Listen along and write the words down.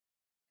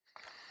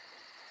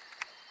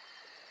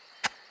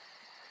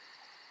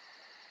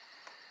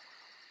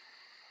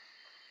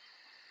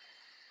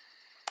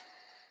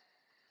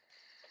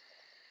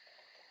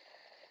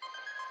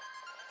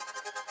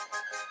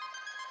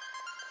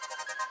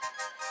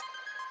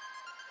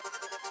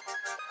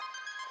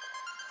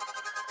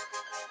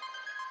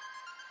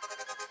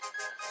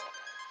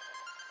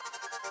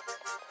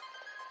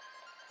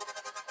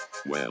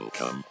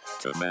Welcome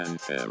to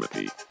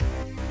Mantherapy.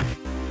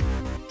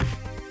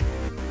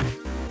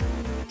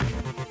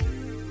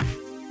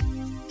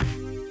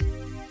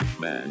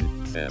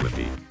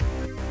 Mantherapy.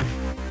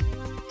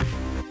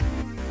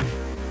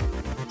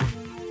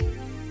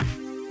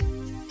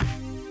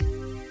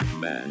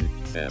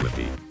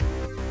 Mantherapy.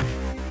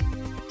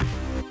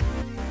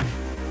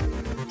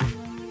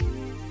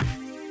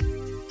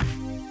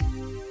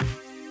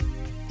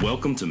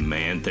 Welcome to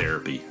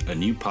Mantherapy, a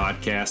new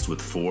podcast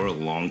with four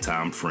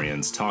longtime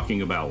friends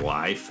talking about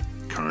life,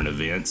 current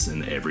events,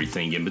 and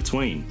everything in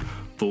between.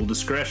 Full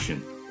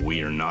discretion,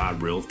 we are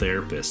not real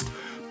therapists,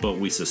 but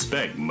we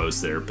suspect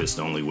most therapists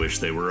only wish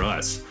they were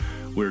us.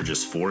 We're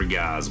just four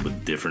guys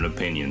with different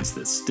opinions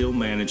that still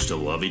manage to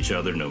love each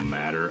other no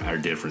matter our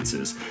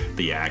differences.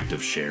 The act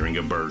of sharing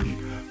a burden,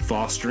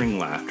 fostering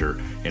laughter,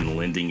 and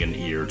lending an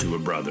ear to a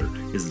brother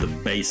is the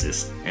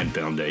basis and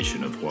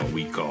foundation of what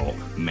we call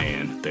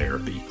man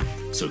therapy.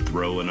 So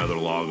throw another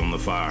log on the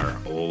fire,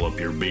 oil up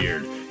your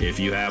beard. If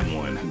you have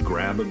one,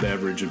 grab a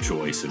beverage of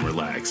choice and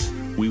relax.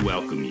 We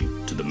welcome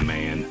you to the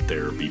Man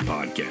Therapy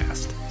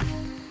Podcast.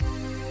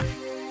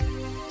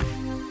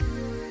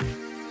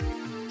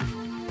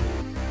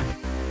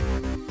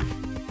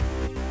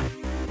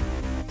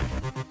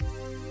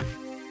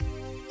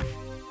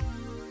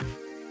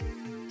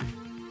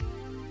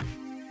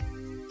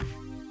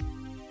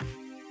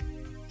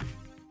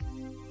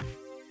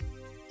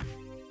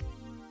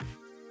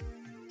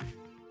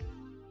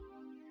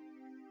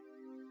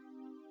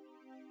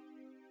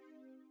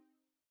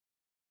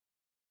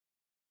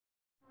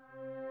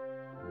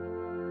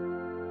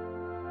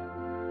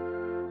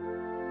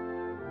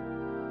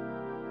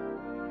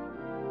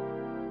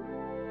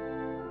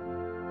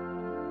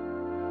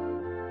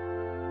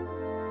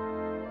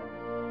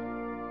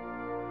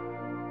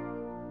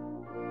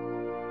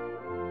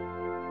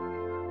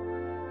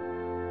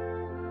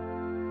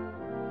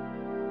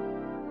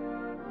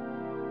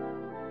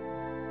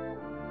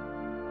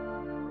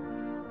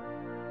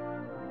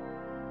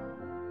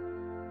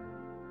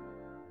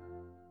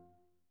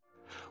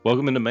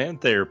 Welcome into Man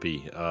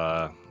Therapy.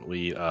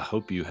 We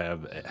hope you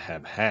have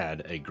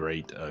had a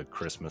great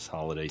Christmas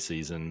holiday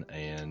season,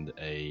 and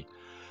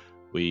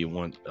we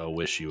want to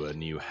wish you a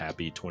new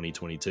happy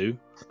 2022.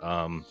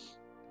 How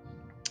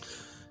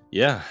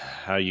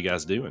are you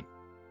guys doing?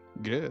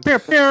 Good.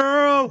 Let's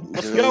go.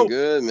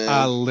 Good, man.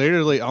 I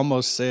literally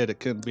almost said it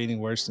couldn't be any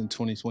worse than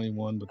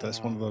 2021, but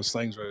that's one of those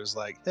things where it's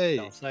like, hey,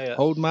 Don't say it.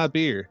 hold my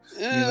beer.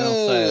 Ew. You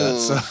know, say it.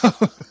 so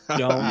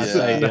Don't Yeah.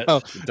 say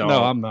it.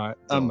 no, I'm not.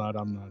 I'm Don't.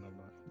 not.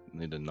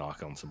 Need to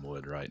knock on some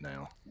wood right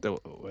now.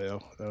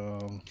 Well,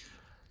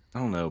 I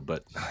don't know,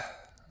 but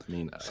I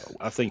mean,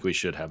 I think we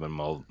should have a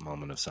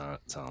moment of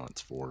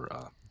silence for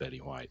Betty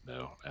White,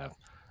 though.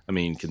 I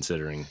mean,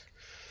 considering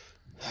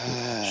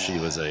she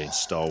was a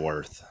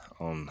stalwart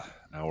on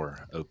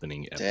our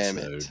opening Damn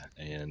it. episode,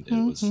 and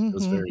it was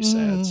very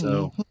sad.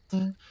 So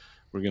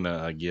we're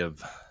gonna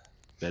give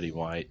Betty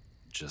White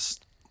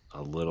just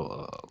a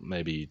little,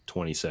 maybe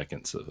 20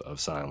 seconds of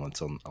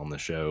silence on the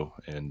show,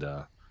 and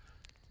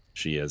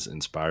she has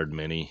inspired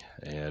many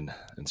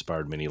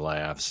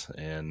laughs,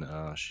 and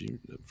she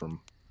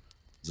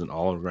was an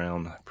all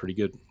around pretty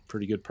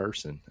good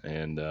person,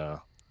 and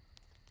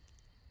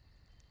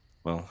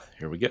well,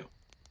 here we go.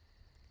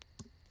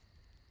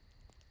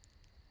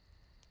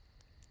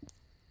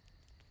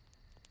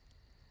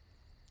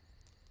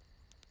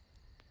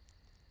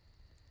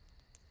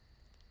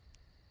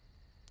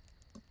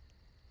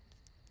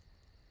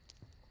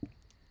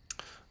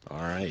 All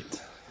right.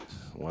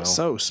 Well,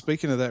 so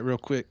speaking of that, real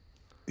quick,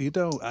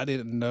 I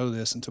didn't know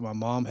this until my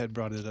mom had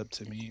brought it up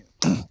to me,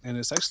 and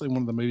it's actually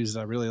one of the movies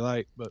that I really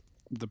like. But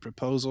The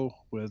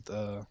Proposal with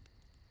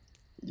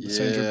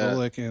Sandra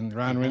Bullock and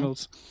Ryan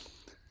Reynolds.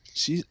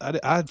 I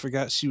had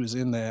forgot she was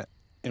in that.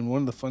 And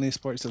one of the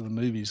funniest parts of the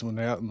movie is when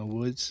they're out in the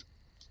woods.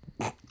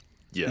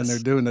 yes, And they're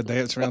doing the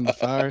dance around the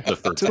fire. The To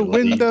the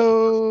fertility-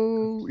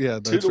 window. Yeah,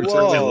 To the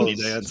fertility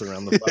walls. dance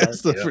around the fire.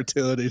 Yes, the Yeah.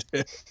 fertility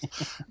dance.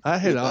 I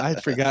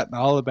had forgotten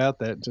all about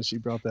that until she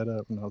brought that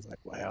up, and I was like,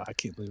 "Wow, I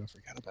can't believe I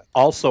forgot about that."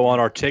 Also on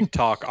our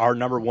TikTok, our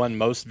number one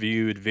most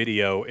viewed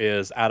video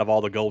is out of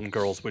all the Golden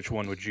Girls, which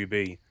one would you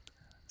be?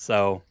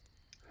 So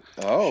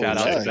Oh, shout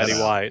out nice. to Betty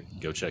White.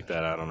 Go check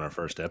that out on our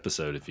first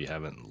episode if you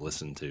haven't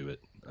listened to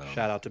it.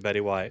 Shout out to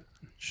Betty White.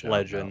 Shout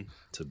Legend.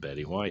 out to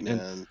Betty White. And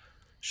Man.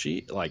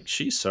 she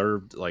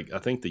served, I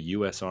think the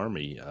U.S.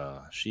 Army.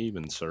 She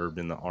even served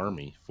in the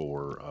Army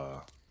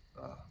for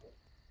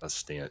a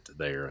stint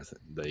there.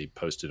 They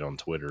posted on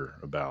Twitter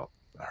about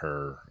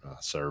her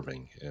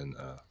serving and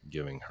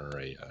giving her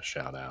a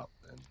shout out,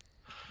 and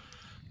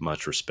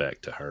much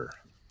respect to her.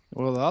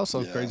 Well, the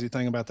also Yeah. crazy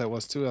thing about that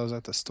was too, I was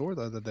at the store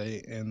the other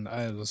day and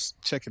I was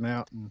checking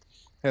out and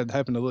had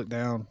happened to look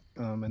down,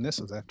 and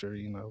this was after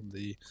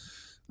the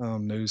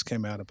news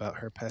came out about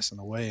her passing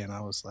away, and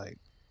I was like,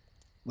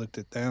 looked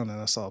it down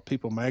and I saw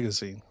People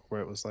magazine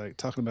where it was like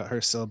talking about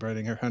her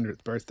celebrating her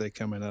 100th birthday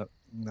coming up,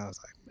 and I was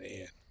like,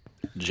 man,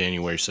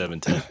 January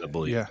 17th, I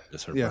believe, yeah,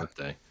 is her yeah,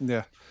 birthday.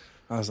 yeah.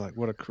 I was like,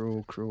 what a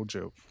cruel, cruel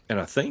joke. And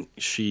I think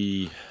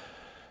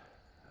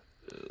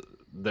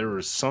there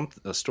was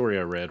a story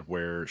I read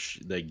where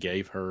they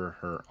gave her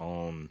her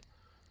own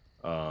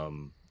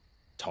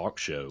talk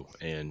show,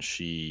 and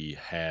she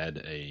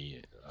had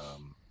a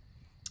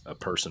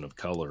person of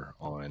color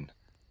on,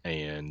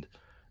 and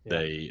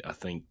Yeah. I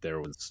think there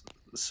was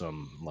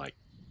some like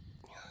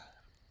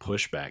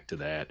pushback to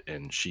that,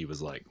 and she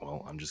was like,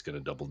 well, I'm just going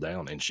to double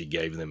down, and she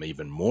gave them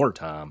even more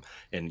time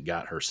and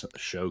got her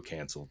show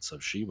canceled. So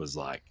she was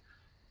like,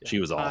 Yeah. she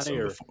was also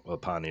Pioneer. a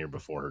pioneer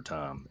before her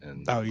time.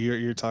 And Oh,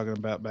 you're talking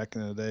about back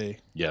in the day.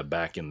 yeah,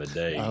 back in the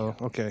day. Oh,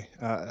 okay.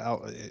 I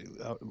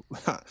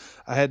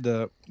had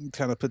to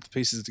kind of put the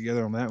pieces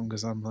together on that one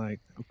because I'm like,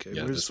 okay,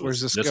 Yeah, where's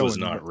this this going? was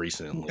not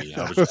recently.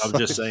 I was was just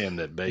like, saying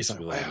that like,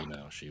 basically,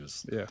 wow.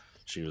 Yeah,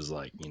 she was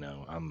like,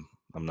 I'm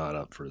not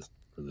up for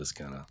this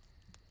kind of.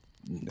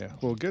 yeah.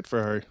 Well, good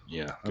for her.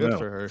 Yeah, I Good know.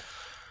 for her.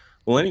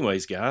 Well,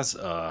 anyways, guys,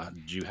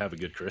 did you have a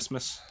good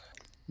Christmas?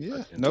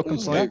 Yeah, And no It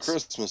was a good complaints.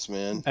 Christmas,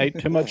 man. Ate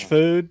too much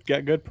food,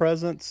 got good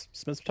presents,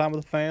 spent some time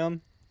with the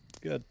fam.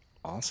 Good.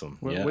 Awesome.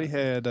 Well, Yeah, we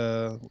had.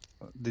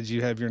 Did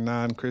you have your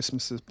 9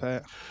 Christmases,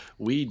 Pat?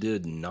 we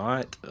did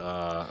not.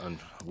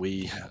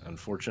 We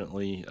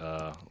unfortunately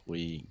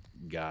we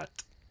got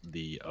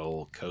the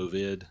old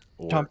COVID,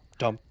 or Dum,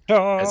 dum,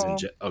 as in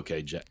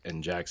dum.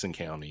 in Jackson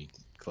County,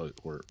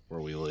 where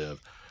we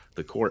live,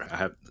 the court.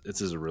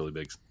 This is a really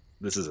big.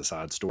 This is a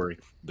side story.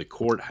 The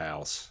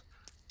courthouse,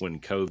 when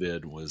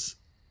COVID was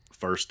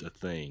first a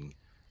thing,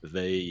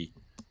 they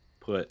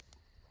put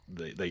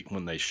they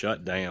when they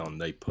shut down,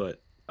 they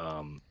put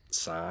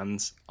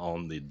signs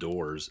on the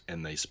doors,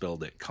 and they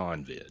spelled it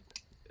convid,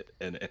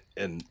 and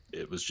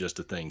it was just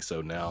a thing.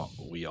 So now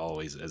we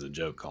always, as a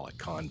joke, call it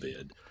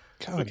convid,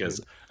 because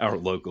our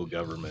local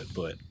government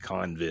put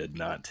convid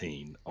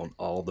 19 on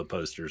all the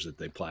posters that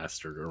they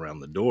plastered around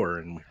the door,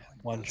 and we were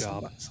like, One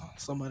job.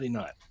 somebody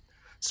not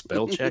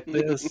spell check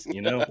this,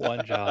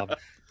 One job.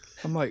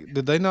 I'm like,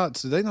 did they not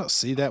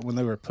see that when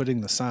they were putting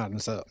the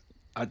signs up?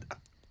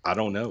 I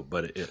don't know,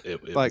 but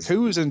it Like, was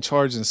who was in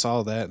charge and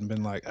saw that and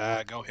been like,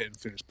 go ahead and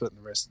finish putting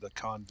the rest of the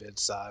convid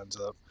signs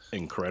up?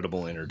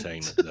 incredible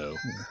entertainment, though.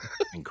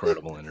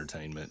 Incredible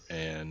entertainment,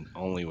 and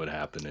only would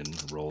happen in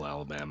rural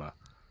Alabama.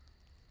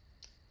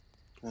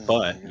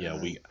 But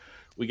yeah,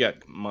 we got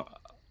my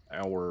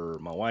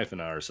wife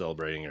and I are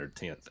celebrating our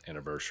 10th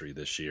anniversary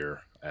this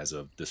year as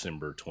of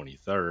December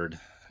 23rd.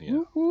 Yeah,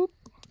 Whoop, whoop.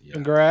 yeah.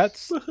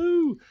 Congrats.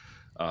 Woohoo!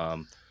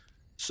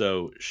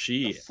 So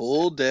A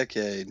full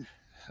decade.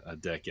 a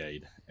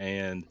decade,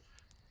 and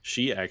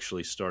she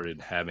actually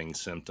started having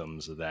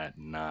symptoms that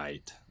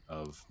night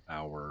of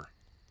our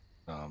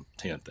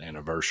 10th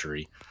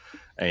anniversary,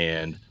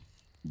 and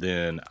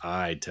then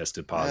I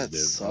tested positive.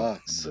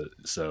 That sucks.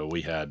 So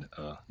we had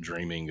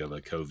dreaming of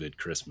a COVID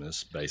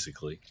Christmas,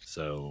 basically.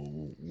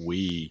 So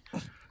we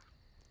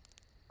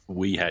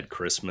had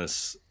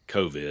Christmas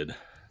COVID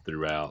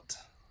throughout,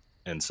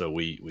 and so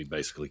we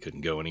basically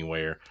couldn't go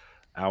anywhere.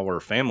 Our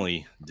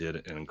family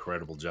did an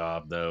incredible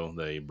job, though.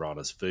 They brought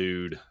us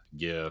food,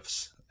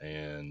 gifts,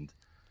 and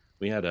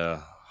we had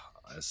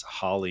as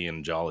holly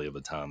and jolly of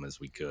a time as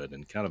we could,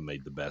 and kind of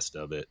made the best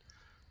of it.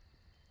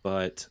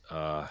 But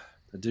I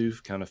do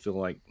kind of feel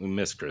like we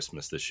missed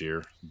Christmas this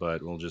year,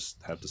 but we'll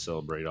just have to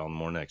celebrate all the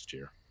more next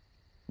year.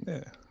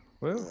 Yeah.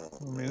 Well,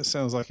 I mean, it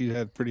sounds like you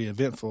had a pretty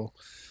eventful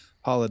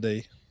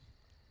holiday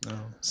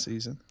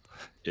season.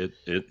 It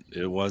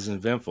was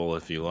eventful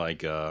if you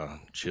like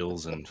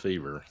chills and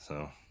fever.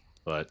 So,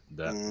 but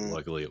that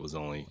luckily it was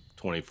only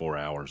 24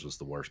 hours was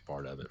the worst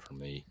part of it for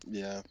me.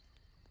 Yeah.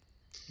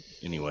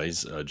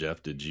 Anyways,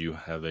 Jeff, did you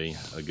have a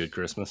good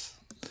Christmas?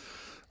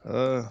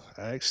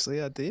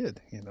 Actually, I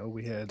did.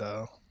 We had.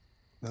 I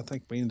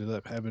think we ended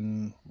up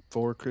having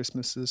 4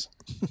 Christmases.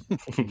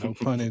 No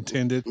pun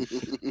intended.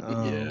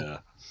 Yeah.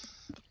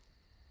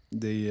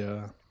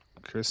 The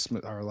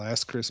our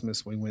last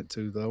Christmas we went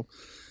to, though,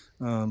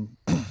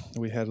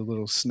 we had a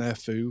little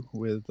snafu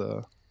with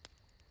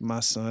my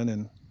son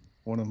and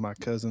one of my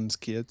cousin's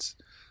kids.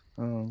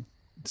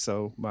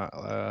 So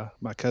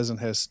my cousin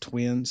has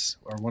twins,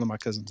 or one of my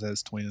cousins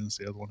has twins.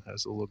 The other one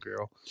has a little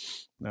girl.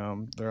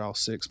 They're all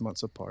 6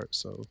 months apart.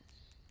 So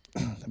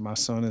my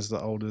son is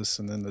the oldest,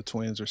 and then the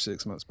twins are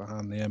 6 months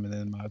behind them, and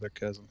then my other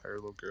cousin, her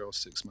little girl, is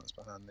 6 months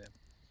behind them.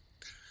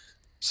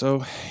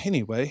 So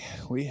anyway,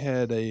 we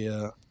had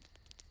a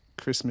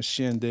Christmas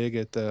shindig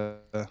at their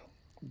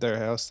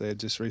house they had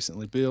just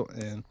recently built,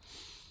 and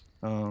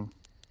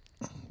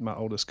my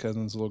oldest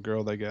cousin's little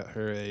girl, they got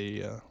her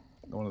a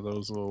one of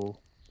those little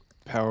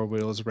Power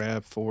Wheels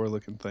RAV4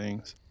 looking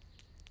things,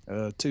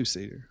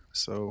 2-seater.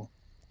 So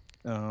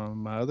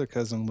my other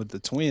cousin with the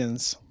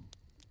twins,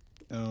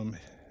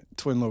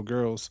 twin little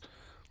girls,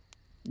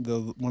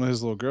 one of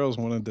his little girls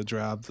wanted to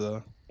drive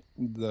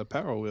the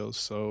Power Wheels,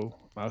 so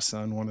my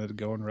son wanted to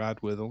go and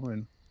ride with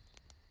them,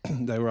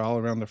 and they were all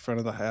around the front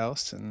of the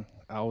house, and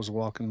I was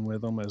walking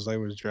with them as they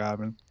was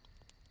driving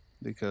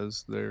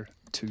because they're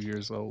 2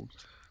 years old.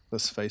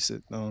 Let's face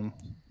it, no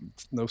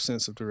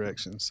sense of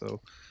direction.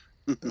 So,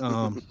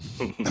 um,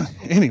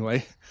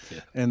 anyway,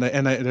 Yeah. and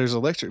there's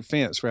electric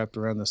fence wrapped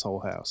around this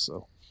whole house.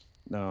 So,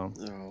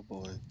 Oh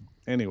boy.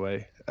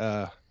 anyway,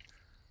 I'm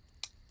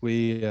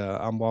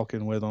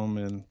walking with them,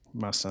 and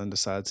my son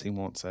decides he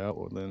wants out.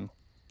 Well, then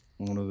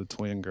one of the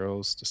twin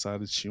girls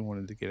decided she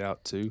wanted to get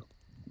out too,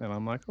 and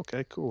I'm like,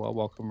 okay, cool. I'll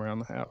walk them around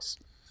the house,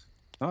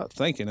 not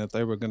thinking that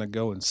they were going to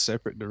go in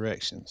separate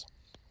directions.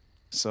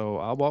 So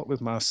I walked with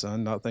my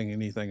son, not thinking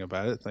anything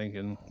about it,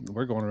 thinking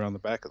we're going around the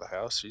back of the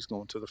house. She's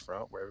going to the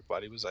front where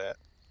everybody was at.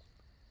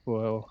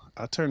 Well,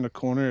 I turned the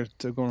corner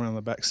to go around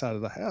the back side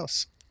of the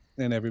house,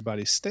 and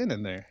everybody's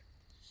standing there.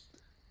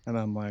 And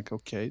I'm like,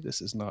 okay,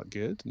 this is not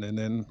good. And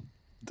then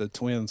the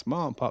twins'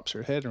 mom pops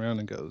her head around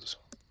and goes,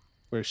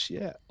 where's she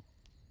at?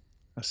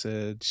 I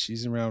said,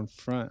 she's around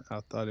front. I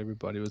thought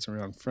everybody was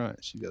around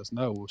front. She goes,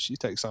 no. Well, she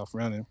takes off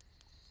running.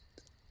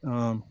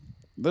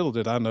 Little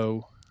did I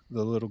know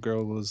the little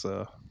girl was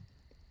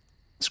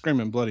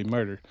screaming bloody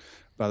murder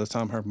by the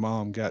time her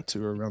mom got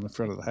to her around the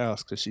front of the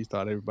house because she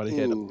thought everybody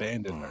had Ooh.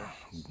 abandoned her.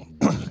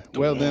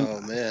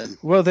 Oh man.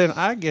 Well then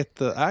I get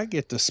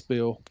the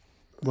spill.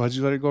 Why'd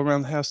you let her go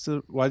around the house?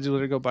 Why'd you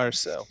let her go by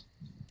herself?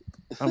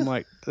 I'm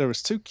like, there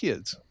was 2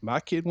 kids. My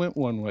kid went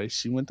one way,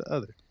 she went the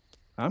other.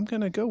 I'm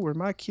gonna go where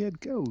my kid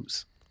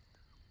goes.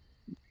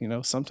 You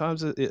know,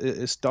 sometimes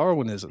it's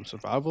Darwinism,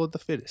 survival of the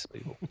fittest,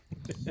 people.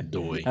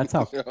 Doy. That's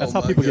how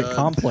my people get God.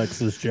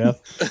 complexes, Jeff.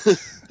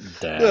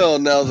 Dad Well,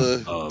 now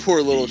the of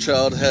poor little the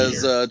child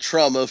has year.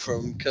 Trauma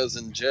from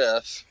cousin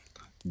Jeff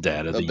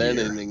Dad of the year.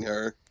 abandoning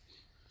her.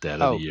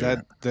 Dad of Oh, the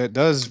year. that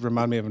does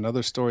remind me of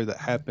another story that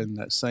happened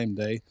that same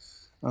day.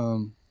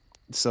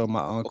 So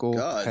my uncle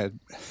God.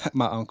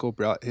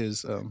 brought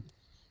his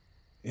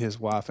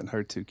wife and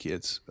her 2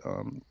 kids,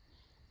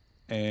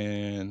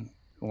 and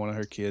one of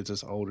her kids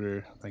is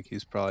older. I think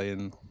he's probably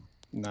in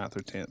 9th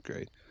or 10th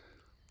grade.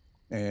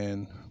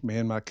 And me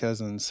and my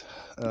cousin's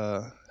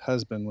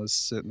husband was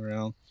sitting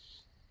around,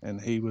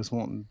 and he was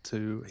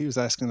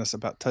asking us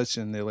about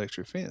touching the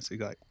electric fence. He's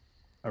like,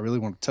 I really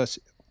want to touch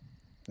it.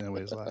 And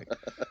we was like,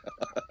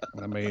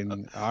 I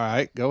mean, all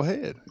right, go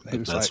ahead. The He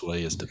was best like,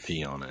 way is to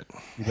pee on it.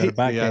 You better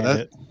backhand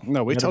it.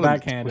 no, we You told better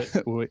him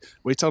backhand it.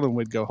 we told him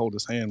we'd go hold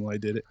his hand while he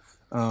did it.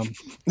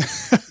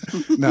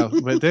 No,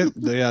 but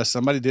then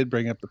somebody did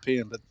bring up the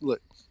pen. But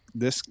look,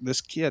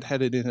 this kid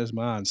had it in his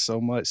mind so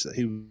much that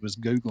he was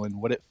Googling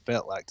what it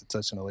felt like to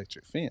touch an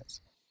electric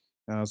fence.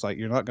 And I was like,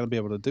 you're not going to be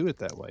able to do it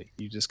that way.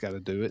 You just got to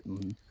do it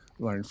and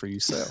learn for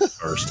yourself.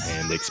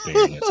 First-hand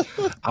experience.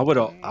 I would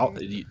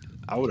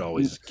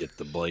always get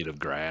the blade of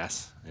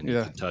grass and you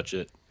Yeah. could touch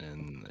it,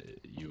 and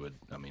you would.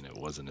 I mean, it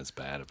wasn't as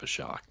bad of a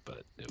shock,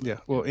 but it Yeah.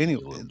 was, Well, it was a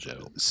anyway, little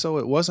joke. so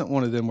it wasn't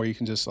one of them where you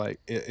can just like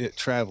it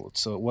traveled.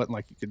 So it wasn't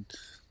like you could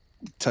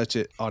touch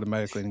it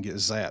automatically and get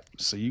zapped.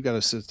 So you got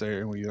to sit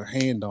there with your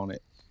hand on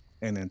it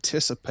and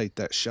anticipate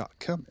that shot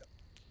coming.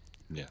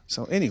 Yeah.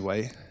 So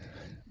anyway,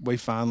 he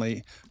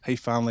finally,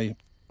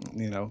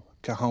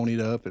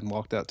 cajonied up and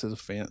walked out to the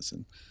fence,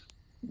 and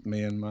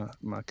me and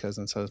my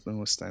cousin's husband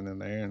was standing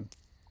there,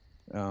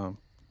 and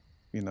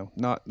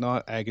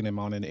not egging him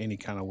on in any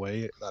kind of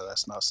way.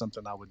 That's not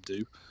something I would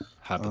do.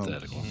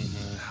 Hypothetical.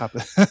 I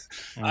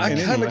And kind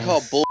of anyway.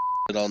 call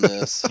bullshit on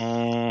this.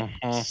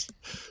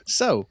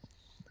 So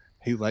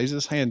he lays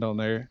his hand on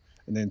there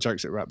and then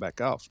jerks it right back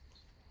off.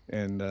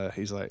 And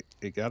he's like,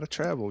 it got to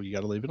travel. You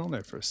got to leave it on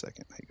there for a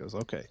second. He goes,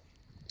 okay.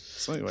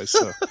 So anyway,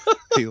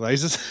 he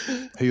lays his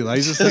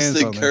Just hands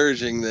on there.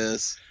 encouraging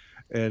this.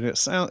 And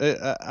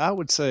I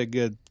would say a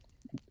good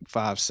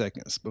 5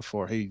 seconds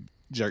before he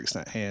jerks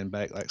that hand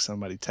back like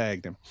somebody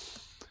tagged him.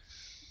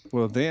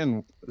 Well,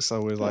 then,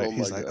 so we're like, Oh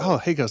he's my like, God. oh,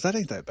 he goes, that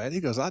ain't that bad. He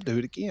goes, I'll do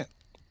it again.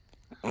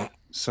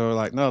 So we're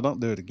like, no, don't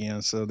do it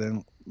again. So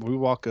then we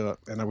walk up,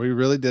 and we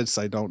really did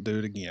say, don't do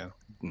it again.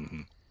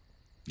 Mm-hmm.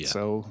 Yeah.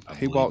 So I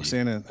he believe walks you,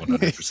 in and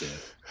 100%.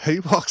 he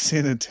walks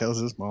in and tells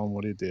his mom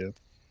what he did.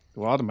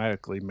 Well,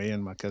 automatically, me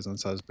and my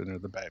cousin's husband are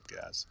the bad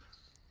guys.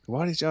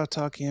 Why did y'all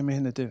talk him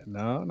into doing it?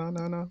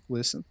 No.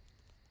 Listen,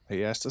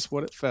 he asked us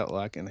what it felt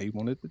like, and he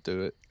wanted to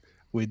do it.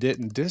 We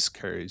didn't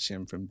discourage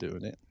him from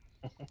doing it,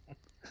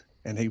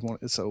 and he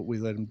wanted, so we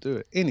let him do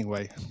it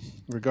anyway.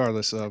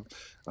 Regardless of,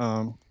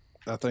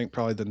 I think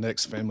probably the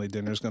next family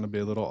dinner is going to be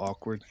a little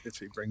awkward if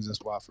he brings his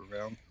wife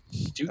around.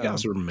 Do you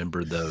guys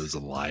remember those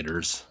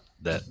lighters?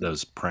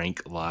 Those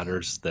prank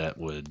lighters that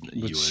would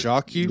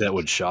shock you? That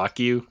would shock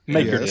you.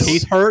 Make your Yes.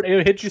 teeth hurt.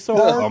 It hit you so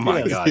hard. Oh my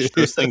Yes. gosh,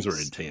 those things were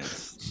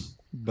intense.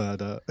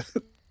 But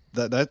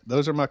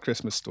those are my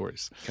Christmas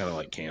stories. Kind of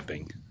like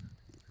camping.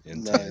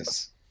 Intense.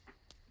 Nice.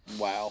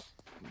 Wow.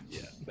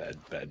 Yeah,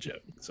 bad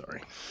joke.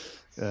 Sorry.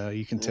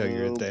 You can tell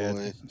you're a dad.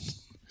 Boy.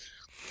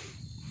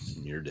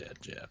 You're dead,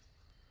 Jeff.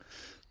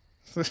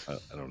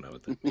 I don't know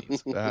what that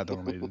means. I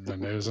don't even.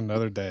 There's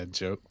another dad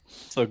joke.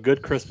 So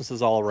good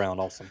Christmases all around.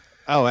 Awesome.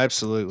 Oh,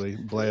 absolutely.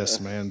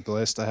 Blessed, man.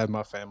 Blessed to have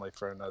my family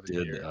for another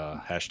Did year.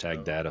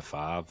 hashtag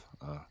Data5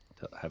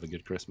 have a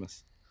good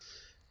Christmas?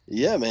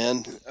 Yeah,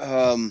 man.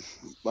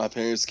 My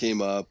parents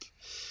came up.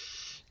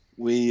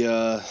 We,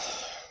 had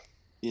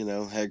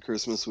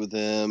Christmas with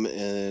them,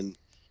 and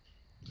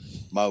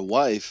my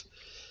wife,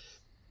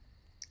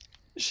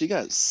 she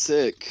got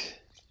sick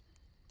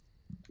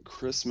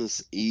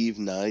Christmas Eve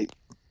night,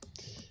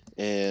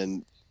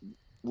 and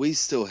we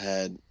still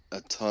had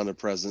a ton of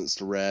presents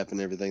to wrap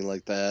and everything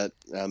like that.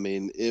 I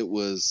mean, it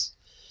was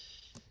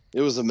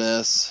a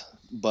mess,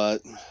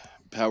 but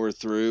power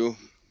through.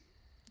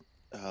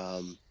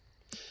 Um,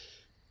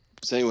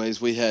 so, anyways,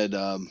 we had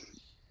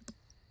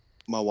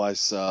my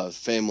wife's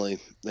family.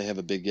 They have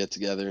a big get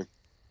together,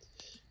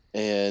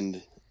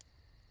 and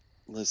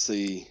let's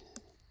see,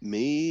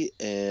 me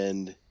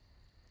and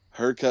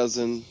her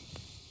cousin,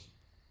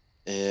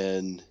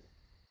 and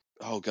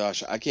oh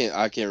gosh, I can't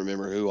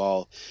remember who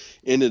all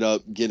ended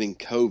up getting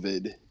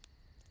COVID.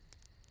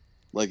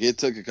 Like it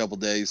took a couple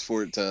days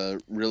for it to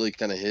really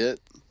kind of hit.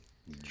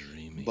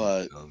 Dreaming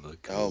But of a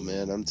oh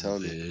man, I'm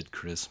telling you, COVID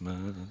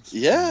Christmas.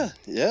 yeah.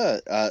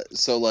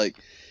 So like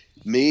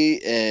me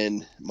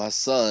and my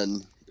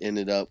son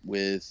ended up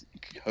with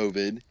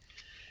COVID,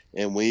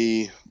 and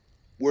we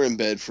were in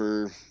bed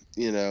for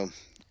a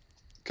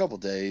couple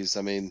days.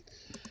 I mean,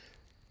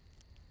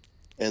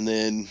 and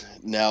then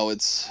now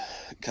it's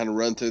kind of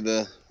run through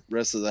the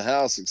rest of the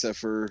house, except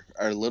for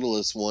our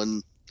littlest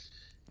one.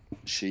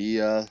 She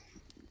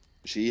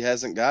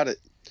hasn't got it.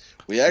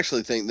 We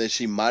actually think that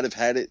she might have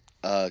had it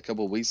a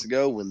couple of weeks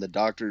ago when the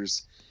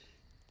doctors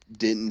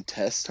didn't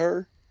test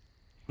her.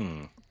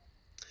 Hmm.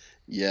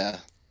 Yeah,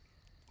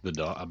 The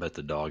dog. I bet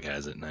the dog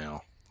has it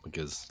now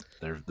because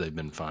they've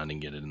been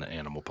finding it in the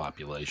animal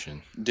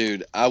population.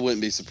 dude, I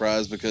wouldn't be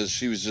surprised because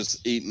she was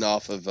just eating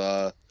off of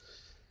uh,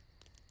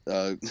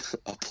 a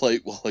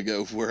plate while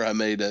ago where I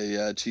made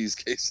a cheese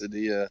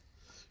quesadilla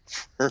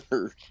for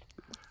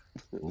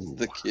Ooh.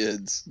 the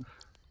kids.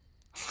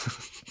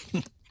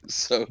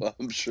 So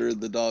I'm sure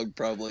the dog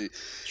probably,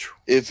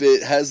 if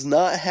it has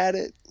not had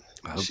it,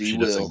 I hope she she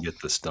will. doesn't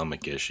get the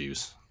stomach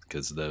issues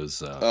because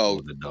those Oh,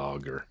 with the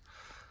dog are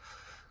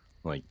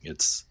like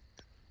it's.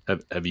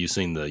 Have you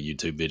seen the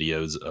YouTube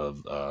videos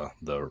of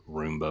the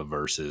Roomba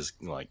versus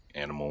like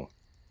animal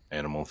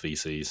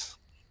feces?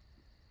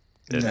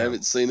 I It, No.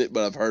 haven't seen it,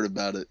 but I've heard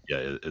about it.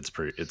 yeah, it's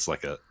pretty. It's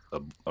like a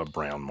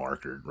brown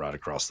marker right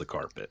across the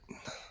carpet.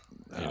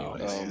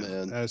 Anyways, Oh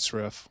man. That's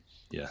rough.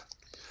 yeah.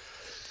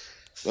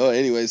 Well,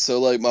 anyway, so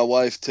like my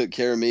wife took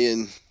care of me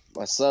and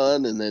my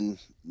son, and then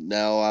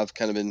now I've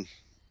kind of been,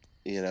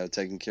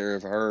 taking care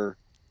of her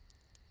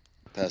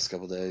past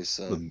couple days.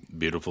 So The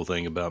beautiful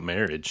thing about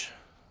marriage.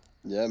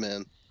 yeah,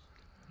 man.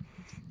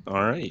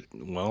 All right.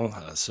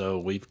 Well, so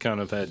we've kind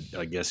of had,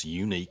 I guess,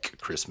 unique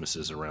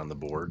Christmases around the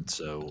board.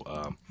 So,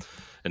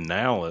 and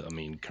now, I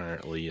mean,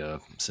 currently,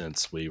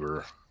 since we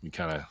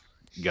kind of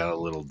got a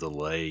little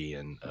delay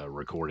in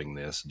recording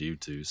this due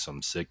to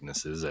some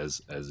sicknesses,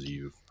 as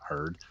you've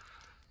heard.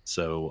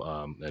 So,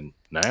 and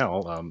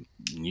now,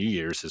 New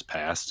Year's has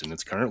passed, and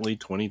it's currently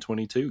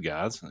 2022,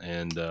 guys,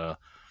 and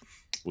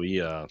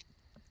we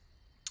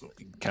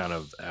kind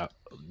of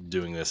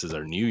doing this as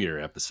our New Year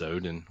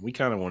episode, and we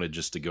kind of wanted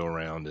just to go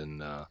around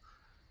and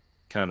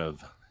kind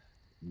of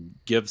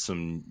give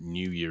some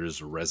New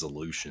Year's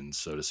resolutions,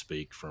 so to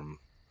speak, from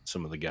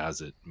some of the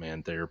guys at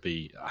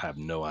Mantherapy. I have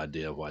no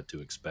idea what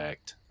to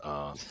expect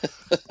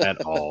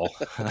at all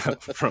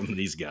from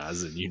these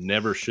guys, and you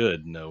never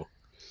should know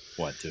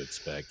what to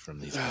expect from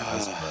these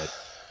guys.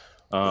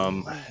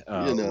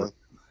 But you know,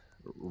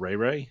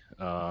 Ray,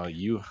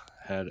 you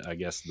had, I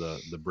guess,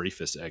 the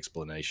briefest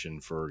explanation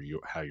for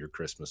how your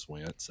Christmas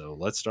went. So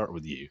let's start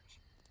with you.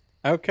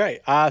 Okay,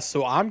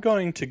 so I'm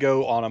going to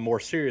go on a more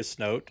serious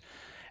note,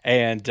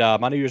 and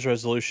my New Year's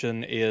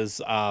resolution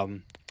is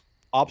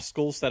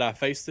obstacles that I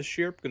faced this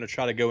year. I'm going to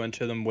try to go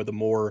into them with a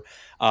more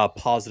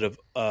positive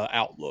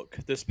outlook.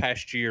 This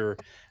past year,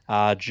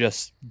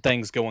 just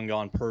things going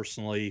on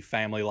personally,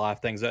 family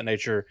life, things of that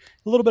nature.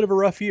 A little bit of a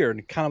rough year,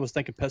 and kind of was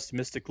thinking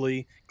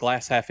pessimistically,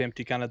 glass half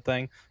empty kind of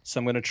thing. So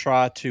I'm going to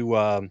try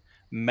to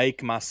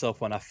make myself,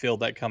 when I feel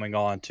that coming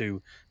on,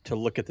 to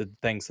look at the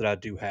things that I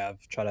do have,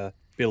 try to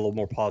be a little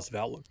more positive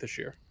outlook this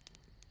year.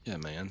 Yeah,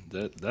 man,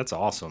 that's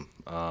awesome.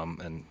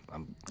 And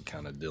I'm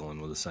kind of dealing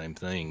with the same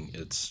thing.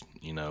 It's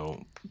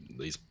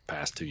these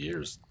past 2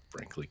 years,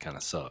 frankly, kind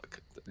of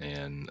suck,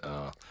 and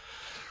a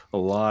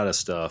lot of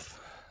stuff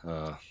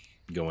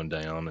going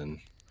down, and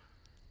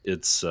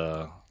it's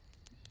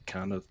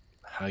kind of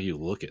how you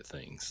look at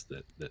things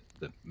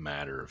that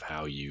matter, of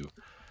how you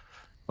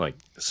like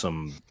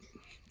some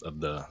of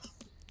the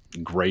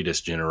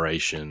greatest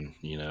generation,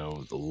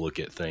 to look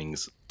at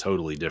things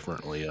totally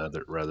differently,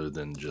 rather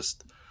than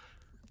just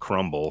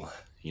crumble,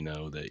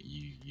 that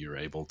you're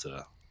able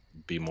to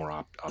be more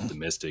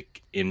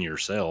optimistic in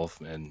yourself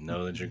and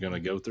know that you're going to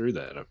go through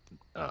that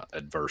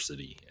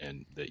adversity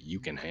and that you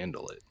can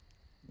handle it.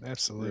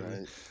 Absolutely.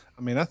 right.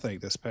 I mean, I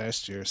think this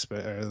past year, or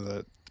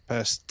the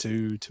past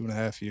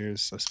 2.5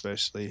 years,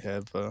 especially,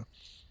 have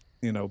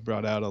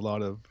brought out a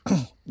lot of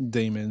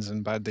demons,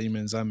 and by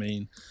demons I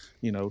mean,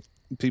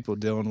 people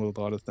dealing with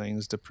a lot of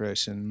things,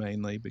 depression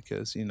mainly,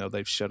 because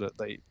they've shut it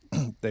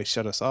they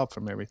shut us off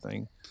from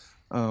everything.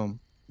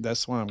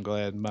 That's why I'm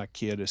glad my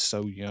kid is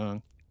so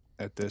young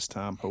at this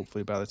time.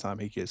 Hopefully by the time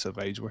he gets of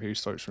age where he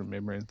starts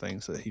remembering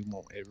things that he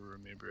won't ever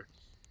remember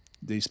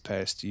these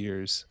past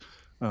years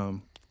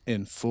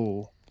in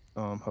full.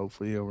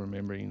 Hopefully he'll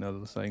remember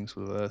the things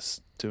with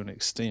us to an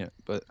extent,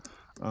 but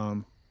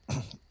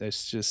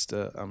it's just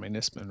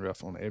it's been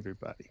rough on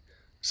everybody.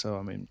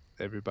 So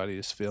everybody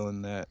is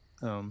feeling that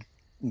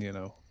you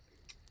know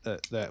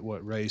that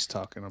what Ray's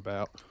talking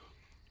about.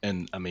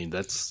 And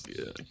that's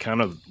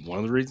kind of one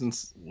of the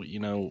reasons,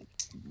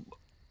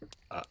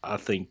 I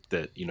think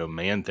that,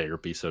 man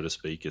therapy, so to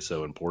speak, is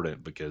so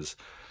important because,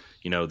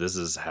 this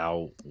is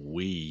how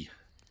we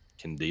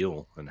can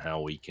deal and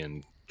how we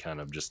can kind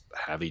of just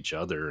have each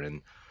other.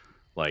 And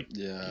like,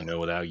 Yeah.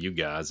 without you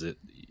guys,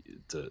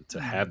 to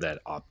have that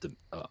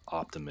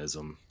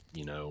optimism,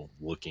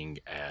 looking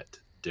at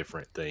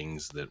different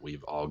things that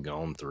we've all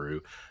gone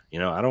through,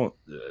 I don't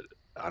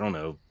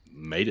know,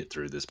 made it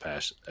through this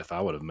past, if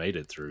I would have made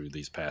it through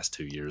these past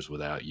 2 years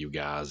without you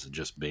guys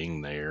just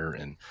being there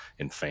and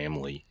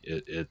family,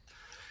 it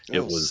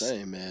was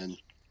same, man.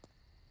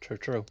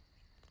 True.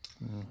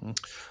 Mm-hmm.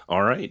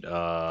 all right.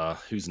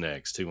 Who's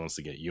next? Who wants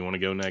to you want to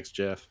go next,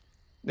 Jeff?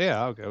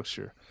 Yeah, I'll go.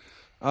 Sure.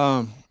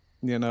 Other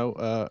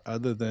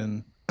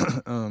than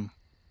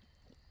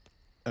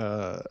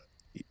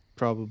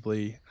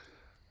probably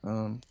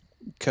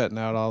cutting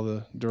out all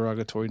the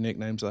derogatory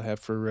nicknames I have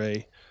for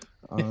Ray.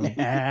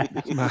 I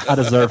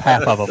deserve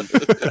half of them.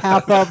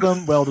 Half of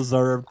them, well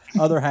deserved.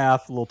 Other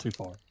half, a little too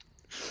far.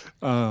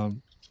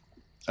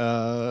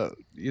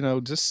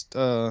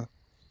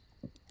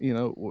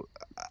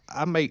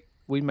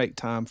 We make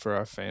time for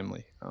our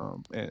family,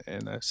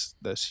 and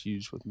that's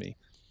huge with me.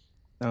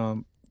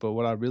 But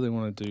what I really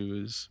want to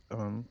do is,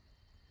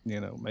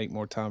 make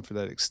more time for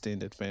that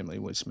extended family,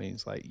 which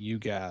means like you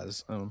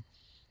guys,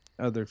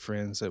 other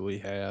friends that we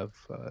have,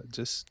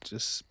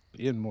 just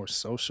being more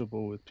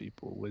sociable with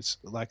people, which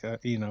like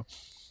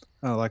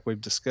like we've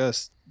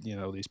discussed,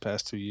 these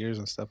past 2 years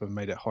and stuff have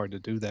made it hard to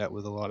do that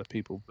with a lot of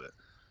people. But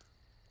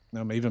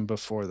even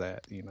before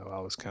that, I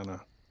was kind of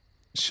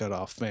shut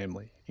off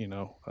family.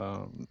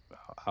 I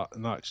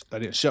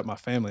didn't shut my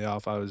family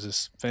off.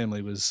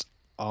 Family was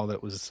all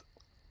that was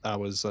I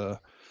was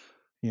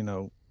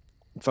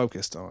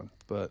focused on.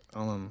 But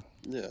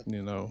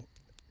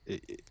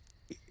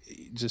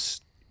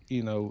just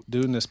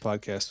doing this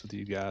podcast with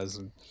you guys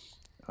and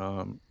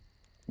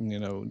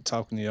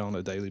talking to you on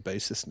a daily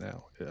basis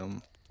now,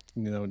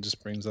 it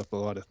just brings up a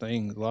lot of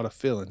things, a lot of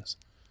feelings.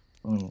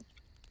 And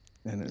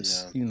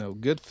it's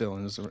good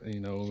feelings.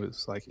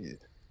 It's like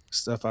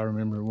stuff I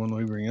remember when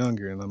we were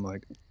younger, and I'm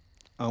like,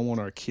 I want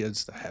our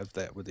kids to have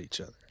that with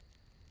each other.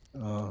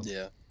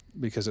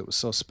 Because it was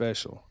so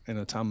special in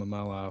a time of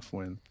my life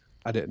when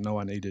I didn't know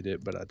I needed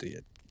it, but I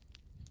did.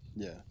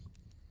 Yeah,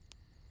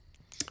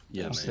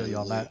 I'll man. tell you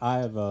on that.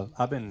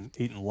 I've been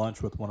eating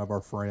lunch with one of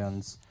our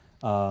friends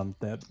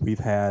that we've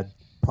had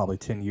probably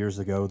 10 years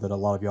ago that a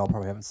lot of y'all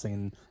probably haven't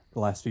seen the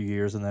last few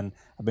years. And then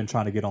I've been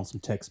trying to get on some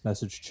text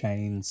message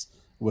chains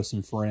with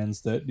some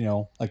friends that,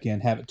 again,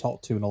 haven't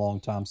talked to in a long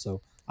time.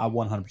 So I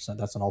 100%,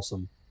 that's an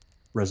awesome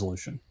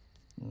resolution.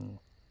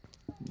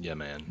 Yeah,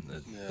 man.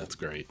 That's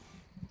great.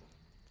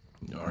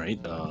 All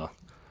right.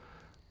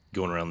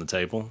 Going around the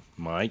table,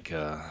 Mike,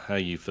 how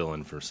you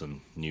feeling for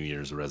some New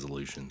Year's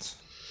resolutions?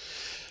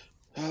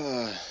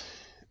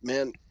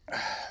 Man,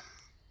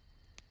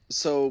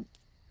 so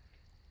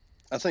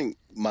I think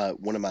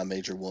one of my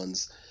major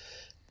ones,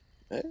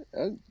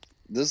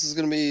 this is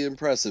going to be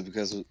impressive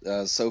because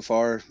so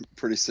far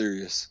pretty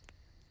serious.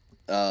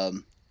 But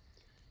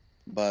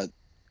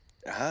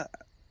I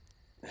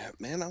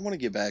want to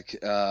get back,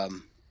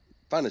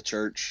 find a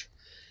church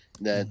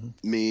that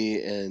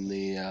me and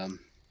the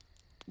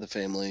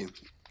family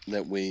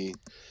that we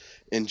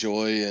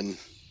enjoy and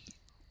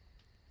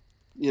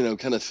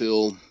kind of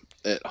feel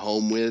at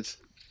home with.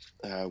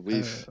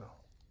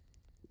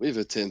 We've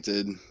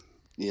attempted,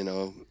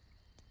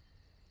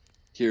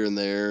 here and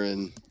there,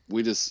 and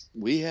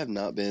we have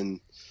not been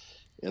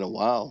in a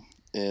while.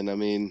 And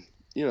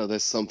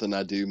that's something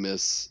I do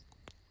miss,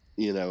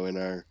 in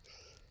our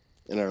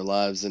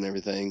lives and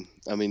everything.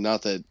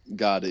 Not that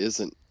God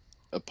isn't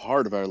a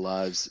part of our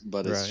lives,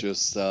 but it's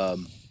just, I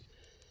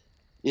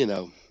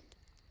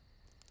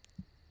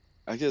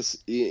guess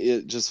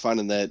it just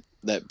finding that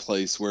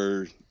place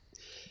where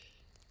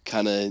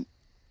kind of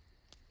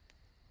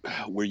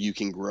where you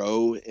can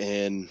grow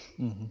and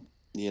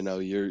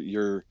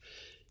you're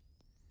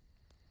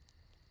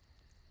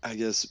I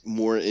guess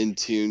more in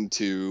tune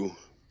to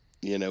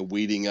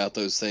weeding out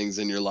those things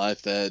in your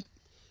life that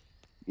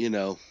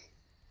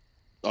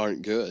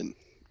aren't good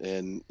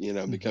and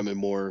becoming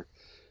more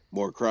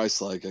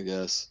Christ-like, I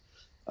guess.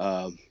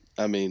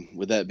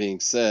 With that being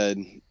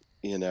said,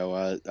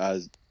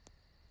 I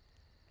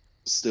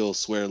still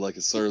swear like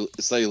a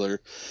sailor.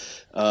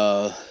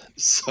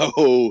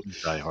 So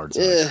Die Hard's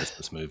not a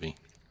Christmas movie.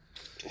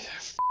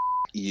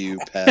 You,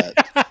 Pat.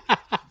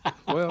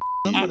 Well,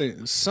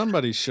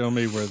 somebody show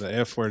me where the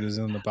F word is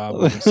in the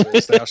Bible and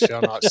says, "Thou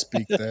shalt not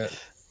speak that."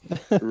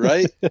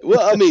 Right?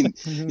 Well, I mean,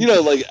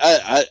 like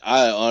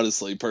I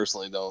honestly,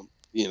 personally don't,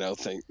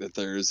 think that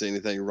there's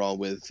anything wrong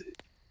with,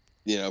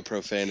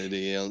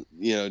 profanity and,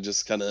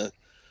 just kind of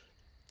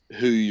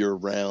who you're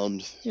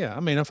around. Yeah, I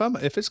mean, if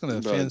it's going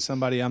to But offend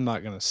somebody, I'm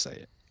not going to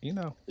say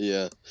it.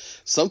 yeah,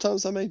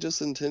 sometimes I may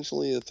just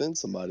intentionally offend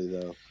somebody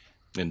though.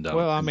 And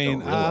Well, I mean,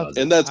 don't realize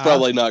And it. that's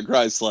probably not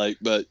Christ-like,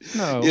 but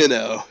No. you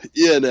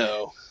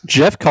know.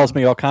 Jeff calls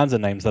me all kinds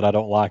of names that I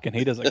don't like, and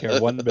he doesn't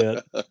care one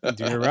bit.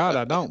 You're right,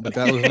 I don't. But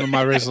that was one of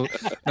my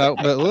No,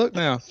 but look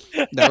now,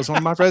 that was one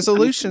of my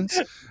resolutions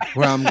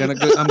where I'm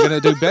gonna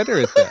do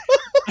better at that.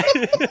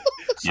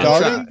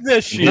 Starting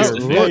this In his year,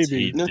 defense,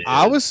 maybe. he did.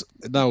 I was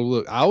the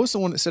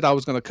one that said I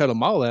was going to cut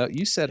them all out.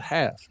 You said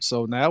half,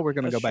 so now we're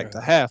going to go That's back true.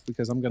 to half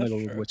because I'm going to That's go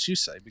with true. what you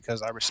say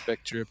because I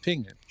respect your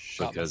opinion.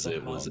 because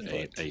it was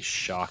a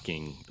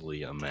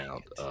shockingly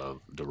amount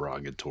of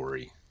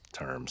derogatory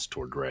terms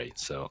toward Ray.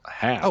 So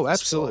half Oh,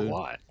 is still absolutely. a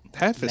lot.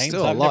 Half is Names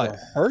still a I've lot. never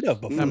heard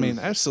of before. I mean,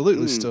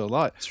 absolutely still a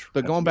lot.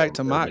 But going back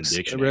to Mike's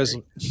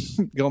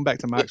going back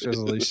to Mike's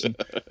resolution,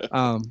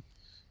 I'm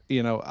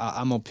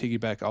gonna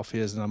piggyback off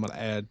his and I'm gonna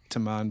add to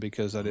mine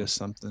because that is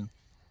something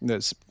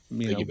that's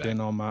been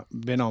on my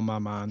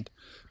mind.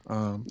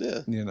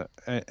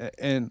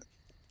 And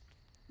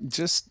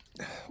just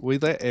we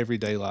let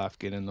everyday life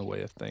get in the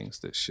way of things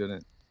that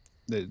shouldn't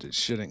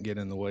get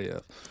in the way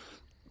of.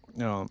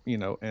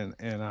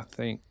 And I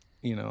think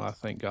I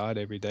thank God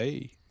every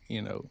day.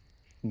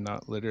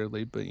 Not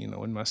literally, but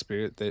in my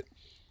spirit that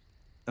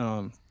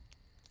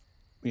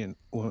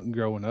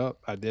growing up,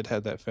 I did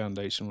have that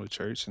foundation with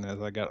church, and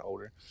as I got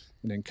older,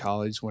 and in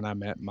college when I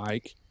met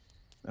Mike,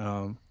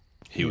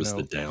 He was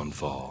the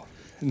downfall.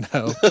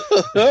 no,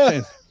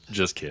 and,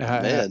 Just kidding.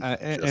 Man.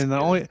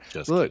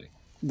 the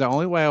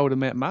only way I would have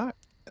met Mike,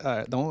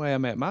 the only way I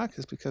met Mike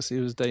is because he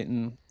was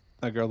dating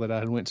a girl that I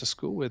had went to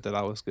school with that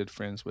I was good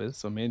friends with.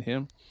 So me and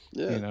him,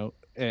 Yeah.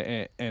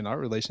 and our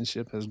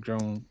relationship has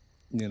grown,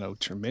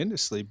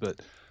 tremendously. But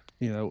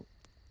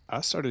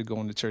I started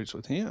going to church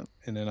with him,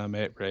 and then I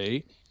met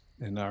Ray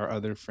and our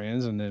other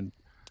friends, and then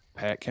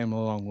Pat came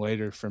along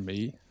later for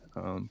me.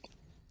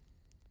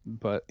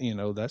 But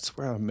that's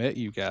where I met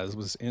you guys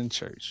was in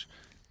church.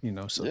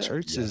 So Yeah.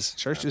 church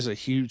is a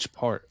huge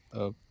part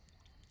of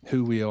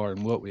who we are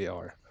and what we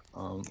are.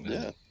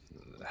 Yeah.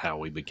 How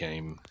we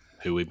became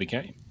who we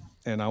became.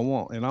 And I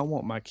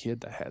want my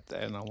kid to have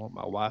that, and I want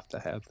my wife to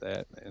have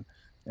that,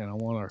 and I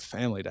want our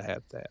family to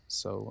have that.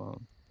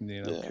 So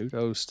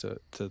kudos to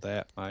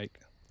that, Mike.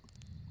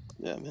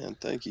 Yeah, man.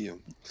 Thank you.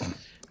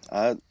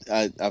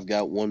 I've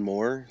got one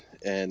more,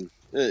 and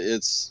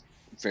it's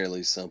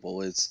fairly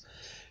simple. It's,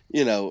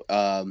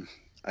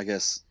 I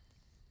guess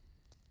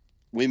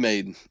we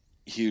made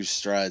huge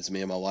strides, me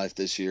and my wife,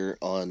 this year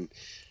on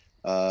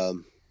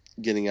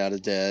getting out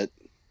of debt.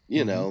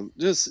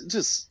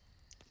 Just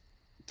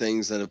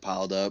things that have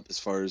piled up as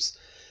far as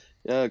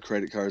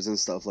credit cards and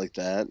stuff like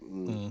that.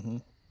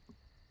 And,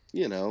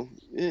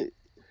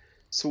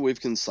 so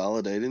we've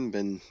consolidated and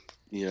been,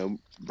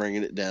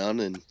 bringing it down,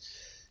 and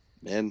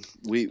man,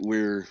 we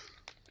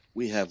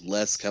have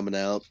less coming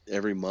out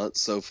every month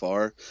so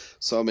far.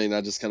 So, I mean,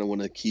 I just kind of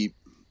want to keep,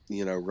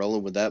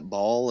 rolling with that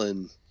ball,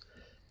 and,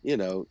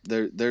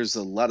 there's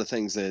a lot of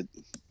things that,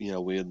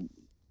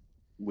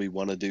 we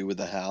want to do with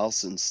the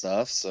house and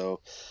stuff.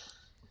 So,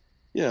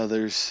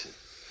 there's,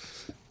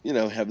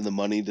 having the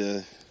money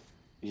to,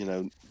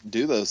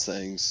 do those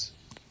things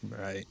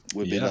Right.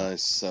 would be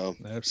nice. So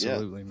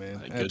Absolutely,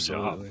 man. Good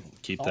job.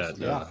 Keep that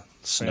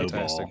snowball,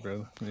 fantastic,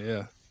 brother.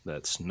 Yeah.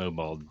 that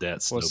snowball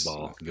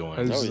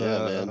going. Who's,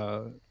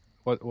 man.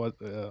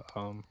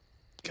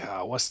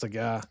 God, what's the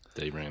guy?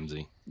 Dave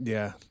Ramsey.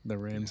 Yeah, the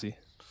Ramsey.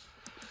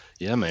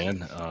 Yeah,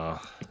 man.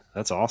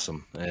 That's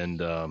awesome.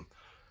 And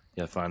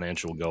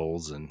financial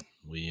goals, and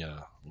we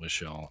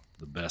wish y'all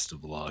the best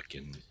of luck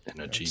in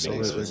achieving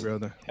Absolutely, those.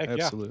 brother. Heck yeah.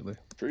 Absolutely.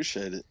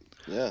 appreciate it.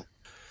 Yeah.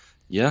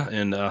 Yeah,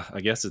 and I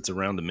guess it's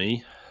around to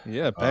me.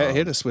 Yeah, Pat,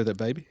 hit us with it,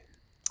 baby.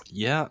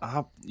 Yeah,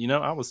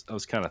 I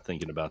was kind of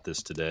thinking about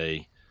this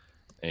today,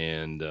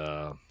 and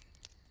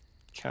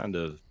kind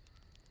of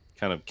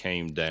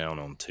came down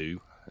on two,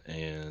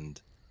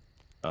 and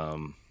I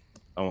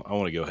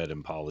want to go ahead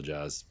and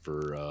apologize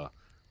for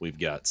we've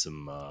got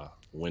some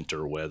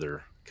winter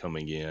weather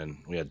coming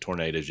in. We had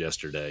tornadoes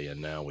yesterday, and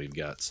now we've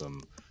got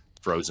some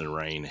frozen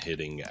rain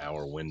hitting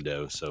our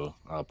window. So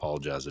I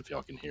apologize if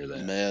y'all can hear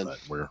that, Man. but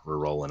we're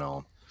rolling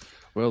on.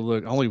 Well,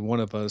 look, only one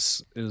of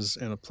us is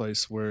in a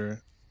place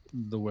where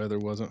the weather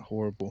wasn't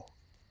horrible.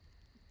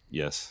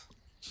 Yes,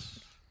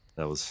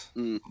 that was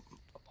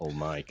old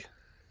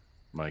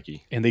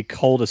Mikey. In the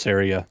coldest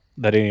area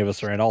that any of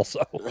us are in,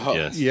 also. Oh,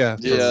 Yes. Yeah,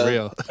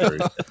 Yeah. for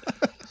real.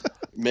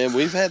 Man,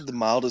 we've had the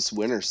mildest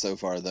winter so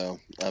far, though.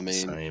 I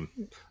mean, Same.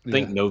 I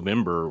think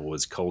November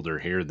was colder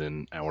here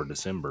than our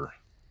December.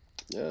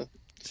 yeah.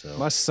 So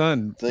My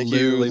son Thank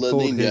you, La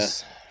Nina.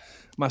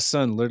 my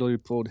son literally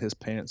pulled his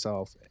pants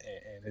off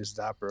and man his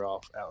diaper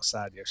off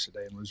outside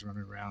yesterday and was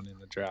running around in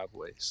the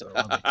driveway. So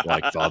I mean,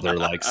 Like father,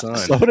 like son.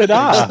 So did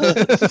I.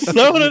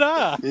 So did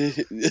I.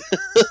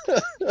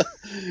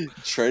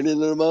 Training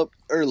them up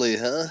early,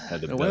 huh?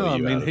 Had to bail well, I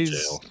you mean out of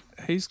jail.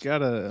 he's got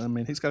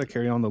to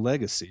carry on the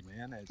legacy,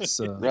 man. It's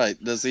Right.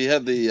 Does he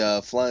have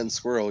the flying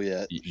squirrel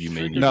yet? You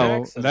mean Freaking no,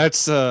 Jackson.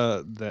 that's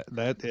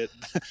that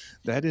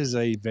is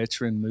a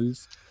veteran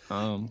move.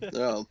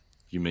 No.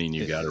 you mean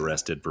you got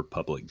arrested for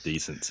public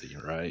decency,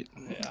 right?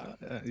 Yeah.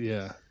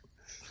 Yeah,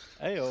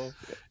 Ayo. Well,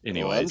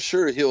 Anyways, I'm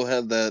sure he'll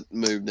have that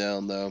move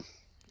down, though.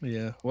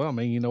 yeah. Well, I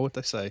mean, you know what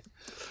they say.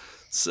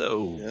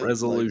 so Yeah,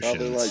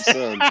 resolutions. Like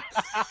father, like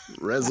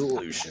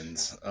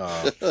Resolutions.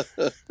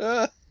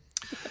 son.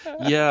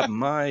 Yeah,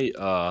 my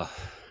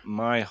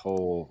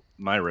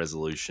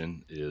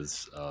resolution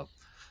is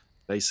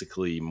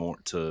basically more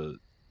to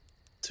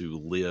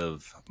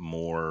live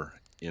more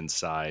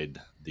inside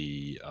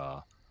the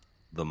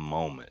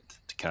moment,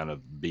 to kind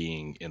of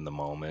being in the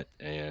moment,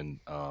 and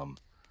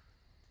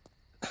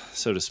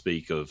so to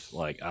speak, of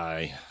like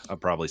I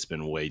probably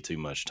spend way too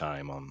much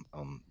time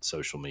on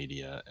social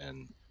media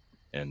and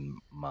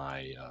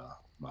my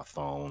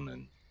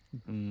phone,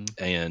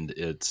 and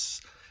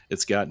it's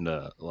gotten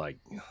to like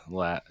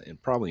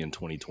probably in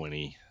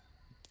 2020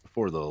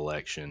 before the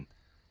election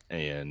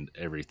and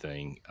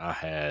everything. I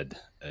had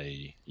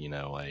a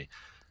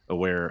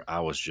where I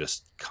was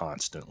just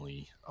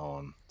constantly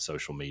on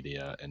social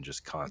media and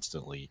just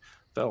constantly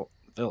felt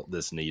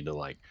this need to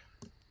like,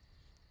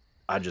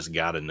 I just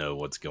got to know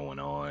what's going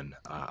on.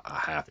 I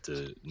have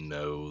to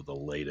know the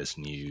latest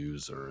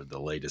news or the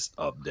latest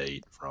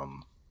update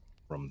from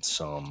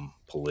some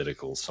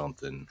political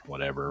something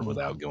whatever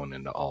without going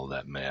into all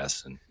that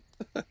mess. And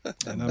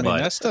And I mean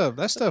but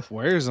that stuff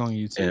wears on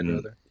you too, and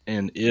brother.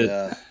 and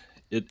Yeah.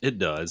 it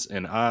does,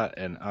 and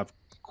I've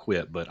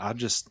quit, but I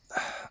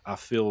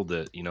feel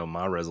that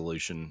my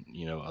resolution,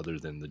 other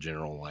than the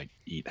general like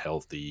eat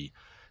healthy,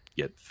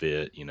 get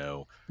fit,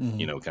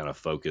 kind of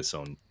focus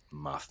on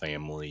my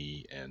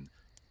family and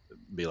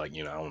be like,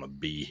 I want to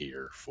be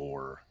here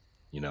for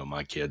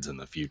my kids in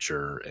the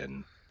future,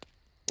 and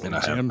I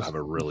have Gyms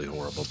a really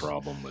horrible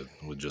problem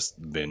with just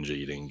binge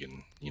eating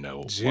and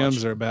gyms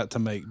watching. are about to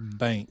make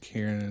bank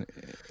here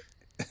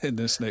in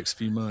this next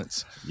few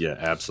months. Yeah,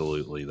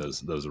 absolutely.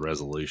 Those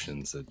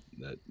resolutions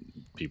that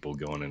people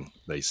going and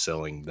they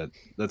selling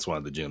that's why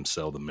the gyms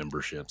sell the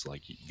memberships.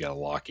 Like you got to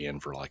lock in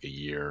for like a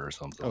year or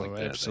something like Oh,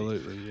 that.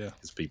 absolutely, yeah.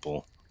 Because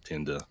people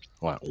tend to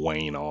like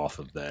wane off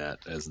of that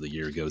as the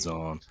year goes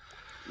on.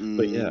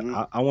 But yeah,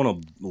 Mhm. I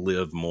want to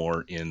live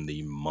more in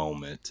the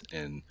moment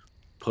and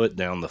put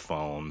down the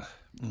phone,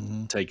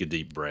 Mm-hmm. take a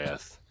deep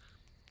breath,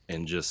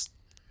 and just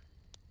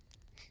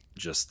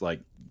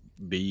like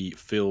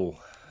feel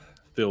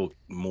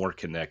more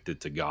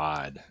connected to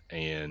God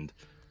and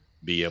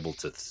be able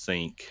to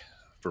think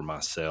for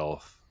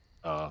myself,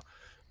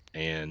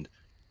 and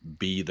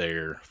be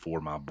there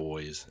for my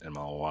boys and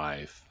my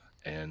wife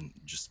and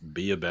just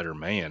be a better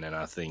man. And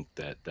I think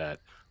that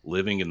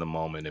living in the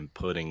moment and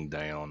putting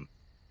down,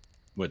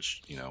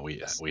 which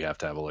we have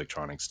to have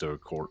electronics to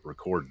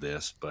record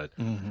this, but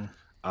Mm-hmm.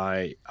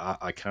 I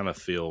kind of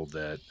feel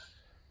that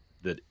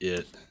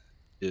it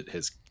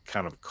has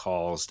kind of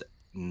caused,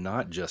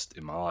 not just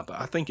in my life, but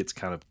I think it's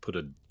kind of put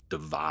a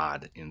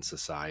divide in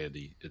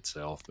society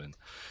itself,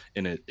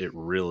 and it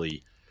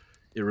really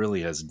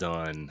has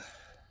done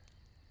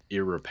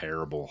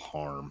irreparable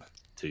harm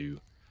to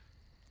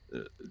uh,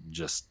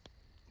 just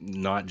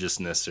not just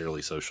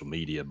necessarily social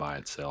media by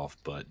itself,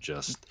 but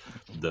just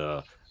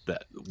that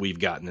we've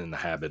gotten in the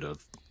habit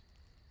of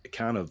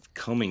kind of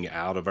coming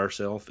out of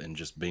ourselves and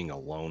just being a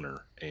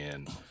loner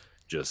and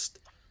just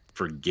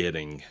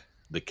forgetting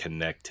the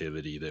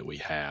connectivity that we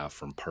have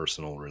from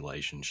personal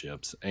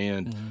relationships,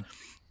 and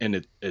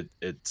Mm-hmm.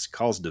 it's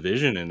caused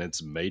division, and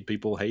it's made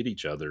people hate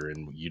each other,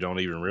 and you don't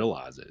even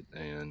realize it.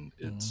 And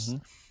Mm-hmm.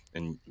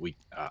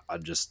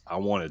 I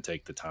want to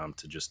take the time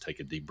to just take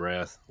a deep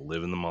breath,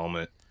 live in the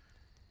moment,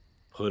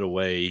 put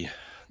away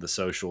the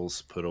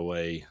socials, put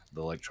away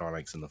the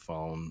electronics and the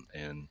phone,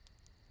 and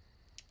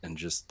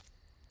just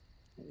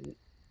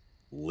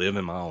live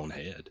in my own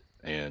head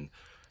and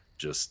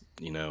just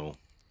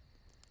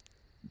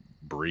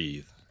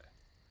breathe.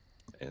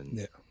 And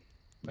Yeah.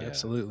 yeah.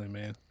 Absolutely,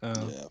 man.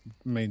 Yeah.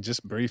 I mean,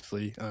 just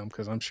briefly,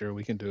 because I'm sure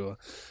we can do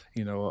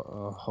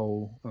a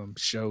whole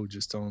show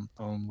just on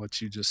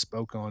what you just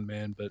spoke on,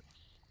 man. But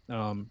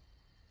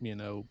you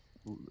know,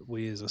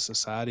 we as a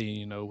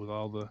society, with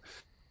all the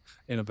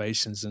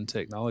innovations and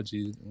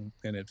technology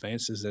and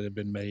advances that have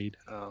been made,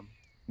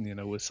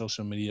 with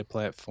social media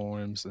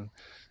platforms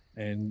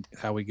and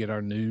how we get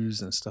our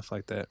news and stuff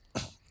like that,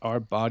 our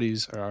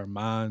bodies or our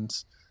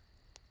minds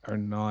are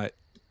not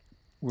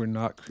we're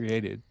not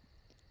created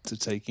to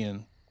take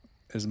in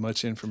as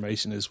much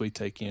information as we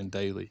take in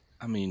daily.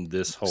 I mean,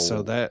 this whole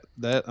So that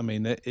I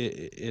mean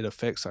it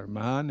affects our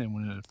mind, and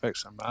when it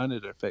affects our mind,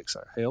 it affects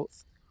our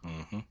health.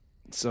 Mhm.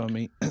 So I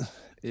mean,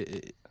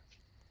 it,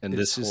 And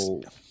it's this just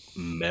whole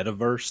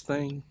metaverse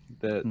thing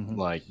that mhm.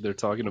 like they're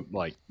talking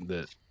like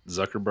that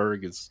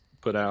Zuckerberg is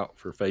put out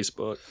for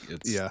Facebook.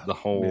 It's Yeah. the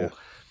whole.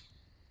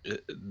 Yeah.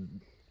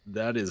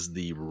 That is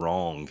the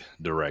wrong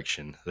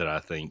direction that I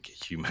think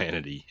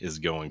humanity is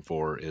going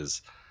for.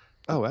 Is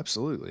Oh,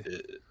 absolutely.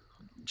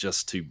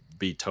 just to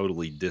be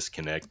totally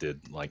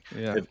disconnected. Like,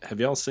 Yeah. have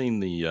y'all seen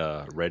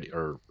the Ready?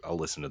 Or I'll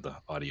listen to the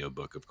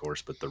audiobook, of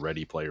course, but the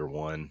Ready Player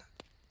One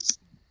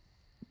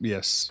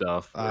Yes.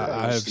 stuff. I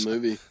watched the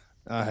movie.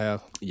 I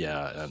have.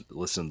 Yeah, and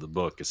listen, the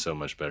book is so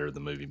much better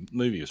than the movie. The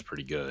movie was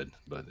pretty good,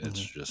 but it's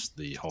just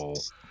the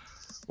whole,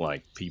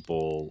 like,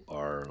 people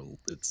are,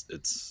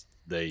 it's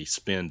they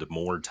spend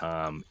more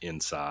time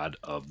inside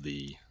of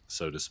the,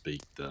 so to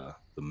speak, the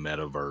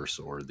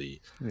metaverse, or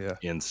the Yeah.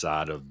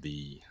 inside of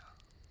the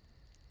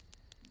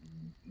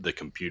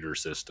computer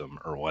system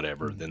or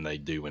whatever than they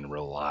do in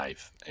real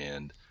life.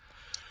 And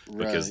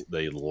because Right.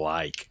 they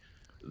like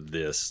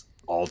this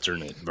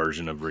alternate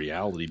version of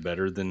reality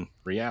better than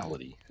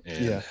reality.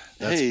 And Yeah.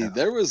 that's Hey, kind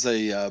there was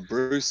a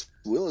Bruce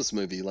Willis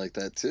movie like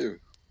that too.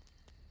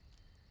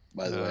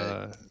 By the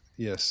way,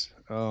 Yes.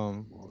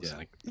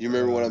 yeah, you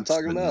remember what I'm what's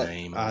talking the about?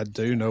 name? I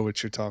do know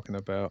what you're talking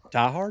about.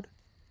 Die Hard.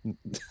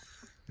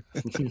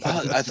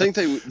 I think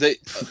I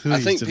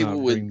Please think do people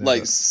not bring would that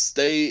like up.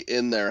 stay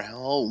in their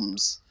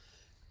homes,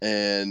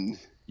 and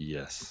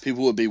Yes.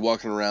 people would be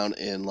walking around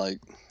in like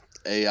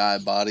AI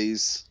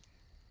bodies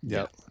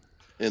Yep.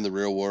 in the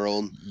real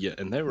world. Yeah,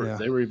 and they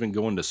were even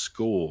going to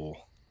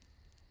school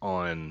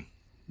on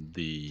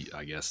the,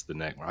 I guess, the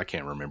neck. I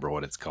can't remember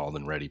what it's called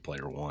in Ready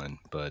Player One,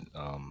 but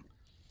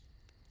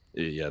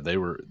yeah,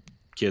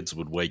 kids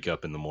would wake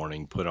up in the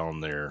morning, put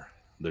on their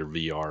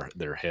VR,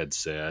 their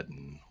headset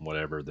and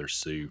whatever, their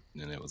suit,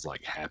 and it was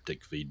like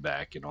haptic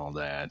feedback and all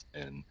that,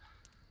 and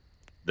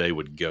they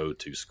would go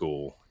to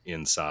school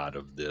inside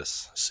of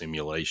this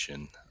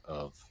simulation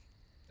of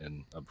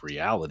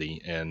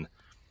reality. And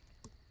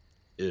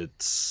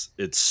it's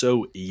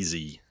so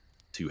easy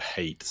to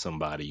hate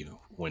somebody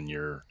when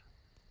you're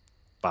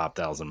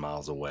 5,000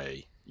 miles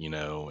away,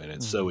 and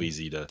it's so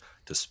easy to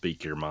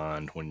speak your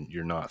mind when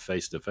you're not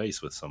face to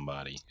face with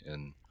somebody.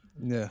 And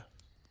Yeah.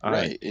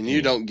 Right. And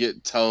you don't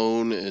get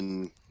tone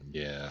and,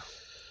 yeah,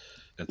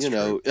 that's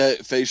true.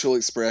 facial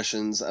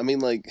expressions. I mean,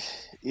 like,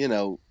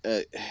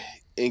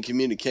 in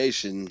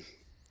communication,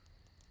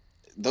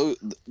 though,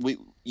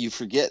 you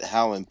forget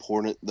how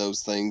important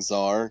those things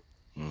are.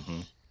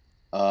 Mm-hmm.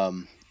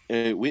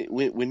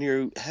 When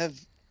you have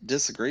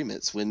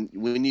disagreements,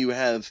 when you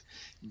have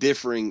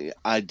differing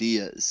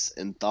ideas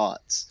and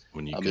thoughts,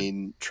 When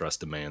you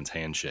trust a man's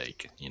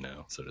handshake,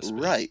 so to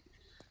speak.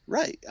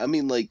 Right. I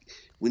mean, like,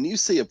 when you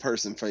see a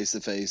person face to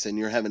face and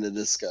you're having a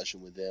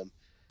discussion with them,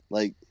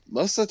 like,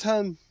 most of the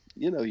time,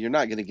 you're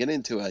not going to get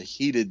into a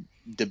heated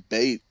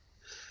debate,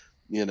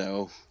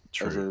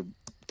 True. over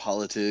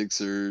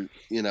politics or,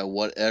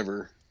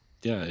 whatever.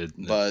 Yeah.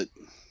 But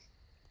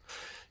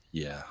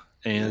yeah.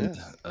 And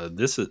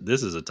this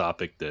is a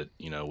topic that,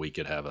 we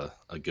could have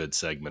a good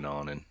segment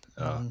on. And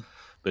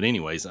but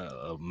anyways,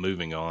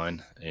 moving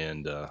on,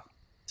 and to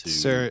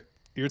Sarah,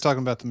 you're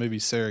talking about the movie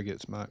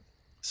Surrogates, Mike.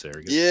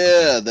 Surrogates.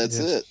 Yeah, Okay. that's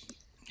it.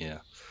 Yeah.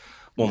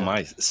 Well,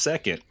 my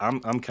second,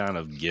 I'm kind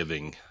of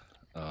giving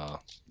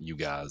you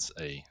guys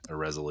a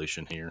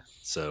resolution here.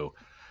 So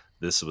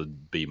this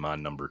would be my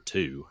number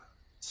 2.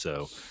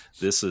 So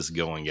this is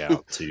going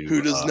out to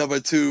Who does number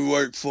 2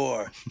 work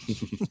for?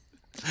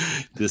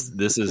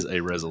 This is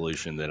a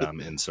resolution that I'm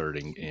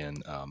inserting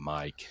in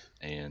Mike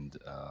and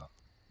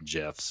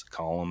Jeff's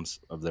columns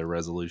of their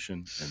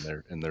resolution,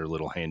 and their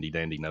little handy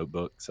dandy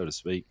notebook, so to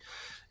speak.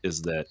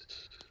 Is that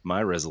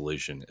my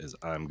resolution? Is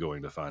I'm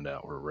going to find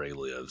out where Ray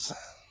lives.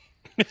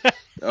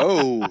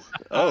 Oh,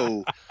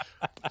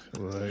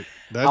 Like,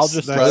 I'll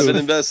just private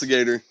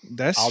investigator.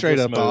 That's I'll straight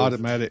just up move.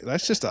 automatic.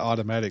 That's just an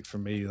automatic for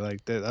me.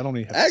 Like that, I don't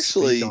even have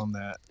Actually, to speak on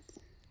that.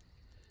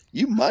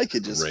 You might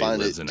could just Ray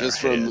find lives it in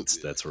just our from heads.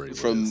 That's where he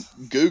from lives.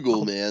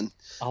 Google, man.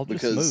 I'll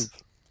just Because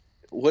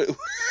move. what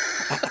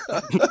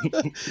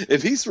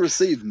if he's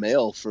received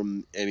mail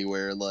from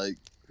anywhere? Like,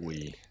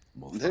 We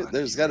will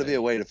there's got to be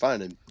a way to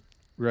find him.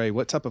 Ray,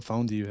 what type of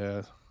phone do you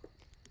have?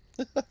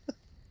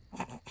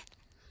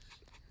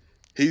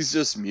 He's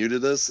just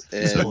muted us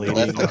and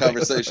left the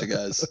conversation,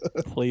 guys.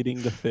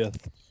 Pleading the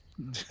fifth.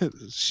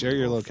 Share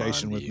your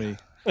location with me.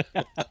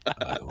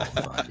 I will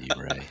find you,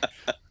 Ray.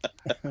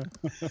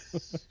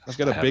 I've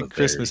got a big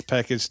Christmas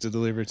package to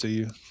deliver to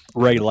you.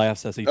 Ray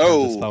laughs as he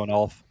turns his phone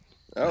off.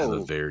 I have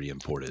a very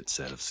important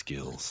set of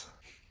skills.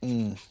 All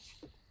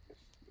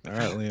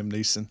right, Liam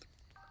Neeson.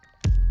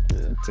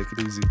 Take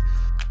it easy.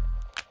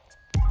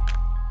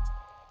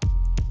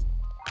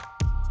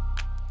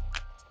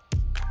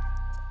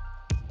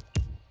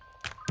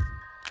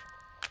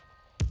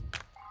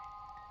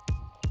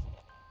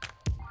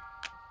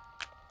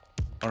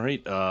 All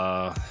right.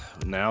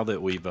 Now that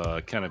we've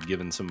kind of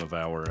given some of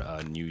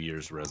our New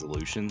Year's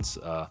resolutions,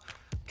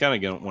 kind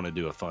of going to want to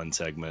do a fun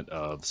segment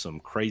of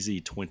some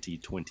crazy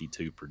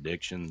 2022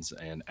 predictions.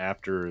 And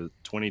after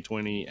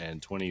 2020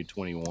 and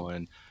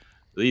 2021,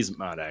 these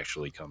might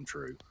actually come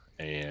true.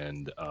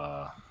 And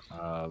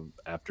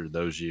after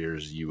those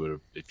years, you would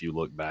have, if you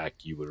look back,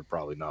 you would have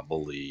probably not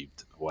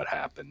believed what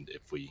happened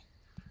if we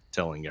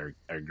telling our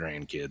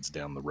grandkids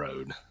down the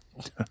road.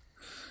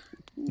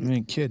 You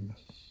ain't kidding.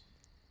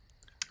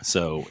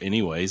 So,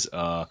 anyways,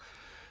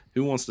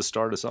 who wants to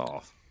start us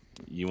off?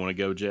 You want to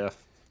go, Jeff?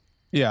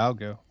 Yeah, I'll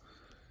go.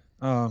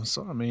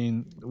 So I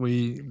mean,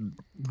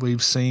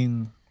 we've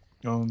seen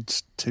on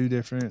 2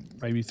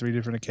 different, maybe 3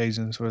 different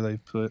occasions where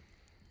they've put,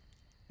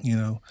 you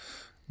know,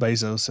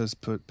 Bezos has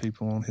put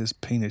people on his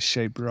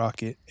penis-shaped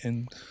rocket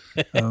and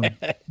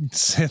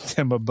sent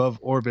them above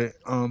orbit.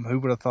 Who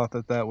would have thought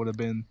that would have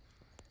been,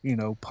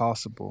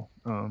 possible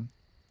up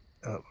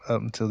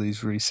until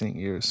these recent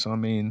years? So I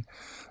mean,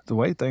 the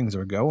way things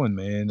are going,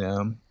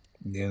 man.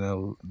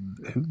 Who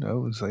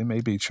knows? They may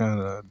be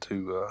trying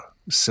to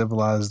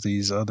civilize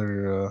these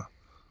other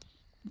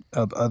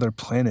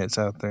planets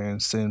out there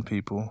and send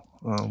people,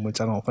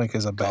 which I don't think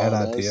is a bad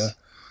idea.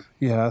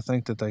 Yeah, I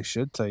think that they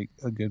should take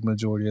a good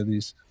majority of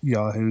these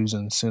yahoos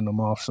and send them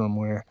off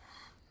somewhere.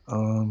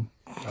 I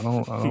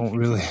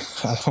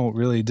don't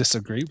really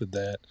disagree with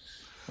that.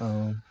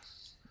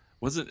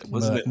 Wasn't it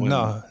when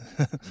no.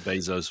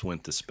 Bezos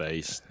went to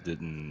space?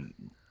 Didn't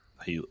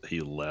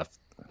he left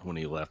when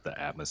he left the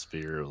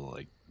atmosphere?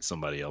 Like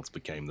somebody else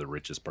became the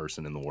richest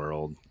person in the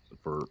world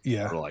for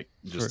like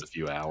just a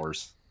few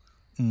hours.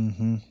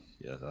 Mm-hmm.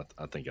 Yeah,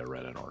 I think I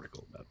read an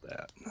article about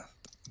that.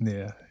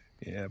 Yeah,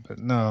 but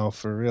no,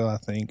 for real, I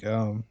think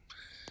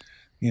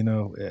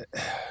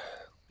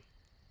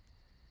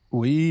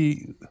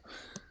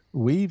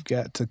we've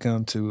got to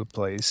come to a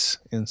place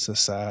in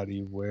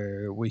society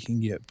where we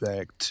can get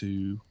back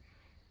to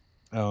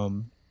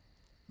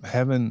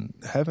having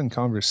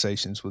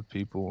conversations with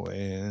people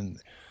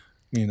and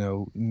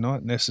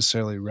not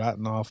necessarily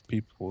writing off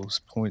people's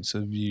points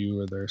of view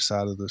or their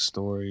side of the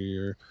story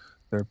or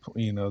their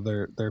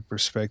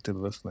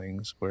perspective of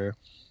things, where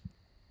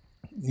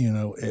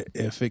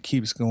if it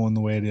keeps going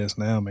the way it is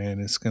now, man,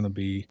 it's going to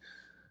be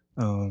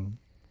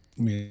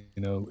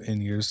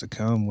in years to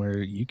come where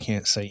you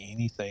can't say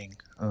anything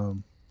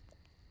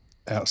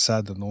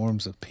outside the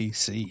norms of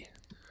PC,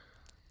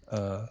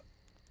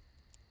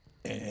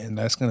 and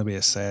that's going to be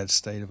a sad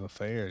state of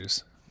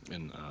affairs.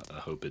 And I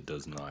hope it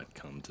does not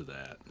come to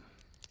that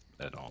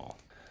at all.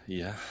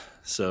 Yeah.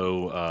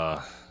 So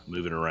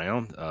moving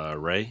around,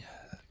 Ray,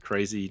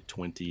 crazy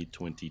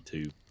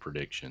 2022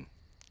 prediction.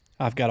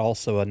 I've got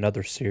also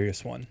another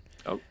serious one.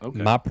 Oh,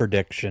 okay. My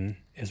prediction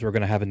is we're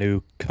going to have a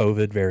new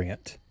COVID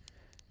variant,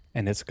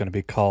 and it's going to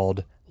be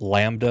called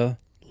Lambda,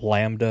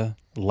 Lambda,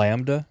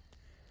 Lambda,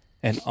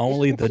 and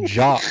only the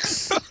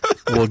jocks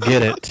will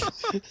get it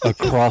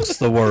across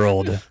the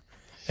world.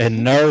 And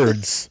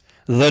nerds,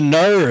 the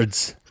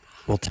nerds,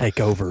 will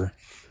take over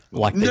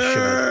like they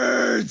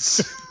should.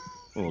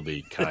 Will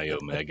be Chi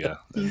Omega,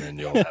 and then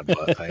you'll have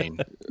butt pain.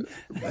 Oh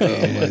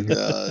my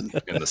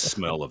god! And the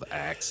smell of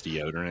Axe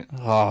deodorant.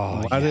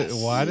 Oh,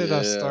 Why did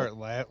I start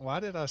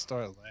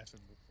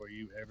laughing before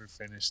you ever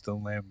finished the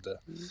Lambda?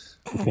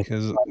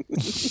 Because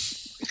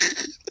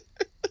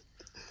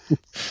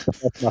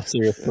that's not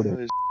serious.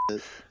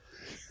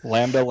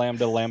 Lambda,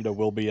 Lambda, Lambda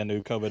will be a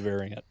new COVID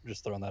variant.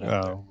 Just throwing that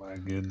out there. Oh my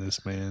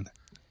goodness, man!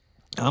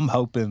 I'm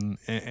hoping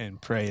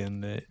and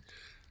praying that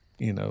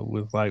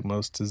with like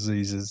most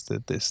diseases,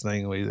 that this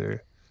thing will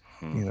either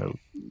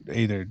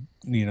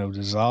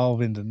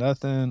dissolve into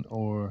nothing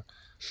or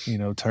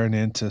turn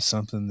into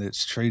something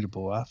that's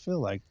treatable. I feel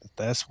like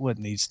that's what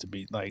needs to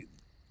be, like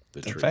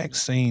the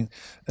vaccine,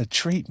 a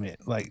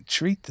treatment. Like,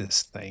 treat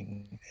this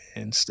thing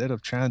instead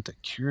of trying to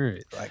cure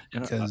it, like,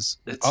 because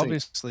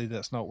obviously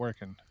that's not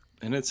working.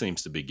 And it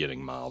seems to be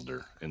getting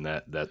milder, and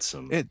that's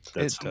some good,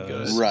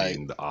 right?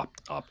 Being the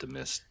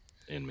optimist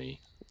in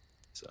me.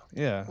 So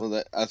yeah,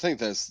 well, I think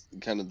that's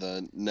kind of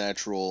the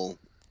natural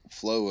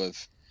flow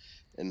of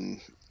an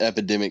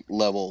epidemic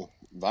level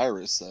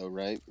virus, though,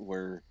 right?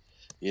 Where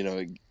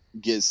it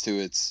gets to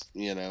its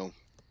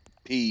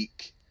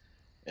peak,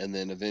 and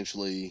then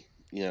eventually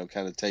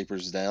kind of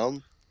tapers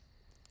down.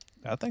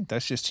 I think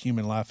that's just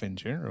human life in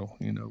general.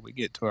 We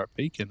get to our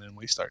peak and then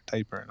we start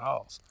tapering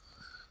off.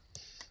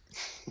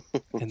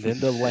 And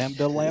then the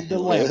Lambda, Lambda,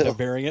 Lambda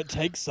variant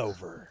takes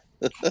over.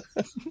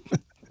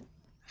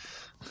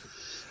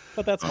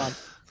 But that's fine.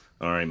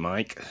 All right,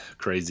 Mike,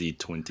 crazy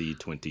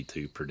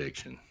 2022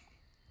 prediction.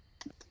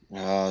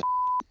 Man,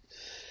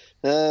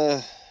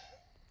 I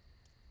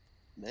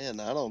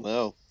don't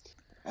know.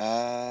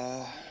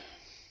 I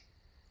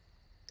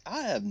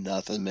have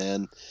nothing,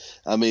 man.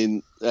 I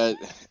mean, I'm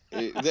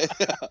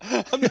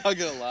not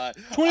gonna lie.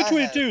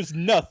 2022 is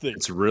nothing.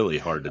 It's really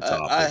hard to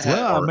top. What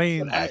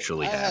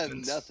actually I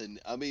happens. have nothing.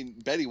 I mean,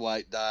 Betty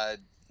White died.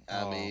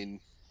 I mean,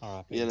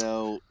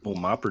 Well,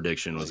 my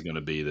prediction was going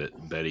to be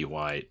that Betty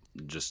White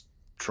just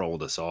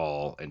trolled us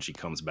all, and she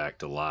comes back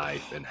to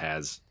life and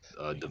has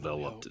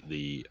developed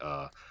the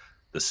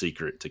the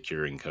secret to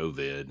curing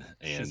COVID,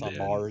 She's and on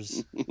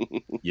Mars.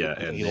 yeah,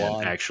 and then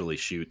Elon. actually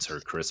shoots her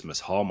Christmas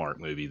Hallmark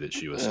movie that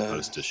she was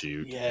supposed to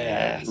shoot.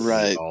 Yes. And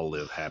Right. we all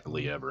live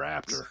happily ever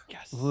after.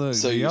 Yes. Look,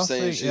 So do you're y'all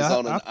saying think, she's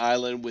on an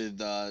island with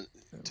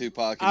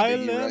Tupac and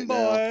Biggie right Island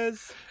now?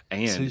 boys.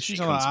 And see, she she's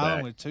on an comes island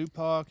back. with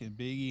Tupac and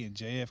Biggie and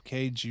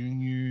JFK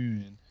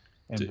Jr.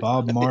 and Dude.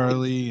 Bob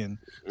Marley and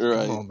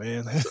Right. come on,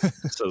 man.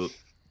 So,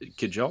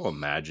 could y'all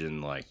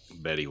imagine like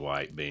Betty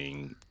White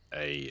being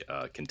a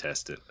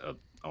contestant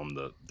on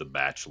the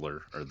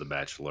Bachelor or the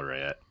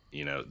Bachelorette?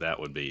 You know, that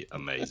would be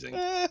amazing.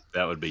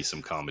 That would be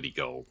some comedy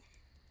gold.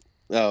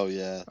 Oh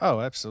yeah.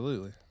 Oh,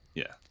 absolutely.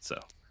 Yeah. So,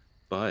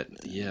 but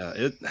yeah,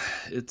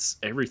 it's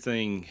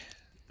everything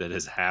that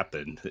has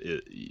happened.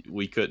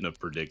 We couldn't have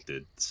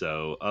predicted.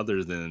 So,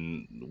 other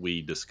than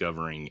we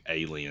discovering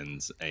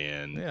aliens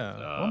and Yeah.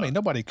 Well, I mean,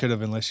 nobody could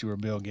have unless you were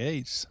Bill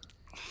Gates.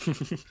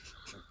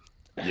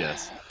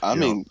 yes, I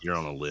mean, you're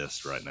on a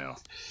list right now,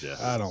 Jeff.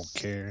 I don't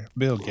care.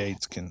 Bill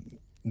Gates can.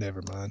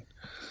 Never mind.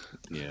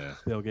 Yeah.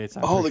 Bill Gates.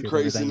 I all the appreciate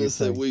everything you craziness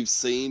that say. we've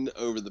seen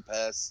over the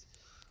past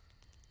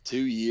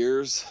 2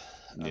 years.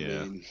 I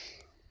Yeah. mean,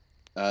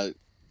 I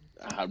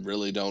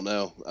really don't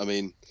know. I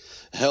mean,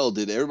 hell,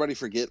 did everybody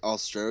forget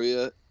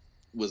Australia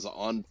was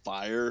on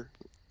fire?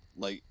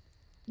 Like,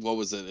 what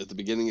was it at the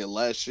beginning of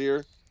last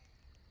year?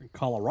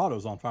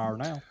 Colorado's on fire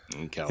now.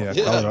 In Yeah,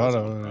 California,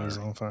 Colorado is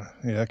on fire.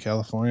 Yeah,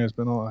 California's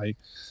been on like,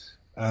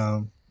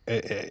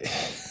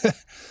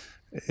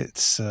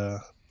 it's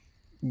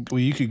well,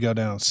 you could go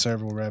down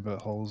several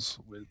rabbit holes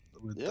with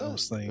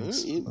those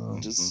things.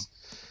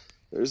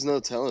 There's no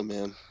telling,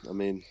 man. I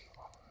mean,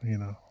 You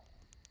know,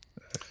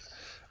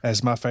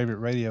 as my favorite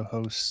radio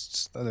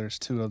hosts, there's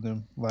two of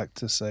them like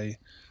to say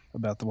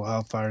about the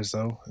wildfires.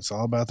 Though it's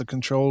all about the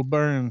controlled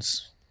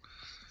burns.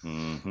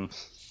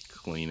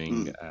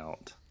 Cleaning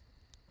out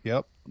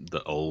Yep.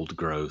 the old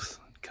growth,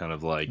 kind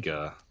of like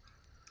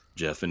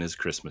Jeff and his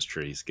Christmas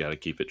trees. Got to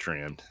keep it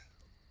trimmed.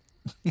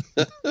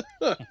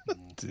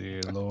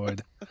 Dear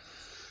Lord.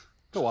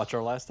 Go watch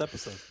our last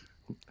episode.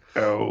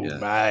 Oh Yeah.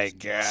 my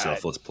God.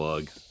 Selfless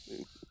plug.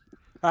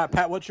 All right,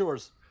 Pat, what's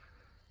yours?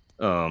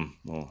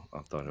 Well, I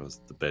thought it was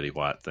the Betty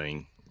White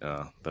thing,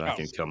 but I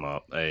can come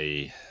up.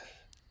 Our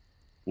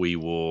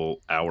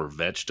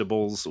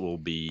vegetables will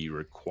be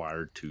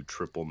required to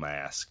triple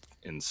mask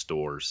in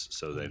stores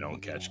so they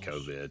don't catch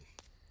COVID.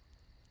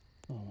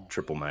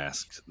 Triple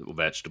masked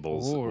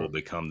vegetables Or- will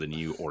become the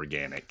new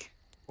organic.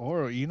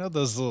 Or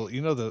those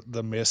little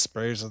the mist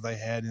sprayers that they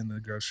had in the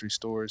grocery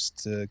stores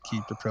to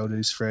keep the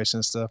produce fresh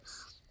and stuff.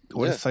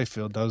 What if they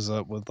filled those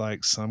up with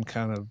like some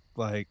kind of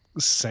like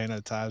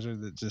sanitizer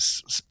that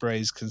just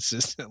sprays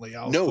consistently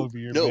all over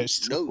your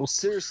vegetables? No,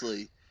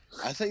 seriously.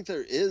 I think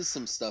there is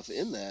some stuff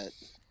in that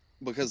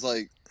because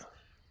like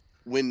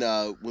when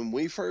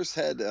we first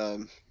had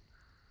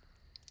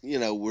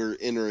we're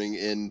entering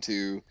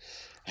into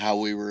how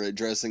we were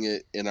addressing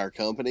it in our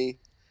company.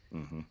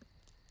 Mm-hmm.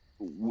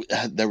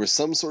 There was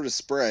some sort of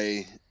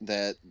spray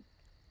that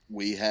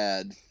we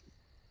had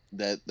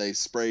that they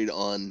sprayed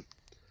on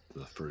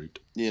The fruit,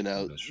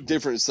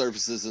 different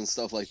surfaces and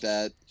stuff like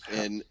that,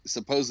 and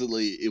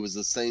supposedly it was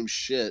the same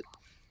shit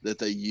that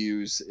they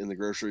use in the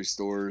grocery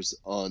stores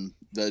on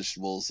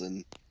vegetables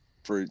and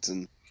fruits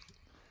and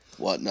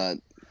whatnot.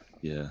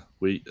 Yeah,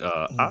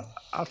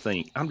 I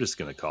think I'm just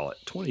gonna call it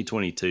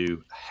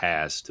 2022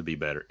 has to be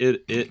better.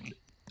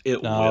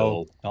 It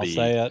will I'll be.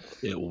 say it.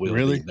 It will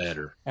Really? be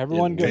better.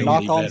 Everyone It go will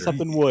knock be on better.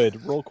 something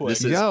wood real quick.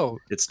 This is Yo.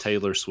 it's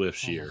Taylor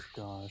Swift's year.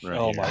 Gosh. Right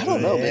Oh here. my I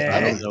don't know, man.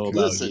 I don't know about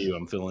listen. you.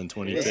 I'm feeling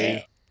 22.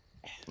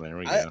 There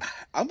we go.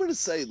 I'm gonna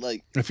say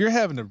like If you're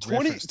having to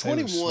 20, reference Taylor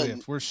 21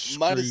 Swift, we're screwed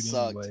might have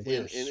sucked,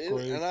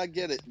 anyway. and I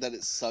get it that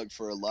it sucked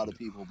for a lot of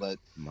people, but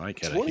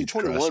Mike had a huge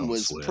crush 2021 on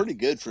was Swift. pretty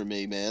good for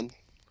me, man.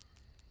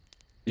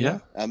 Yeah,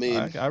 I mean,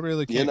 I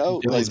really can't. know,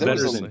 it complain, was there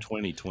better was than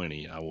honestly.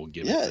 2020. I will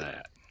give Yeah. it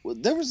that. well,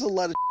 there was a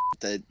lot of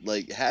that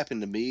like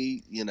happened to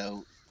me,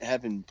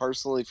 happened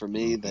personally for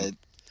me that,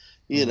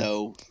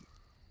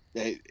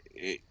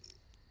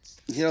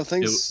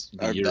 things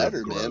the are year of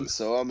better, man. growth.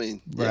 So I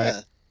mean,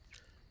 Right.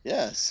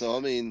 yeah. So I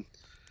mean,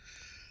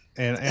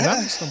 And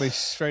I'm just gonna be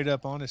straight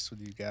up honest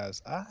with you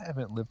guys. I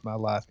haven't lived my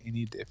life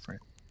any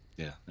different.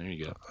 Yeah, there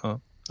you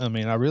go. I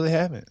mean, I really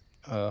haven't.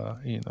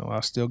 I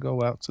still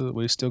go out to.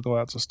 We still go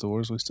out to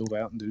stores. We still go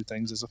out and do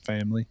things as a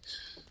family.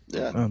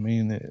 yeah. I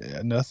mean,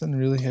 nothing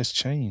really has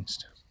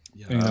changed.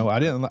 Yeah,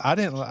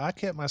 I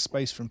kept my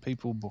space from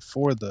people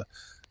before the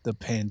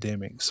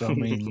pandemic. So I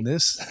mean, Yeah.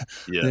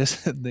 I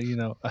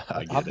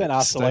get I've been it.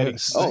 isolating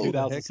stay since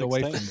the heck away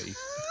 2016.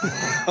 from me.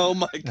 Oh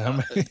my I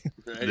god. mean,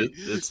 Right?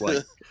 It's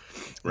like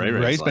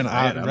Ray's been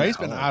Ray's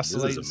been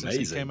isolating since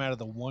he came out of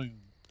the womb.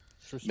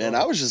 Man,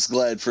 I was just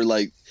glad for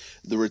like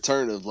the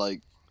return of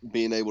like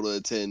being able to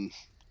attend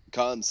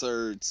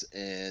concerts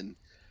and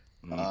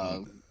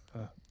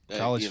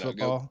College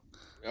football.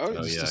 Oh,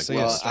 yeah. to see a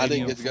well, I didn't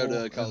stadium get to go to a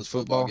full college of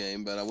football football.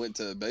 game, but I went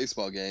to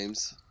baseball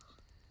games.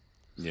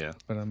 Yeah,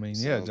 But I mean,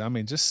 So- I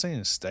mean, just seeing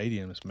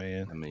stadiums,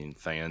 man. I mean,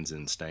 fans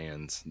in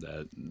stands.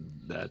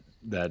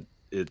 That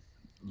it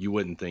you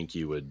wouldn't think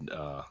it would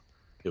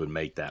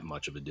make that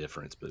much of a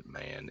difference, but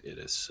man, it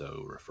is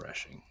so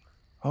refreshing.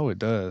 Oh, it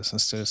does.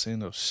 Instead of seeing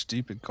those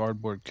stupid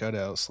cardboard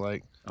cutouts,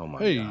 like, Oh my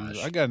hey,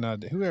 gosh. I got an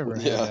idea. Whoever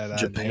Yeah. had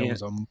that idea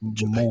was a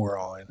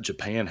moron.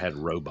 Japan had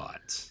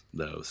robots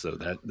though, so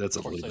that's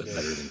a course little they bit did.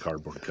 better than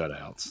cardboard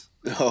cutouts.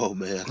 Oh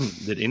man,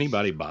 Did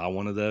anybody buy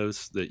one of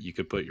those that you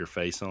could put your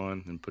face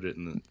on and put it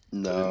in the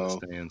no.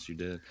 stands? You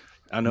did.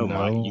 I know,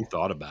 Mike. You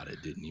thought about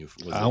it, didn't you?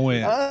 I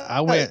went.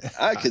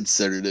 I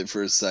considered it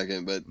for a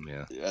second, but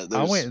Yeah.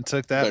 I went and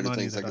took that better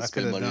money things I that could I could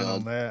spend have money done on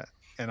on. that,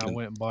 and I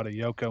went and bought a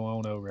Yoko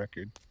Ono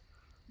record.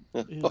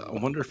 I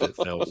wonder if it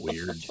felt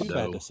weird Two bad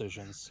though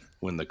decisions.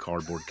 when the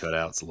cardboard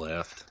cutouts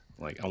left.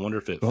 Like, I wonder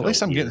if it. Well, at felt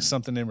least I'm weird. getting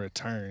something in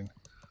return.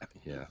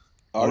 Yeah.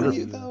 Are wonder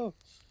you if- though?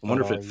 I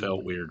wonder if But it are felt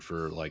you? weird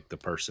for like the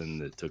person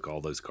that took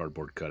all those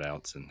cardboard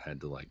cutouts and had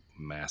to like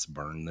mass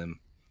burn them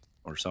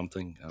or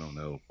something. I don't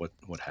know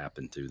what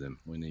happened to them.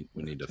 We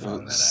need to find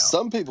that out.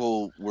 Some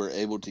people were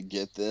able to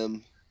get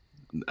them.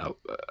 They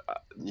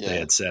Yeah,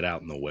 had sat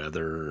out in the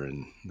weather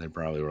and they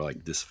probably were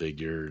like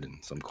disfigured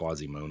and some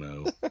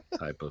Quasimodo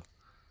type of.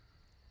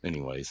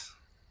 Anyways,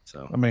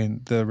 so I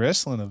mean, the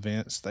wrestling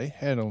events, they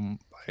had them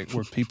like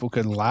where people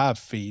could live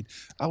feed.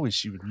 I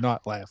wish you would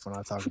not laugh when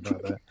I talk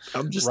about that.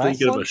 I'm just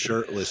thinking of a Wrestling?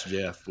 shirtless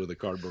Jeff with a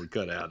cardboard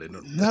cutout in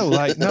it. No,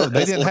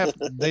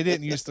 they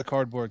didn't use the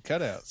cardboard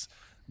cutouts.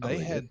 They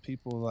they had didn't?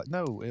 people like,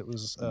 no, it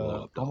was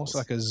Blow up almost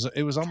dolls. like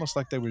it was almost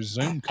like they were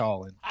Zoom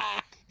calling.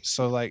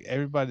 So like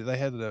everybody, they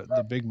had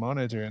the big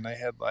monitor and they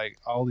had like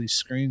all these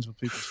screens with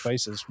people's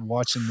faces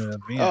watching the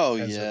event. Oh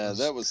as it yeah,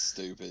 that was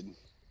stupid.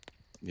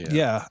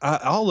 Yeah,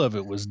 all of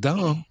it was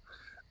dumb.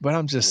 But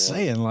I'm just Yeah.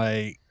 saying,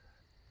 like,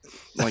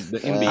 like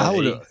the I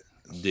would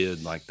NBA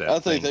did like that. I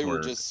think thing they were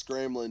where just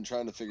scrambling,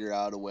 trying to figure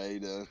out a way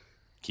to.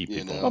 keep you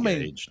people know. I mean,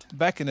 engaged.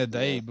 back in the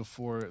day Yeah.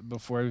 before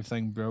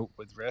everything broke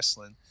with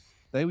wrestling,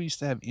 they used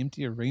to have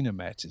empty arena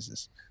matches.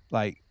 It's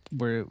like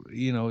where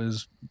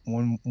is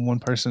one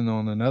person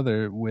on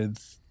another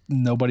with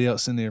nobody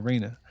else in the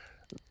arena.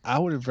 I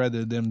would have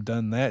rather them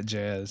done that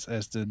jazz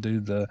as to do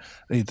the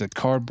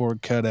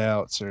cardboard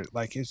cutouts or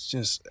like it's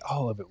just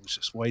all of it was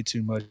just way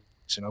too much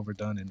and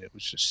overdone and it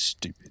was just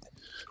stupid.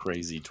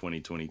 Crazy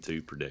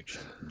 2022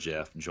 prediction.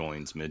 Jeff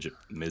joins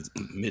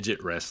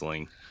midget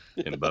wrestling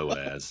in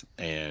Boaz,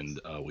 and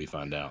we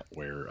find out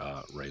where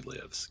Ray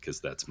lives because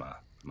that's my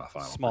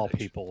final Small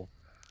prediction. people.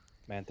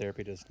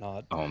 Mantherapy does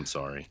not. Oh, I'm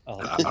sorry.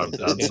 I'm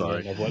I'm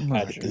sorry. Of what My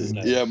Patrick goodness.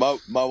 said. Yeah,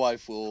 my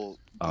wife will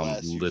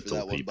blast you for Little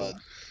that one, people.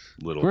 bud.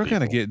 Little We're people.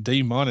 gonna get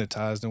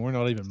demonetized and we're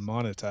not even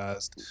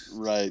monetized.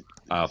 Right.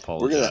 I We're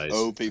apologize gonna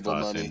owe people if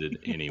I money. offended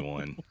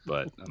anyone,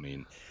 but I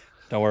mean,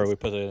 Don't worry, we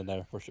put it in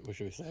there. What should we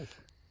say?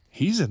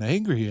 He's an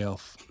angry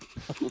elf.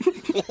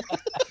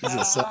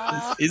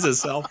 he's a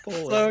self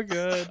puller. So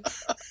good,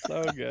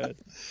 so good.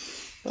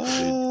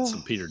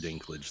 Some Peter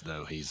Dinklage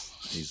though. He's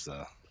He's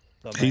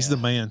the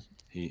man.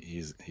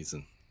 he's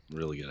a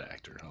really good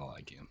actor. I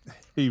like him.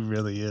 He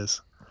really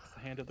is.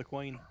 The hand of the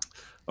queen.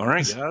 All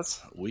right,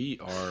 guys, we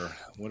are.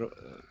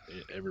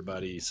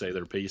 Everybody say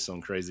their piece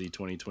on crazy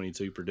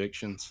 2022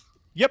 predictions.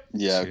 Yep.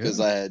 Yeah, because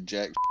I had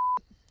Jack.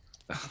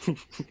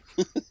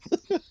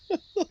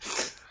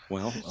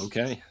 Well,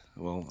 okay.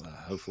 Well,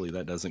 hopefully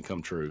that doesn't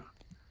come true.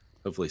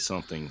 Hopefully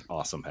something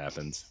awesome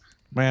happens.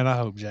 Man, I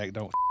hope Jack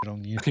don't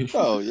on you.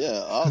 Oh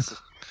yeah, awesome.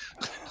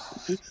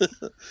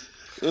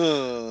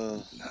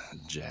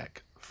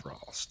 Jack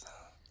Frost.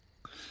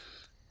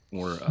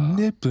 Or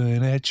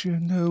Nipping at your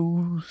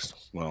nose.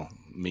 well,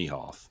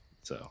 Mehoff.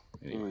 So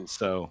anyway, Mm.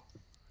 so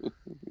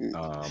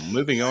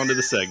moving on to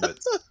the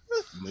segments.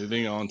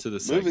 Moving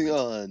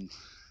on.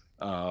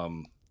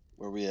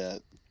 Where we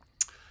at?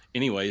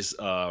 Anyways,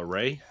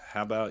 Ray,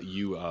 how about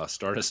you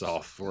start us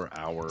off for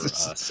our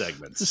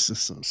segments? This is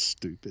so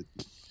stupid.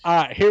 All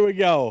right, here we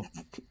go.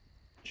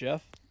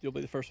 Jeff, you'll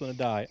be the first one to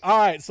die. All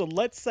right, so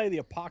let's say the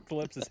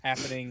apocalypse is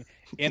happening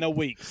in a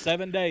week,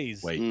 7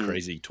 days. Wait,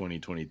 crazy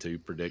 2022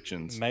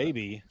 predictions?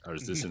 Maybe. Or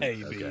is this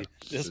Maybe. okay.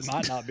 This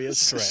might not be a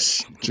stretch.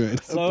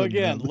 Straight So up and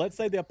again, down. let's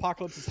say the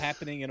apocalypse is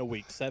happening in a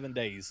week, 7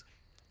 days.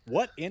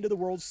 What end of the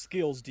world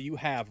skills do you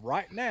have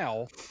right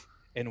now,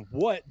 and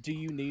what do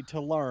you need to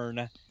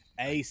learn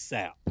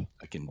ASAP?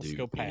 I can Let's do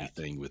go, Pat.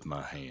 anything with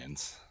my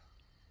hands.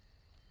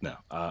 No.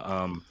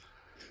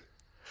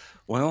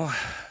 Well,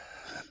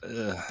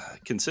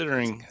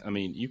 considering, I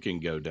mean, you can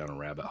go down a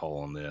rabbit hole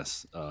on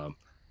this. I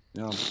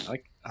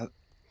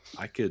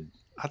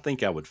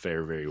think I would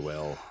fare very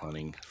well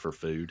hunting for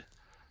food.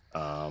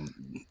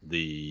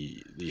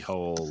 The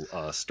whole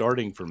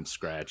starting from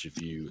scratch,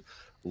 if you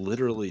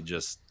literally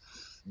just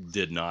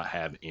did not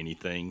have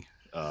anything,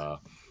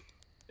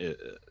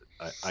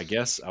 I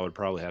guess I would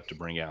probably have to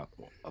bring out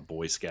a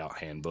Boy Scout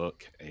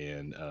handbook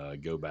and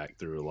go back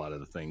through a lot of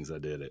the things I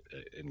did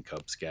in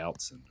Cub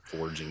Scouts and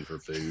foraging for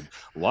food.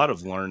 A lot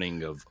of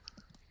learning of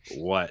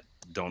what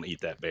don't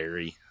eat that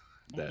berry,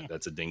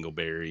 that's a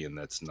dingleberry, and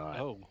that's not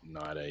Oh.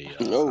 not a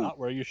That's Oh. not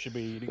where you should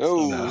be eating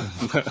Oh.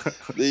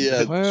 stuff.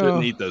 The Well,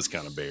 shouldn't eat those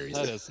kind of berries.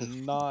 That is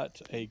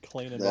not a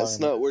clean environment. that's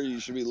not where you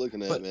should be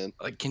looking at, But man.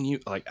 like, can you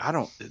like? I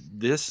don't.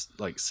 This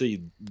like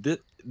see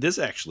this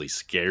actually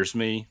scares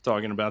me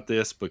talking about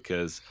this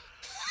because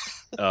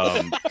it's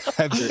like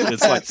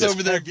Pat's this,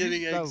 over there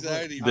getting No, look,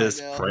 anxiety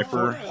this right now.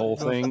 prepper whole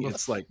thing. bef-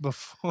 It's like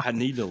before I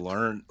need to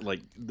learn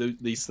like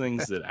these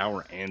things that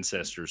our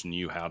ancestors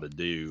knew how to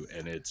do,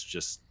 and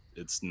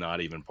it's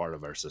not even part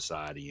of our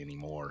society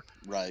anymore.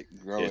 Right,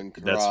 growing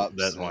That's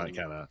crops. why it and-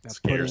 kind of Now,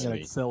 scares putting an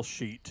me. Excel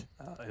sheet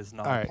is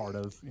not All a right. part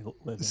of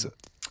living. So,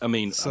 I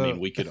mean, So-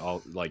 we could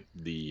all like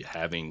the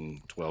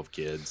having 12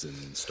 kids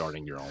and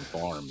starting your own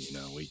farm.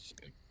 We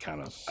kind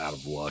of out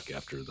of luck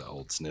after the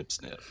old snip.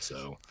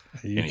 So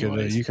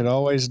anyways. you could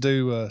always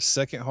do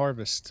second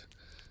harvest.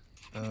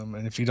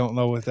 And if you don't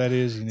know what that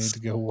is, you need to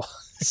go watch.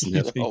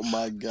 snip, Oh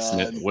my God.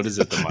 snip. What is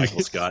it? The Michael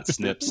Scott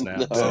snip,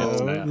 snap, No.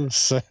 snap,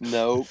 snap.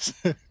 Nope.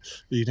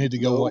 You need to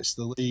go Nope. watch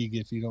the league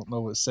if you don't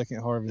know what second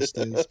harvest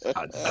is.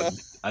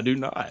 I do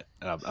not.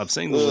 I've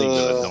seen the league,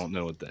 but I don't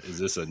know what that is.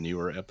 This a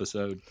newer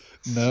episode?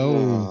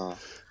 No,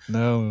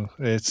 no,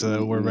 it's where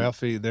Mm-mm.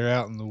 Ralphie. They're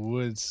out in the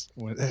woods.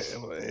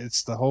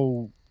 It's the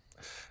whole.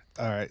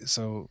 All right,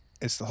 so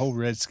it's the whole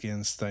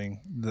Redskins thing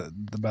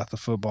about the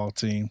football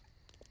team.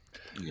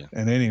 Yeah.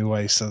 And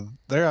anyway, so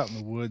they're out in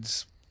the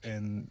woods,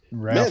 and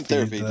Ralphie.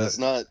 Mantherapy does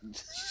not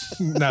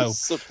No,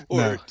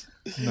 support.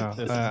 no.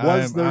 This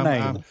was their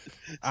name.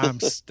 I'm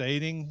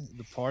stating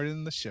the part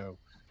in the show.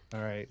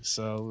 All right,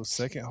 so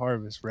second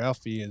harvest,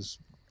 Ralphie is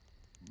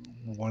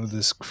one of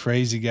this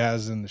crazy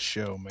guys in the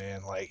show,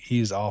 man. Like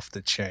he's off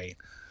the chain.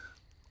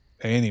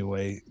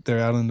 Anyway, they're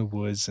out in the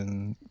woods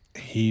and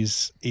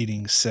he's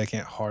eating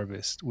second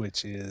harvest,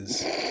 which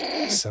is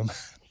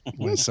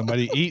when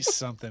somebody eats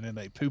something and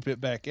they poop it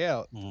back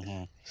out.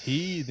 Mhm.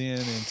 He then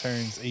in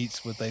turns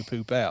eats what they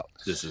poop out.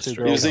 This is Two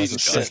straight girls up eating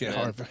shit, disgusting. man.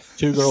 harvest.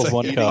 2 girls,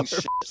 1 Eating cup.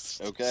 shit,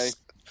 okay?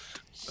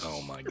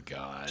 Oh my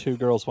God. 2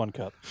 girls, 1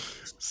 cup.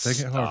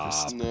 Second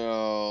harvest.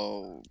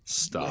 No.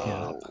 Stop.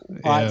 All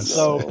right, Yes.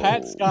 so No.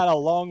 Pat's got a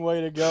long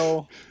way to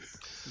go.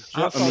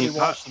 Jeff's I mean, already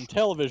watched some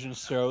television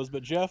shows,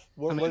 but Jeff,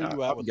 where are you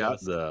at I've with got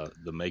this?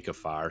 the make a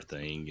fire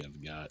thing.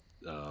 I've got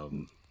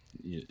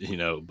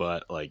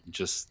but like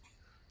just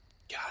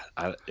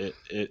God,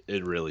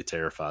 it really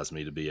terrifies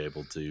me to be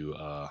able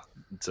to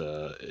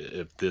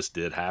if this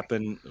did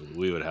happen,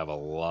 we would have a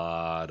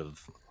lot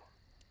of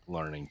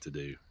learning to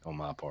do on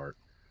my part.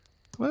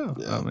 Well,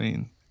 Yeah. I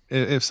mean,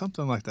 if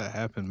something like that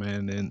happened,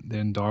 man,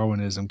 then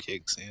Darwinism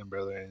kicks in,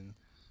 brother, and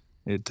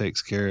it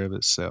takes care of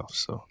itself.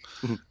 So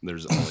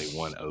There's only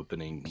one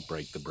opening: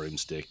 break the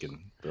broomstick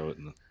and throw it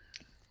in the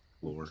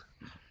floor.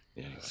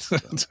 Anyway, so,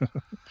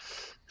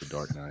 the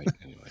Dark Knight.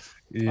 Anyway,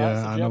 yeah, All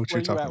right, so I Jeff, know what where you're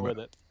you at talking with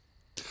about.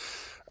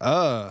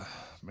 it?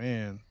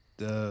 Man,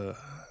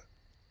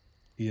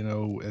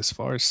 as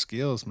far as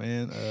skills,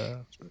 man,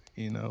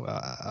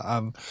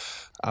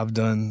 I've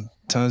done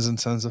tons and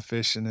tons of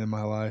fishing in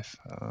my life,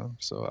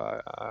 so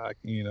I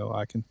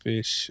can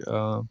fish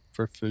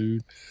for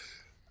food.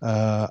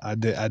 I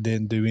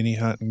didn't do any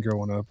hunting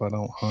growing up. I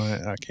don't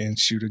hunt. I can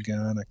shoot a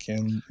gun. I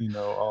can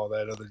all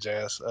that other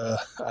jazz.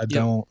 I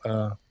don't.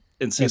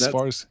 and see As that.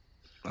 far as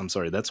I'm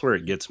sorry, that's where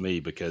it gets me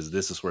because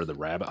this is where the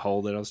rabbit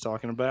hole that I was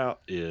talking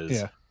about is.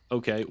 Yeah.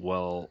 Okay,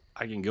 well,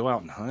 I can go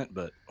out and hunt,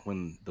 but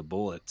when the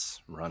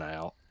bullets run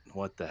out,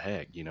 what the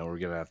heck? We're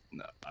gonna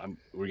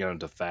have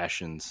to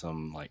fashion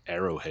some like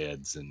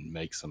arrowheads and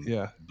make some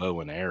bow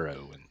and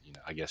arrow, and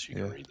I guess you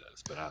can read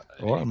those.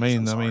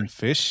 But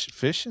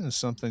fishing is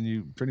something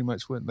you pretty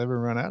much would never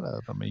run out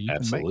of. I mean, you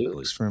can make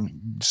hooks from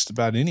just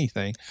about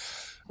anything.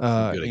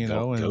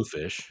 Go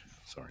fish.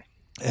 Sorry.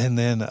 And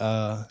then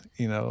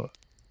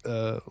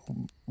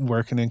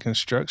working in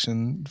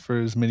construction for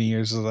as many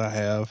years as I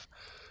have.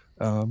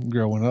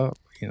 Growing up,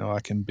 I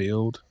can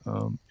build.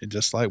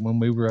 Just like when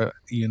we were,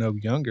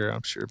 younger,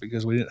 I'm sure,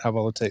 because we didn't have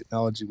all the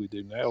technology we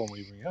do now when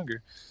we were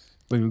younger.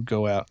 We would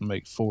go out and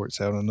make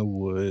forts out in the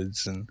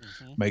woods and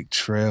make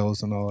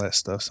trails and all that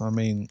stuff. So, I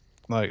mean,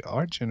 like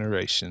our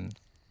generation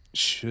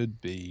should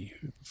be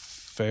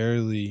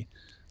fairly,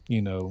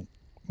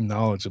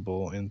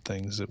 knowledgeable in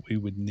things that we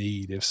would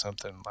need if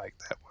something like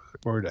that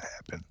were to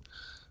happen.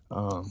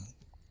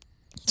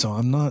 So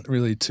I'm not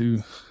really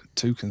too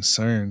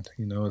concerned,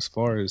 as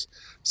far as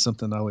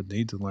something I would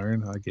need to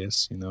learn, I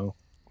guess,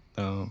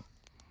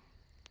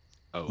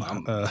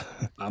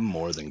 I'm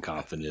more than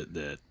confident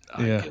that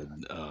I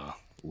could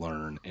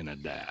learn and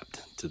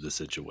adapt to the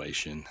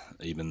situation,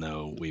 even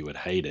though we would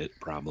hate it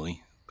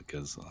probably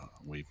because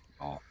we've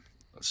all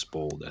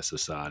spoiled as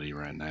society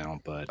right now.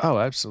 But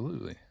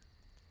absolutely.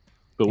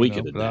 But we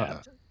could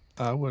adapt.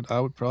 I would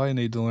probably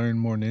need to learn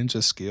more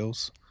ninja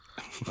skills.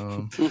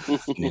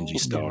 Ninja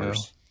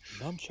stars.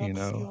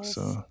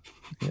 So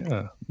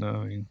yeah, no,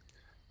 I mean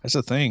that's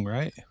a thing,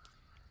 right?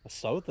 A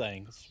so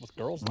thing. It's what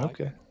girls like.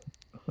 Okay.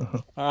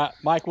 All right,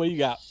 Mike, what do you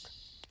got?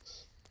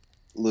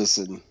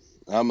 Listen,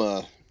 I'm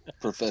a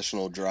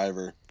professional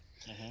driver,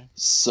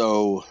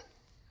 so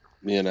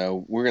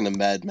we're gonna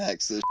Mad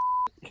Max this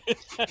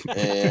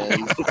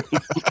and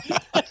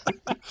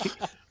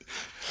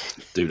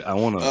Dude, I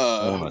want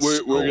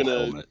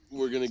a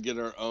we're gonna get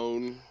our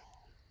own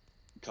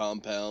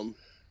compound,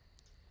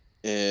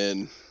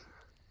 and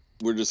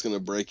we're just gonna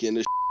break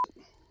into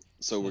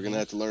so we're gonna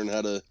have to learn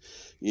how to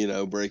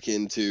break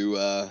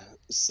into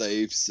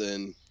safes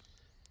and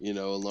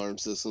alarm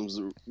systems,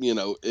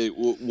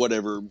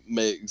 whatever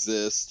may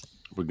exist.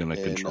 We're going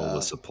to control the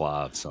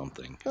supply of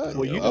something. Well,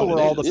 where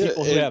all the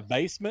people who have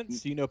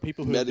basements,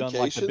 people who have done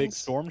like the big medications.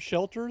 storm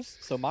shelters.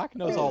 So Mike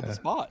knows all the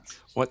spots.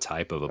 What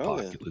type of yeah.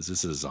 apocalypse? Is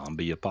this a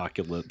zombie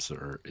apocalypse,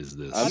 or is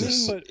this?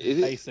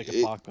 Basic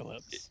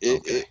apocalypse.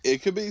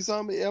 It could be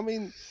zombie. I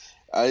mean,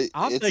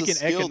 I'm thinking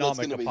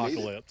economic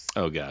apocalypse.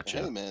 Oh,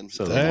 gotcha. Hey, man.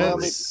 So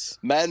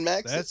Mad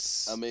Max.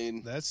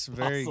 That's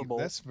very possible.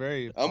 That's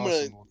very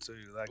possible too.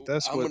 Like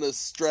I'm gonna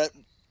strap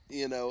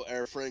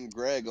our friend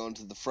Greg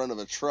onto the front of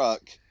a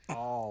truck.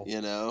 Oh,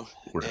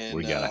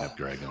 we gotta have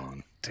Greg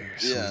on. Dear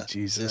sweet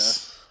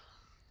Jesus.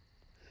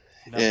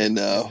 Yeah. And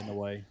in the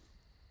way.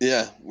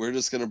 Yeah, we're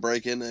just gonna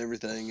break into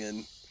everything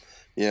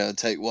and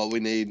take what we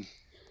need.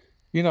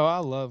 I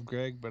love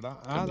Greg, but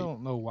I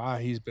don't know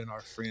why he's been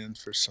our friend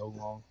for so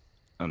long.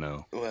 I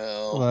know.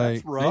 Well,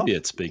 like maybe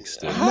it speaks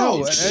to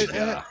no, it has nothing.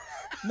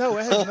 No,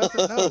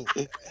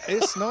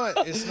 it's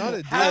not a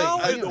dig.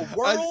 How in the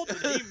world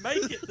did he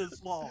make it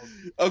this long?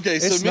 Okay,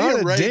 so it's me not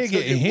and a Ray dig took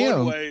at it him.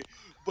 one way,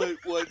 but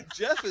what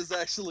Jeff is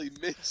actually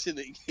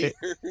mentioning here.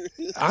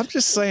 I'm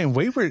just saying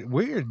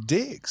we're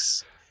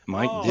dicks.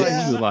 Mike, Oh,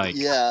 didn't you like?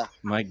 Yeah.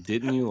 Mike,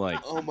 didn't you like?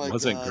 Oh my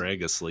wasn't God.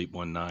 Greg asleep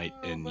one night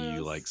and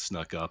you like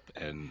snuck up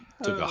and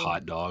took a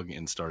hot dog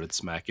and started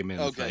smacking him in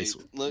the face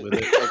with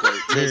it? Okay,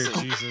 Dear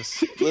listen.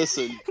 Jesus.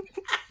 Listen,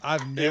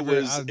 I've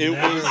never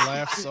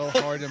laughed so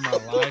hard in my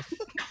life.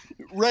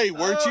 Ray,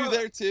 weren't you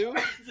there too?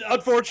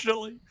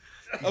 Unfortunately.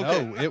 Okay,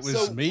 No, it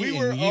was so me we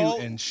were and you all-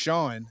 and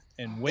Sean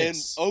and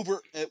Wes. And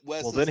over at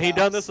Wes. Well, then he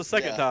done this a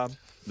second time.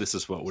 This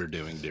is what we're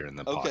doing during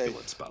the Okay,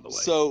 apocalypse, by the way.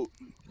 So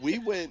we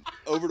went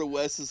over to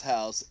Wes's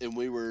house and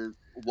we were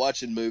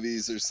watching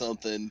movies or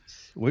something.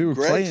 we were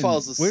Greg playing.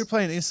 falls asleep. We were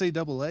playing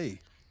NCAA.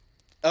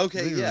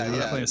 Okay, We were yeah.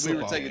 playing We were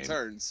football taking game.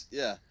 turns.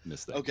 Yeah.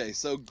 Missed that. Okay,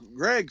 so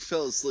Greg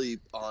fell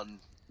asleep on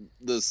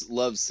this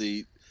love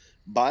seat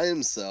by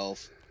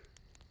himself,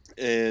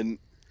 and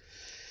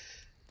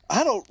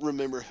I don't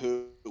remember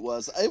who it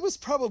was. It was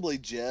probably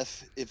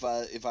Jeff, if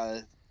I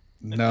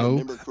No,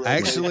 remember correctly.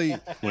 actually,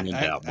 When in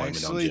doubt, blame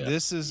it on Jeff.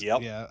 this is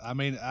Yep. yeah. I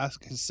mean, I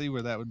can see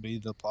where that would be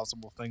the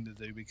possible thing to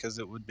do because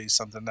it would be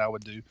something I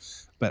would do.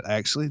 But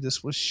actually,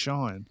 this was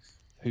Sean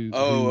who.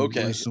 Oh, who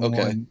okay, was the okay.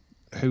 one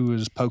who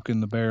was poking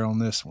the bear on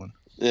this one.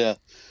 Yeah.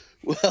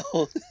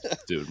 Well,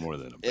 Dude, more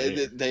than a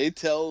bear.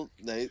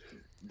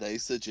 they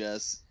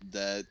suggest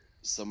that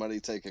somebody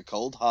take a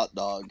cold hot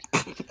dog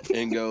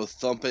and go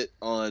thump it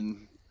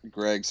on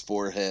Greg's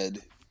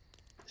forehead,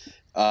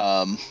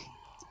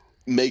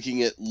 making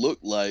it look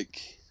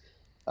like.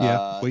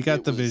 Yeah, we got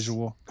it the was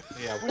visual.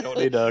 Yeah, we don't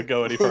need to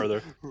go any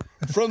further.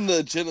 from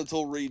the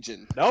genital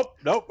region. Nope,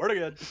 we're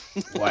good.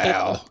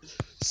 Wow.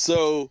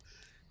 So,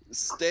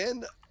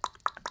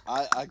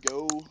 I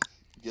go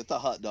get the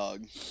hot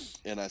dog,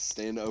 and I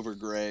stand over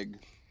Greg,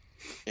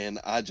 and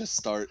I just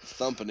start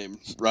thumping him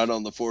right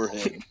on the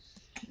forehead.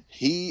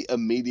 He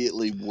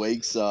immediately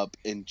wakes up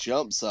and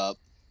jumps up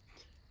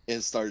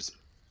and starts,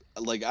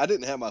 like, I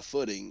didn't have my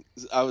footing.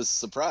 I was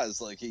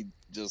surprised, like, he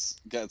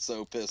just got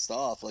so pissed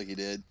off like he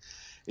did.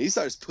 He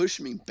starts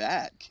pushing me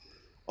back,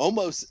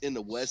 almost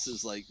into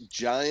Wes's, like,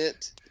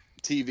 giant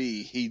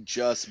TV he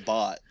just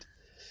bought.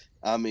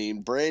 I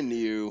mean, brand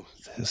new,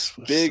 This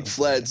was big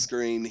so flat bad.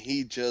 screen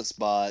he just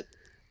bought.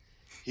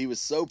 He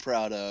was so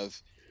proud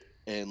of,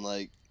 and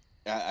like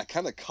I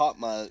kind of caught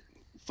my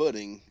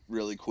footing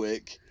really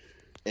quick,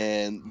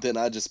 and then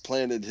I just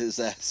planted his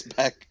ass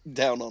back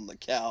down on the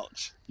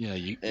couch. Yeah,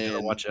 you gotta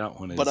And- watch out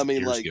when his but I mean,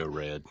 ears like- go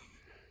red.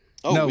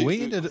 Oh,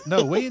 we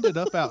ended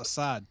up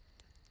outside.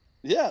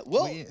 yeah.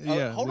 Well, we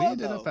hold on,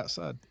 ended though. up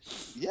outside.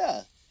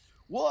 Yeah.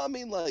 Well, I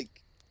mean, like,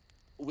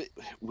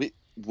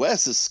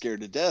 Wes is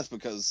scared to death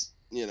because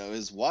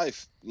his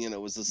wife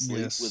was asleep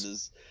Yes.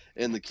 with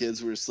and the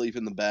kids were asleep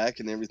in the back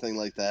and everything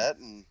like that,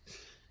 and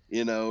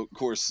of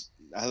course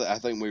I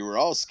think we were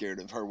all scared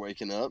of her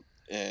waking up,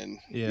 and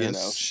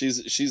Yes.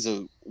 she's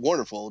a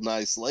wonderful,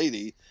 nice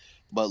lady,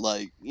 but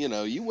like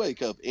you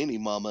wake up any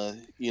mama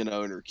and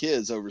her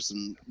kids over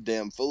some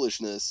damn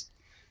foolishness,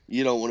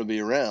 you don't want to be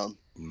around.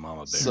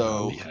 Mama Bear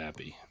So- will be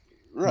happy.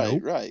 Right,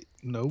 Nope. right.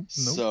 Nope.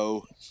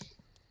 So,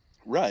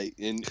 right,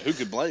 and who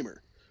could blame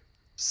her?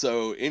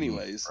 So,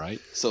 anyways, Right?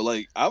 so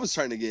like I was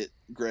trying to get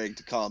Greg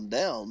to calm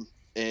down,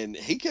 and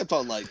he kept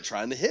on like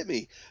trying to hit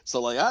me.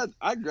 So like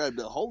I grabbed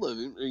a hold of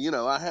him.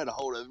 I had a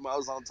hold of him. I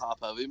was on top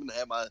of him and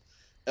had my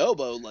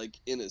elbow like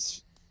in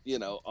his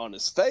on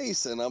his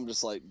face, and I'm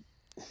just like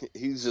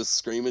he's just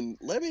screaming,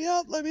 "Let me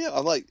up, let me up."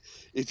 I'm like,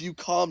 if you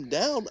calm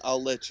down,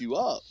 I'll let you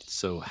up.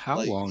 So how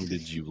Like- long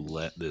did you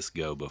let this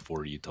go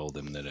before you told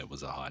him that it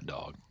was a hot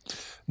dog?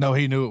 No,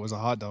 he knew it was a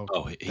hot dog.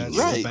 Oh, he That's knew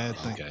Right. the bad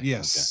thing. Okay,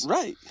 Yes.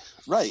 Right.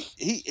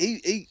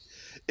 He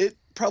it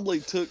probably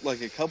took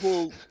like a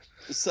couple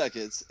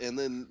seconds, and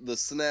then the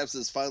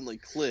synapses finally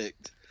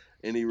clicked,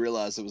 and he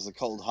realized it was a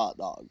cold hot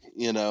dog,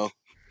 you know?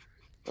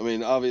 I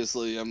mean,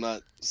 obviously, I'm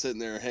not sitting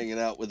there hanging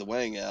out with a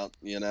wang out,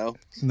 you know?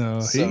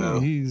 No, So-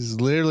 he's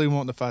literally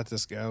wanting to fight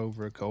this guy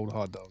over a cold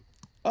hot dog.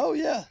 Oh,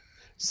 yeah.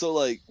 So,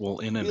 like, Well,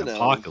 in an you know.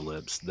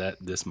 apocalypse,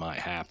 this might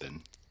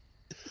happen.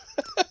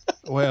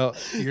 Well,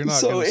 you're not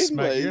So gonna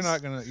smack. You're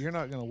anyways-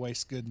 not gonna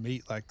waste good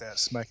meat like that,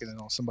 smacking it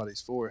on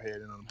somebody's forehead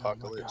in an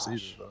apocalypse either,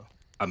 gosh. though.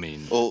 I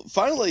mean, well,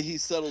 finally he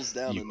settles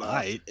down You enough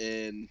might.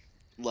 and,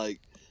 like,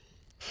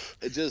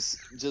 just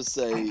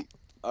say,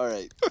 all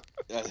right,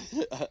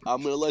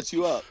 I'm going to let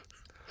you up.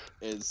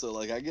 And so,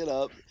 like, I get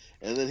up,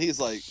 and then he's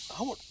like,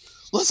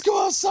 let's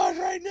go outside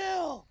right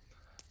now.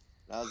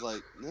 And I was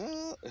like,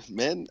 no,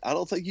 man, I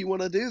don't think you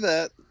want to do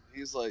that.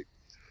 He's like,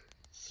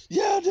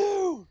 yeah, I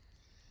do.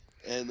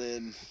 And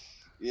then,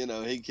 you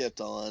know, he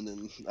kept on,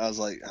 and I was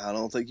like, I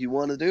don't think you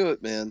want to do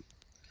it, man.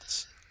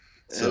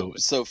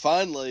 So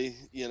finally,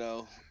 you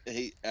know,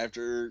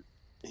 after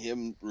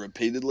him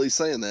repeatedly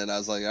saying that, I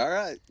was like, all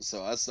right.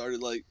 So I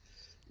started, like,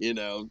 you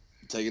know,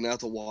 taking out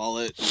the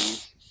wallet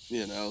and,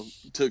 you know,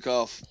 took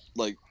off,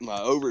 like, my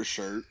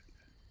overshirt,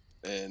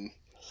 and,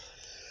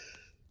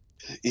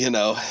 you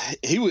know,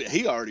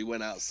 he already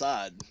went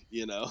outside,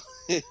 you know.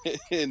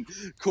 And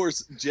of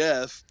course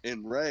Jeff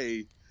and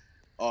Ray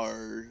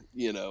are,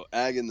 you know,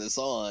 agging this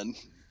on.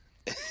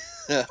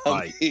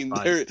 Fight.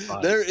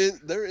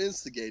 They're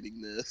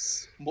instigating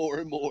this more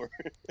and more.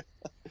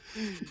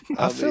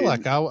 I feel mean,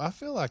 like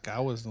I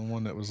was the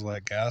one that was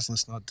like, guys,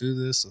 let's not do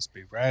this. Let's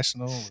be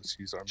rational. Let's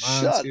use our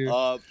minds shut here.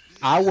 up.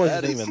 I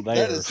wasn't That is- even That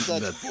there. is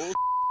such That's- bull.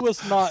 I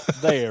was not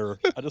there.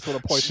 I just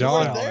want to point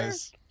Sean this out. there?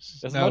 was.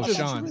 As No, much as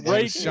Sean. It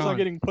Ray was keeps Sean. on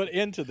getting put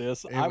into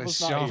this, It I was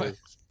was not Sean. here.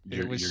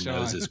 your was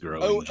nose Sean. is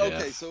growing, Oh, Jeff.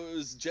 okay. So it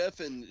was Jeff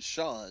and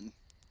Sean.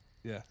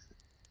 Yeah.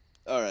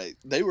 All right.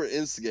 They were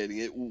instigating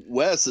it.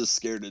 Wes is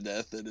scared to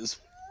death that his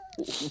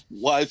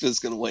wife is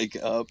going to wake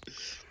up.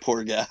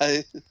 Poor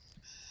guy.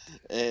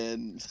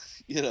 And,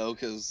 you know,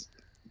 because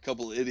a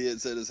couple of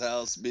idiots at his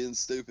house being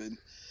stupid.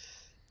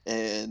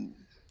 And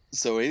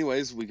so,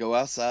 anyways, we go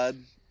outside.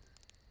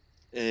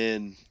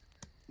 And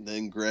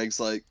then Greg's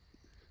like,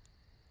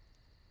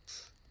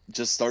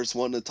 just starts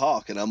wanting to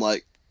talk. And I'm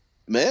like,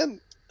 man,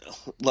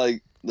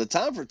 like, the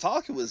time for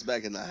talking was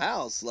back in the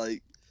house.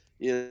 Like,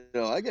 you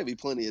know, I gave you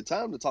plenty of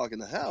time to talk in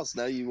the house.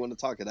 Now you want to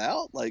talk it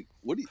out? Like,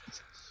 what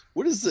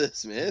is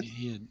this, man?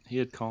 He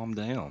had calmed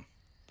down.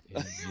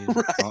 He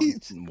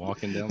Right.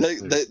 Walking down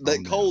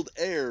That cold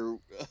air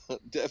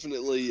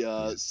definitely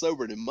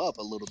sobered him up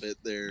a little bit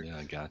there. Yeah,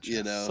 I got you.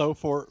 You know, So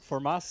for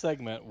my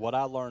segment, what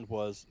I learned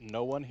was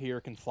no one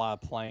here can fly a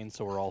plane,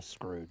 so we're all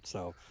screwed.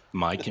 So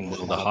Mike can that was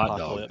wield my a hot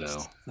dog, apocalypse.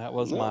 though. That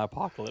was No. my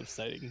apocalypse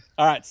setting.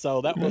 All right,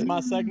 so that was my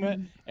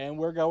segment, and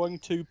we're going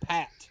to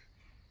Pat.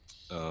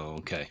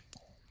 Okay.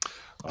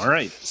 All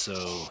right.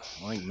 So,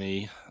 like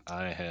me,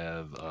 I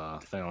have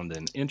found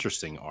an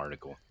interesting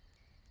article.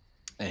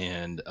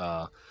 And,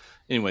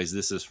 anyways,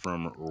 this is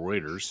from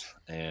Reuters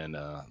and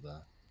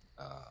the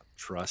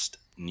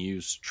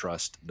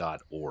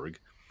newstrust.org.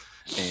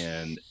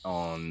 And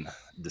on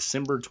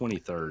December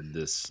 23rd,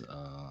 this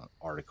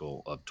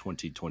article of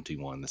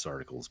 2021, this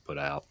article is put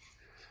out.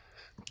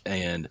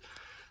 And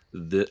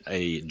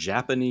a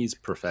Japanese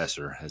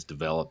professor has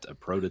developed a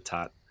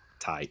prototype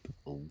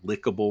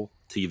lickable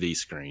TV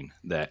screen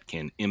that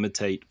can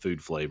imitate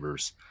food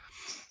flavors.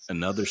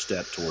 Another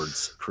step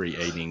towards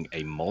creating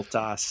a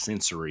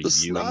multi-sensory the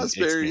viewing snozberries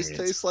experience.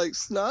 taste like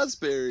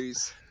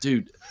snozberries.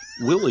 Dude,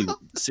 Willie,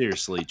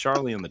 seriously,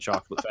 Charlie and the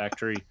Chocolate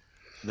Factory,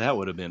 that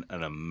would have been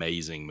an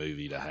amazing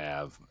movie to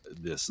have.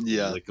 This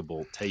Yeah.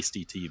 lickable,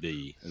 tasty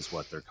TV is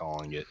what they're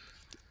calling it.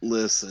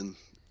 Listen,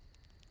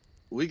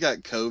 we got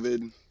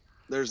COVID.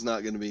 There's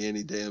not going to be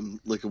any damn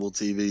lickable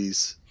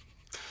TVs.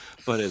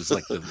 But it was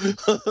like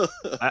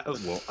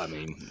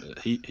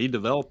he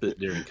developed it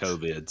during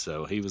COVID,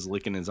 so he was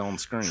licking his own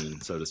screen,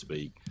 so to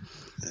speak.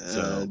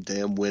 So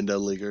damn window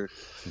licker.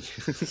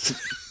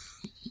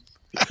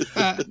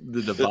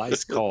 The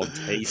device called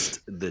Taste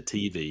the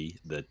TV,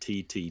 the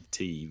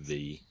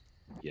TTTV,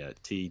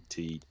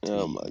 TTTV.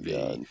 Oh my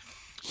God.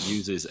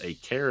 Uses a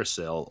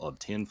carousel of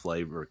 10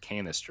 flavor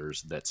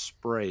canisters that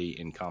spray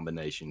in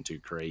combination to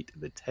create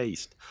the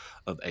taste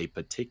of a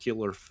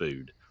particular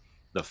food.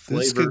 The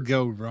flavor This could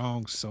go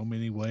wrong so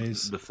many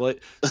ways.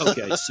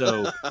 Okay,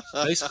 so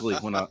basically,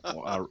 when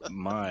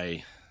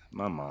my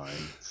mind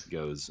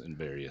goes in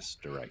various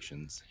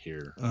directions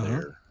here,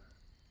 there,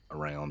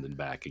 around, and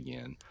back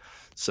again.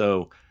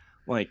 So,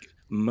 like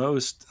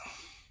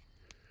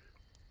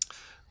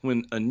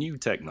when a new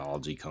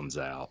technology comes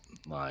out,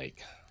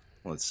 like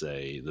let's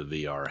say the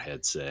VR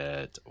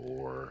headset,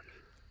 or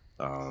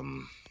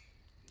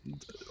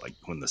like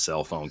when the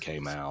cell phone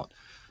came out,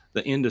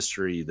 the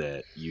industry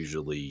that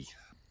usually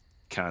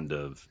kind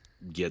of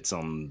gets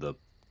on the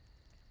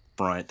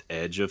front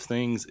edge of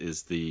things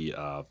is the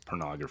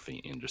pornography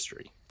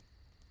industry.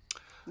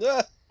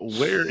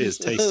 Where is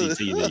Tasty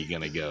TV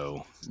going to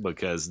go?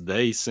 Because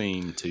they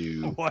seem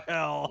to Well,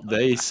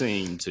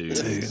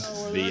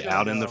 be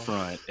out in the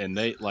front, and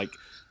they like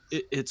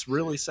it's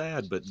really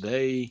sad, but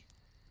they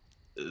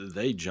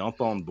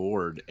jump on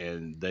board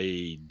and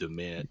they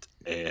dement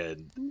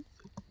and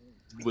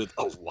with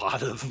a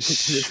lot of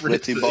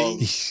different Sweaty things.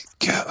 balls.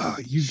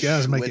 God, you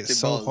guys make it Sweaty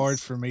so balls. hard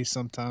for me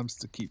sometimes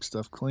to keep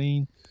stuff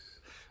clean.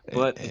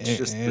 But it's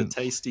just the And,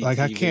 Tasty like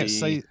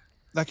TV.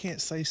 I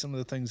can't say some of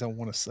the things I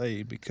want to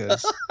say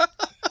because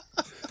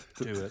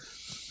do it.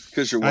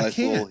 Because your I wife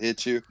will can't.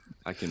 hit you.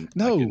 I can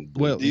No, bleep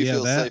well, Do you yeah,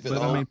 feel that. safe at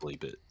But I home? mean,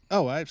 bleep it.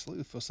 oh, I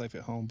absolutely feel safe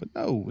at home. But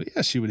no,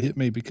 yeah, she would hit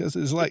me because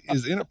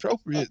it's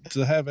inappropriate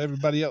to have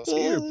everybody else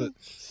here. But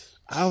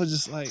I was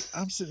just like,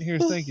 I'm sitting here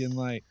thinking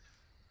like,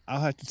 I'll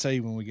have to tell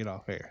you when we get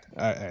off air.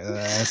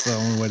 That's the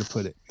only way to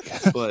put it.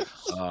 But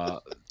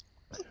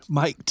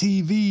Mike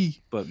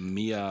TV. but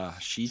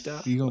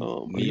Miyashita, You gonna,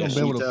 Oh, are you gonna be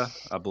able to?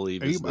 Miyashita, I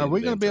believe Are is the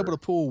we going to be able inventor. to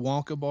pull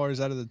Wonka bars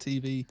out of the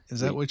TV?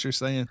 Is that what you're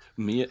saying?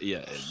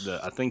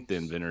 I think the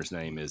inventor's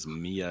name is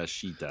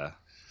Miyashita.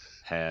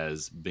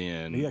 Has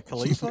been Mia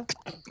Khalifa?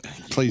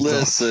 Please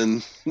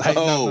Listen. don't.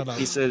 No. No.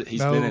 He said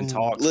he's been in No.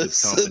 talks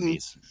Listen. with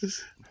companies.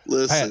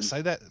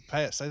 Listen.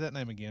 Pat, say that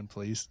name again,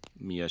 please.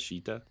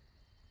 Miyashita.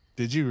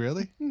 Did you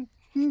really?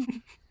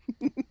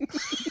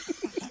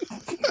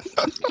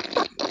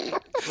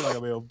 We're not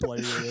gonna be able to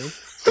play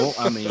this. Well,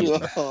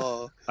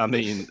 Oh.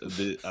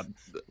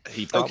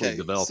 he probably Okay,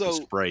 developed a so-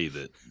 spray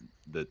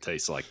that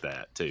tastes like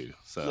that too.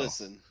 So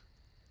Listen.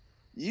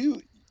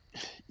 You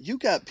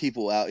got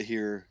people out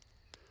here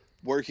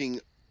working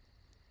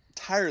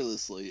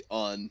tirelessly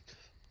on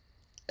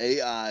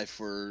AI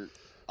for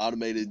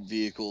automated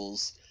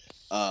vehicles,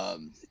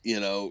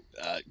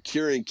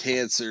 curing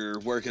cancer,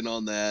 working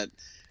on that.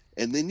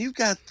 And then you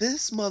got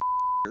this mother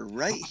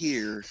right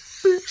here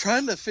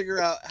trying to figure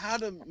out how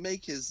to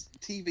make his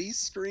TV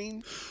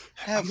screen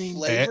have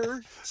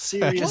flavor. seriously,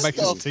 Make his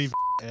What TV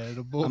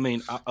edible. I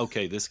mean,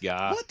 okay, this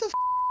guy. What the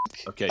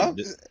Okay, Oh.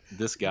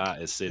 this guy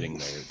is sitting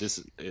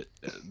there.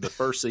 The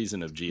first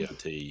season of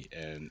GOT,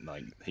 and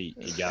like he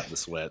got the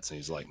sweats, and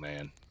he's like,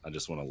 "Man, I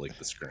just want to lick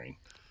the screen."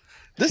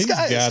 This He's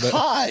guy got is it.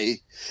 high.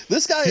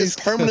 This guy is He's-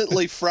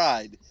 permanently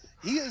fried.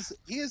 He is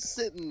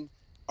sitting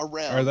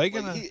around. Are they like,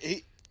 gonna-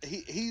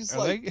 he's Are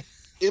like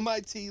they-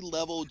 MIT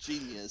level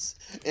genius,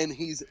 and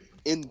he's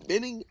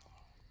inventing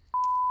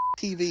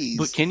TVs.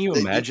 But can you that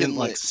imagine, can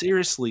like, lick.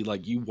 seriously,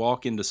 like you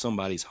walk into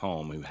somebody's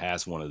home who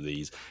has one of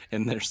these,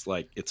 and there's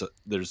like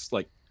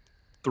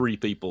 3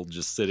 people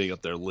just sitting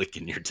up there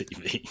licking your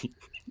TV.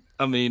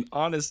 I mean,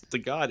 honest to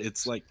God,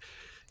 it's like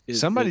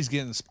Somebody's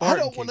getting Spartan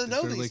don't kicked wanna if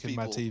know they're these licking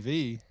my people.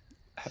 TV.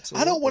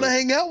 I don't want to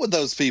hang out with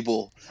those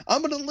people.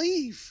 I'm gonna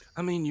leave.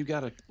 I mean, you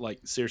got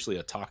seriously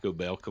a Taco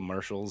Bell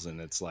commercials,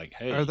 and it's like,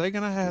 hey, Are they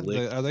gonna have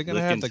lick- the lick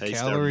and taste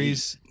our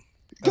calories?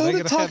 Are Go they to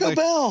gonna have Taco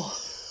Bell.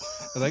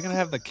 Are they gonna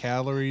have the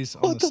calories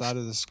on the side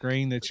of the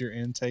screen that you're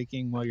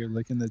intaking while you're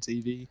licking the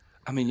TV?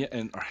 I mean, yeah,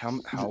 and how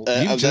You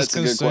That's just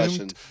a good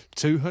question. consumed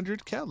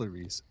 200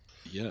 calories.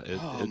 yeah.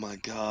 Oh my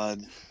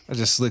god. I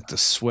just licked the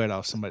sweat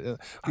off somebody.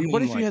 I mean,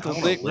 What if like, you had I to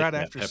wanna lick right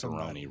that after pepperoni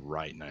somebody?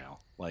 right now?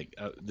 Like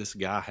this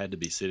guy had to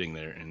be sitting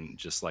there and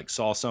just like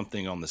saw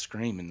something on the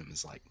screen and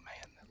was like,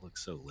 "Man, that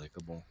looks so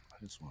lickable. I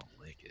just want to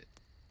lick it."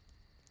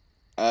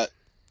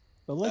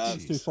 The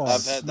licking's too Jeez. far. I've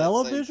had that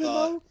Smell-o-vision same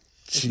thought. though?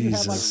 If you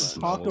have like Jesus. a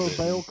Taco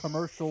Smell-o-vision. Bell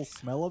commercial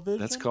smell-o-vision?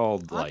 That's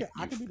called I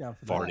like could be down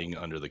for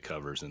farting under the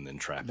covers and then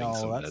trapping No,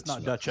 some of that's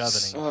that not smell.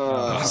 Dutch ovening.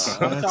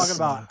 Uh, I'm That's- talking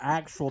about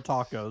actual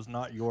tacos,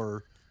 not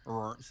your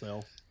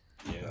self.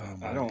 Yeah, Oh,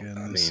 my I don't.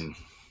 goodness.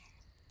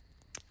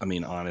 I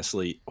mean,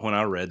 honestly, when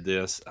I read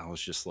this, I was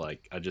just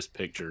like, I just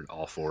pictured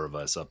all 4 of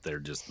us up there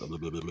just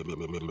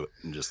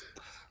and just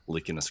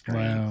licking a screen.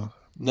 Wow.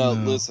 No,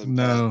 listen,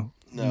 No.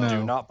 no. No.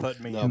 Do not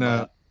put me No. in No.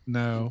 that.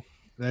 No.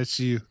 That's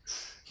you.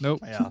 Nope.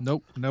 Yeah.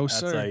 Nope. No, That's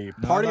sir. a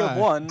Not party of I.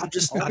 one.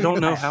 I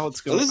don't know how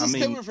it's So going. this I is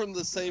mean, coming from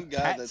the same guy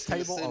Pat's that's going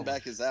to table send over.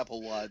 back his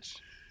Apple Watch.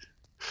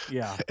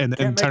 Yeah. And then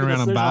Can't make turn a around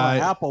and decision on buy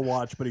an it. Apple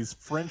Watch, but he's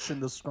Frenching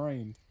the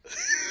screen.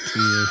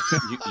 Yeah.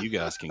 you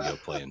guys can go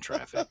play in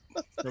traffic.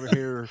 Over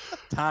here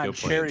tying Go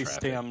play in cherry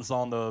traffic. stems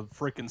on the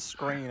freaking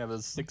screen of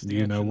his 60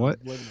 You know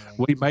what? Living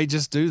We may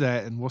just do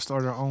that, and we'll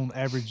start our own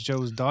Average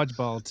Joe's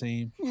dodgeball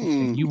team.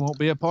 And you won't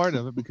be a part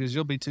of it because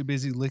you'll be too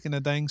busy licking a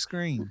dang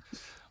screen.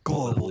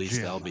 Well, at Global least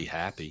gym. I'll be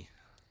happy.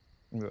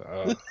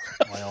 Well,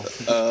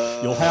 Uh,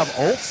 you'll have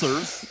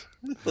ulcers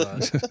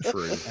But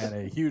true. and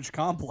a huge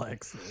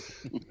complex.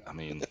 I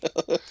mean,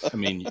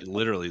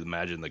 literally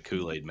imagine the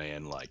Kool-Aid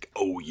man like,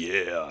 oh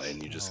yeah,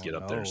 and you just Oh, get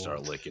up there and no.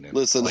 start licking it.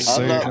 Listen, Like,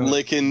 I'm not seriously.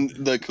 licking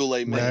the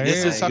Kool-Aid Right? man.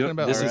 this This is talking good-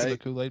 about this this is- the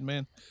Kool-Aid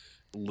man.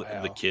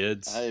 The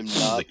kids. I am not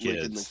the licking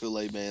the kids.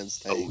 Kool-Aid man's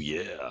tape. Oh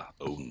yeah.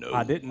 Oh no.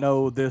 I didn't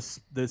know this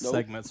Nope.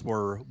 segments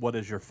were what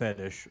is your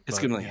fetish? It's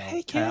but, gonna be you like, know,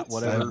 hey, Pat, kids.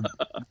 whatever.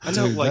 I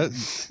know, Dude, like,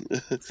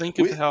 that- think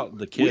of how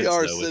the kids We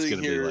are though. It's sitting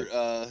gonna here be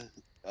like,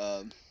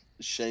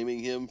 shaming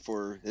him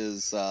for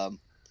his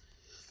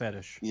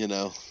Fetish.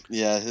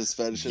 his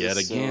fetishes. Yet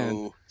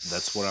again, So,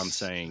 that's what I'm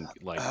saying.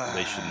 Like,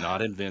 they should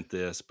not invent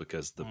this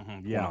because the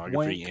Yeah,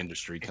 pornography wink.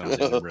 industry comes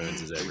in and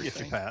ruins We get you,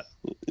 everything. Pat.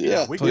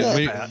 yeah, we Please, got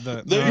we- you, Pat.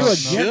 They You're no,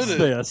 against shouldn't.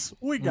 this.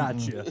 We got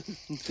you.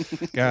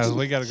 guys,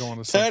 we got to go on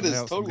to Pat something is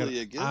else. totally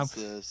against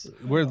this.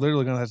 We're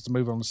literally going to have to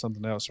move on to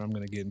something else, or I'm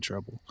going to get in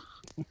trouble.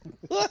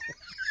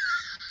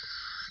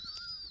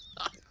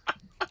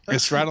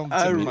 It's right on the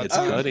tip of my It's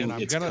tongue, cutting. and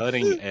I'm It's gonna.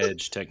 cutting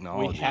edge We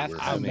technology. have We're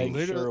to having.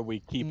 make sure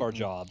we keep our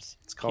jobs.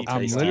 It's called Keep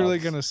I'm tasty. literally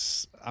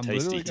jobs. gonna. I'm Tasty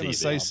literally gonna TV.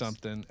 say Jobs.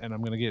 something, and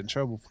I'm gonna get in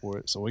trouble for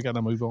it. So we got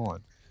to move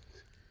on.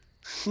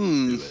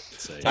 Do it.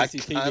 Say it. I Tasty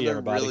TV, kind of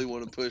everybody. really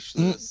want to push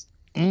this.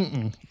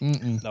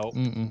 Nope.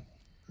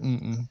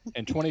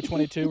 In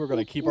 2022, we're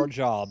going to keep our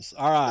jobs.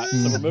 All right,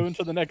 so we're moving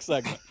to the next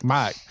segment.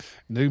 Mike,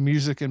 new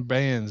music and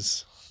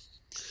bands.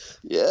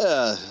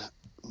 Yeah.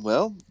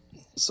 Well,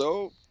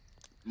 so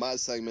my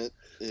segment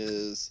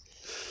is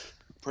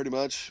pretty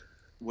much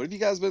what have you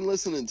guys been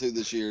listening to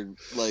this year?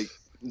 Like,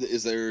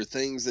 is there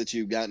things that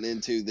you've gotten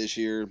into this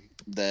year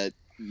that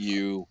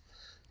you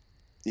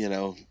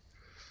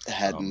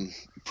hadn't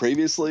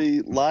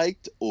previously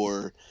liked,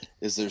 or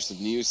is there some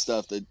new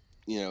stuff that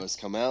has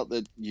come out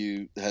that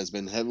has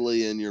been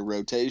heavily in your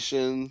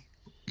rotation?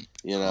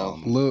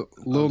 Lil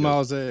I'll go.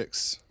 Nas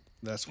X.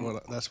 That's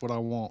what I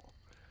want.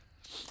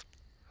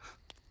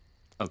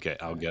 Okay,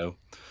 I'll go.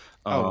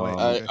 Oh, wait. Um,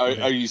 Okay,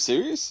 go Are you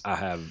serious? I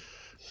have.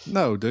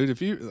 No, dude.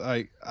 If you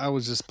I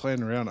was just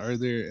playing around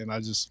earlier, and I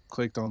just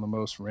clicked on the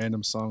most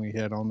random song he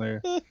had on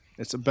there.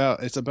 It's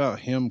about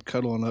him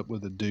cuddling up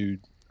with a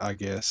dude. I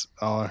guess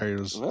all I heard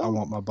was "I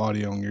want my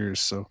body on yours."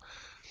 So,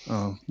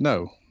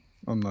 no,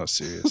 I'm not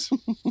serious.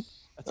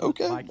 That's what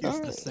Okay, Mike used to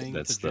alright. sing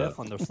That's to Jeff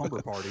on their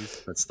slumber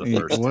parties. That's the Yeah,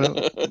 first well,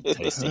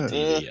 Tasty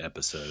TV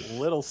episode.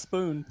 Little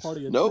spoon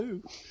party of Nope.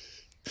 two.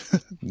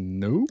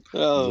 nope.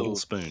 Little Oh,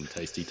 Spoon,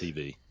 Tasty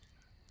TV.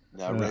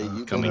 now Ray, you've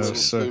been Coming a soon.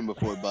 little spoon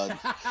before, bud.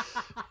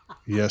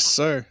 Yes,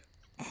 sir.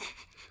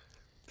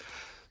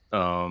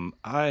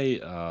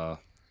 To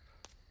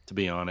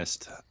be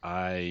honest,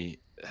 I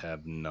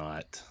have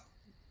not.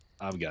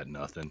 I've got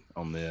nothing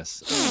on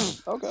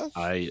this.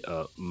 Okay.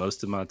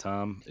 Most of my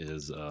time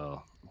is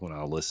when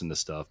I listen to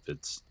stuff.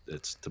 It's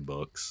to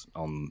books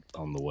on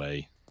the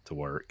way to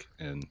work,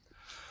 and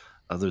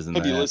other than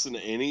Have that, you listened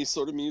to any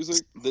sort of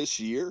music this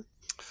year?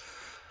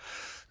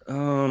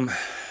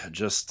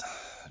 just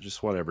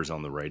whatever's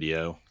on the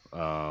radio.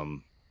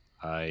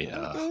 Okay.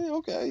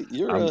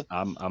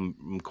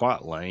 I'm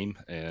quite lame,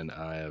 and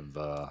I have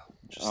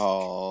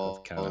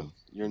I've kind of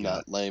you're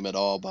not lame at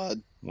all,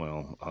 bud.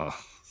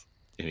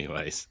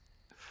 anyways,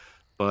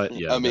 but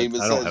yeah, I mean,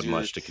 I don't besides have your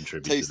much to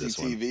contribute to Tasty this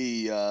one.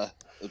 TV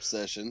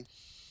obsession.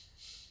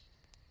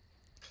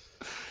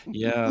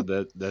 Yeah,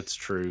 that's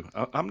true.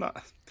 I'm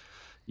not.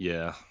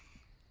 Yeah,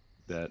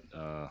 that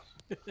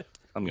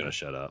I'm gonna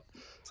shut up.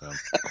 So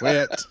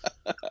Quit.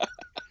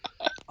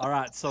 All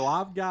right, so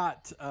I've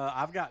got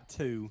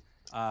two.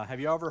 Have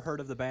you ever heard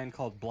of the band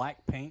called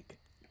Blackpink?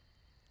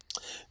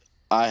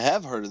 I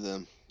have heard of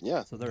them.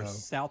 Yeah. So they're a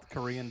South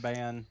Korean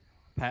band.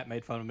 Pat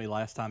made fun of me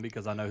last time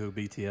because I know who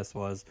BTS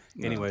was.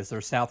 Anyways, they're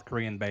a South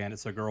Korean band.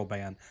 It's a girl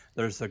band.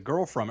 There's a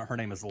girl from it. Her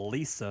name is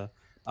Lisa.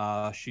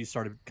 She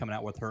started coming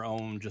out with her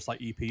own just like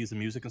EPs and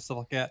music and stuff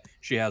like that.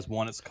 She has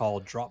one. It's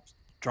called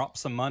Drop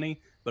Some Money,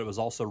 but it was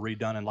also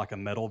redone in like a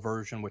metal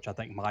version, which I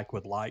think Mike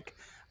would like.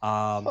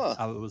 I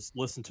was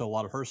listening to a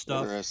lot of her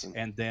stuff. Interesting.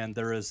 And then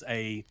there is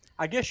I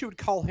guess you would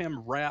call him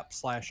rap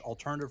 /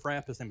 alternative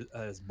rap. His name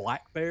is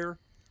Black Bear.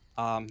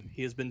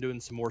 He has been doing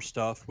some more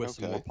stuff with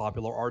some more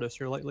popular artists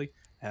here lately.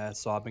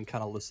 So I've been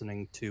kind of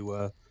listening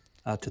to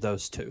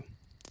those two.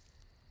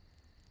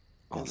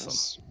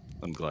 awesome.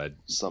 I'm glad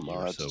Something you I'll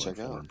were have to so check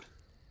out. informed.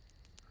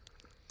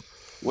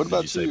 What Did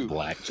about you say you,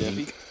 Blackpink?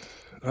 Jeffy?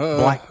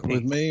 Blackpink.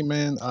 With me,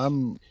 man,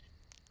 I'm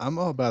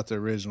all about the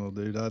original,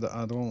 dude. I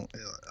don't.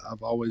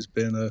 I've always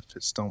been if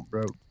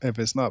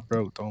it's not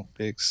broke, don't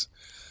fix.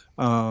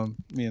 I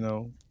mean,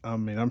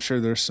 I'm sure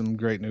there's some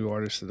great new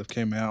artists that have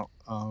came out,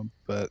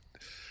 but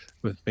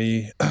with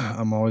me,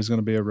 I'm always going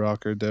to be a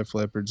rocker. Def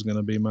Leppard's going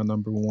to be my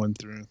number one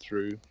through and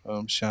through.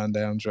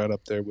 Shinedown's right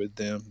up there with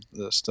them.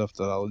 The stuff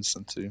that I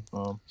listen to.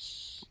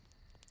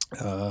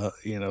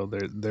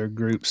 They're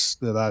groups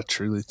that I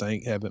truly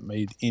think haven't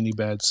made any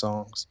bad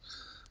songs.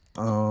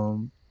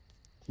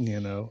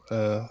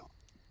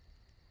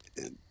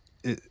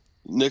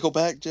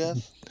 Nickelback,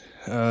 Jeff?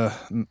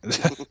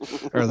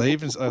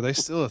 Are they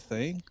still a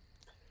thing?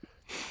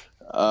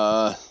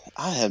 I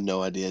have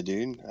no idea,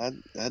 dude.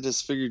 I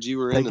just figured you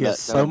were They into get that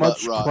so kind of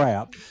much butt rock.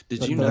 crap. Did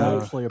but you they're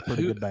know actually a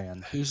pretty good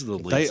band? Who's the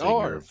lead They singer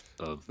are,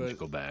 of but-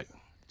 Nickelback?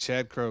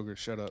 Chad Kroger,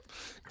 shut up.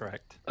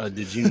 Correct.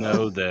 Did you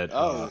know that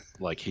Oh.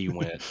 like he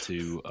went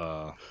to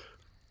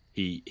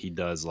he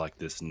does like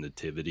this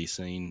nativity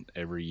scene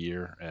every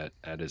year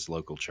at his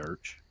local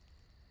church?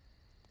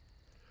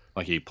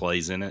 Like he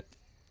plays in it.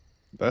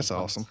 That's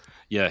awesome.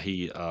 Yeah,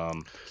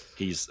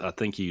 I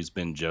think he's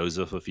been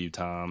Joseph a few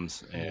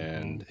times,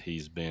 and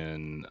he's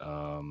been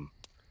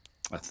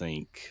I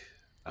think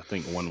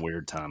one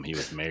weird time he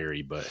was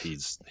married, but he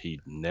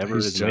never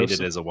He's has made it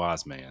Joseph. as a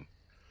wise man.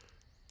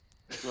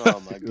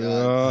 Oh my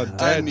god!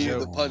 I Dad knew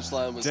the joke.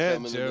 punchline was Dad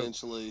coming joke.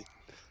 eventually.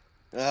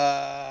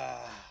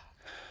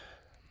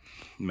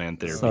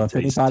 Mantherapy, So if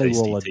tasty, anybody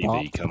tasty will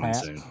TV adopt coming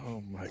Pat, soon.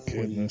 Oh my please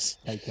goodness!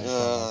 take him from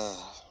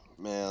us.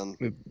 Man.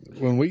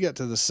 When we got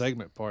to the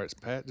segment parts,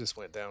 Pat just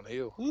went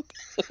downhill.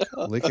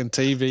 Licking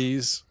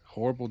TVs,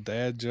 horrible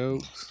dad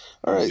jokes.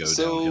 All right, Go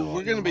so downhill we're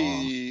on going to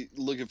your be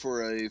looking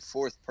for a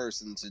fourth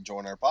person to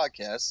join our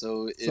podcast.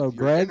 So if So you're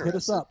Greg, interested, hit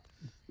us up.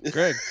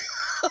 Greg,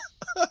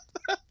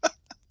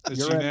 it's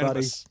You're in, buddy.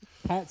 unanimous.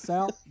 Pat's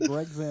out.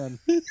 Greg's in.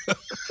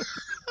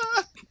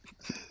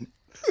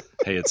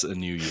 Hey, it's a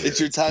new year. It's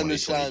your time to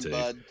shine, 2022.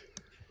 bud.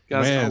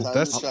 Guys, Man, time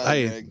that's to shine,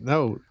 hey, Greg.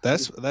 no,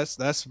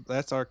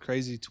 that's our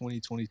crazy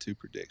 2022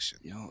 prediction.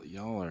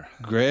 y'all are.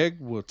 Greg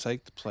will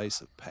take the place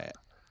of Pat.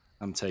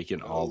 I'm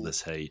taking all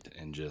this hate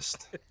and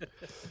just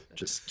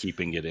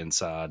keeping it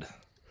inside.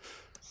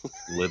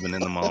 Living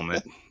in the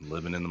moment. Yeah,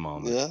 living in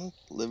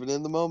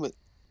the moment.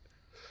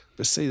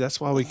 But see,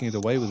 that's why we can get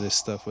away with this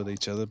stuff with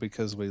each other,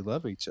 because we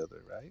love each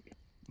other, right?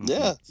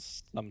 Yeah.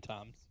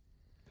 Sometimes.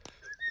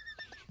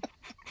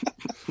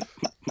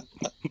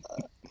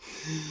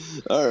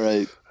 All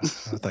right. I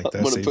think I'm that's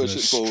gonna even push a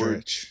it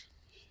forward. stretch.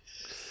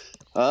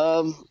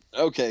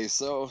 Okay,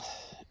 so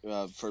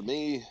for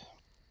me,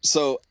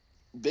 so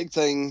big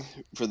thing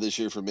for this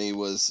year for me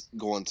was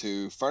going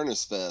to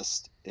Furnace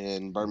Fest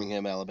in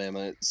Birmingham,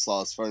 Alabama at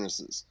Sloss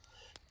Furnaces.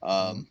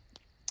 I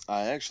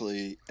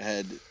actually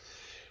had,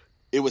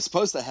 it was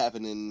supposed to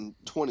happen in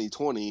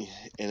 2020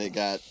 and it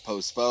got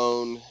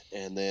postponed,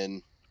 and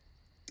then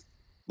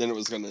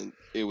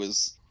it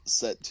was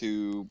set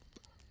to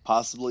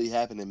possibly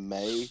happen in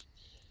May,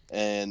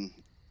 and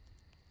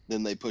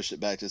then they pushed it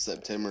back to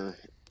September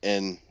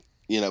and,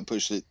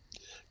 pushed it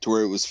to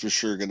where it was for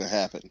sure going to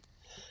happen.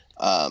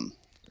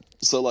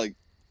 So like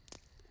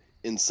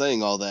in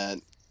saying all that,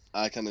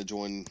 I kind of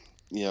joined,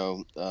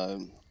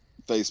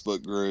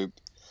 Facebook group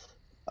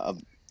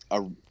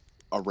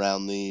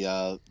around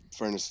the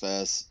Furnace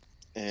Fest.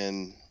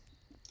 And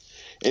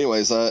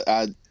anyways,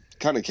 I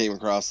kind of came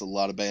across a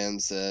lot of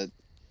bands that,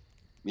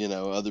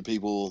 other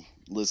people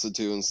listen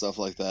to and stuff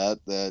like that,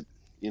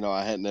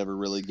 I had never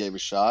really gave a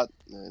shot.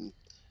 And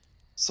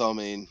so, I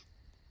mean,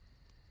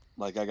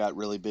 like I got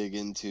really big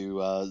into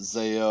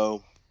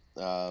Zayo,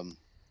 Shai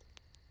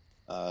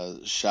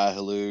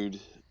Halud,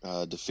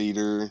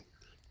 Defeater,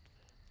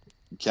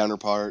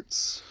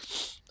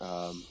 Counterparts.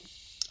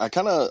 I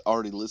kind of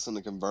already listened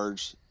to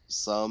Converge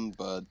some,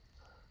 but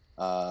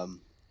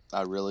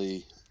I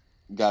really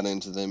got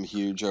into them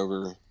huge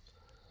over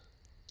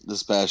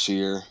this past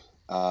year.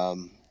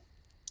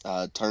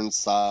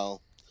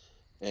 Turnstile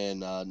and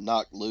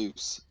Knock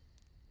Loose.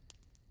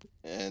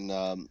 And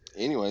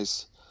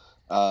anyways,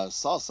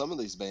 saw some of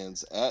these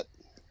bands at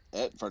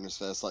Furnace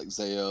Fest, like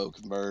Zayo,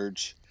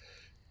 Converge,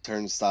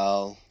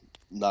 Turnstile,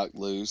 Knock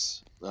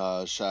Loose,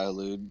 Shai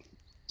Halud,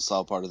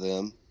 saw part of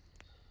them.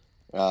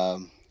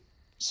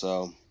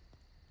 So,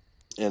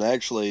 and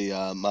actually,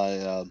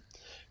 my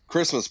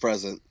Christmas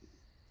present,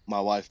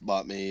 my wife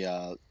bought me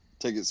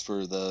tickets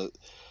for the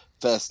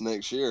fest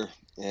next year,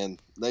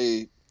 and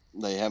they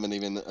haven't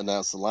even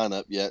announced the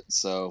lineup yet,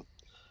 so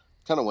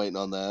kind of waiting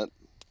on that.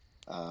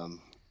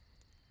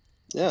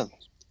 Yeah.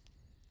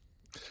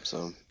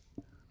 So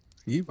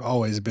You've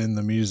always been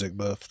the music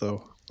buff,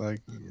 though.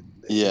 Like,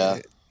 yeah.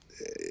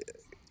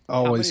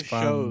 Always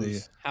find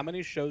the. How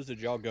many shows did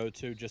y'all go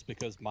to just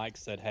because Mike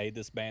said, "Hey,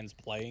 this band's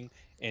playing,"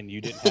 and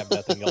you didn't have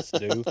nothing else to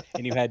do,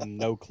 and you had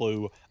no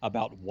clue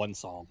about one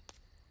song?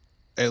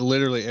 And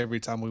literally every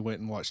time we went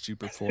and watched you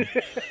perform.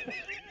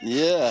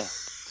 Yeah.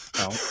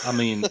 I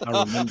mean,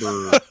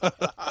 I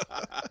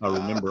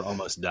remember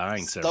almost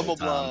dying several Double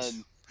times.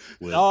 blind.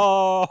 With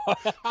Oh,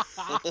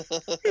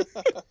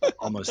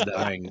 almost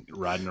dying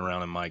riding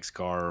around in Mike's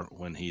car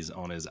when he's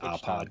on his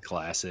iPod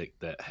Classic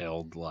that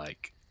held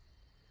like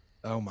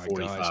Oh my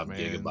 45 gosh, man.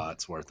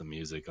 gigabytes worth of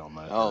music on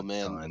that. Oh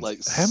man, tons. like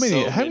How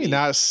many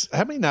nights?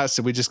 How many nights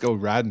did we just go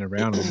riding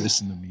around and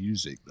listen to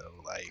music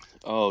though? Like,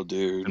 Oh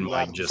dude, And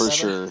Mike just for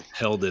sure.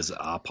 held his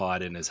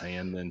iPod in his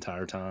hand the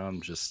entire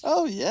time, just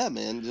Oh yeah,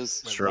 man,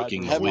 just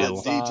stroking the having a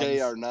wheel.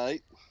 DJ our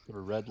night.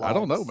 Red I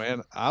don't know, lights.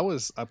 man.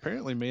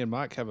 Apparently me and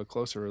Mike have a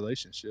closer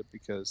relationship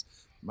because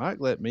Mike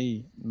let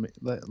me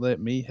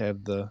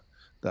have the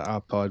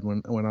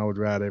iPod when I would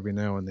ride every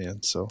now and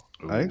then. So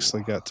I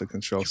actually got to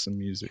control some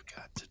music. You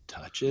got to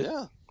touch it.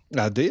 Yeah,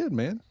 I did,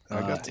 man.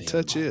 I got to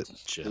touch it.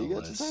 you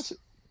got to touch it.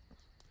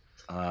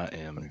 I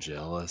am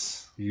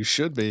jealous. You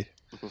should be.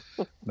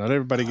 Not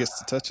everybody gets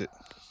to touch it.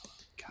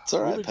 It's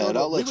all right, Pat.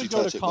 I'll let you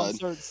touch it, bud.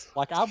 concerts.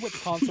 Like I went to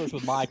concerts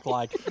with Mike,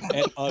 like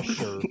at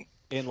Usher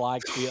in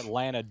like the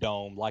Atlanta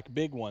Dome, like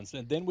big ones,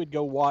 and then we'd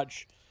go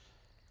watch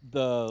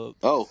the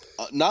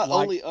Not like-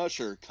 only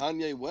Usher,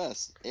 Kanye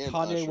West and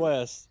Kanye Usher.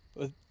 West.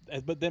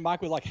 But then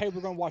Mike was like, "Hey,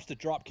 we're going to watch the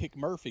Dropkick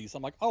Murphys."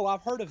 I'm like, "Oh,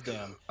 I've heard of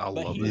them." I But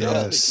love he the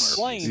doesn't Yes.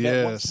 explain Yes.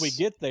 that once we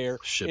get there,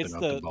 Shipping it's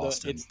up to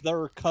Boston. it's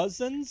their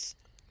cousins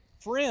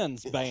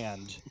friend's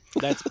band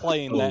that's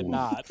playing that Oh,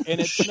 night, and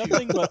it's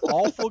nothing but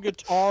awful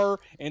guitar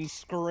and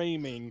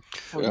screaming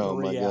for Oh,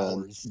 my 3 God.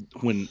 hours.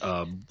 When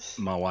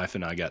my wife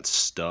and I got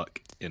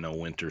stuck in a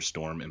winter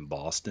storm in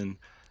Boston,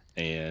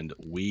 and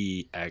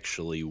we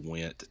actually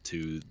went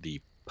to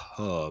the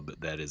pub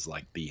that is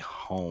like the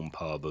home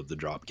pub of the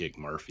Dropkick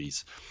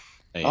Murphys,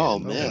 Oh,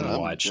 and man, I'm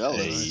watched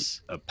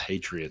jealous. a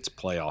Patriots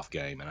playoff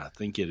game, and I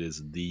think it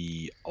is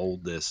the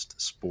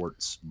oldest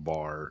sports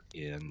bar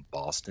in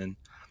Boston.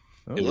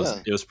 Oh, Yeah.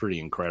 It was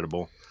pretty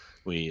incredible.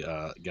 We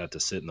got to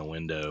sit in the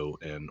window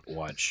and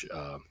watch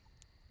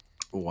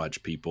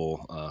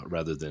people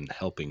rather than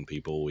helping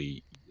people.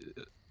 We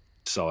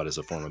saw it as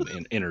a form of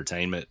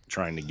entertainment,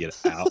 trying to get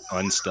out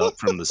unstuck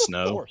from the Of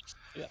snow. course,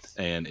 yes.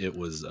 And it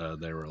was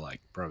there were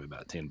like probably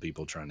about 10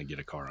 people trying to get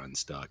a car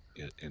unstuck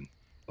in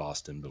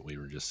Boston, but we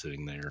were just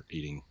sitting there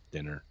eating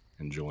dinner,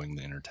 enjoying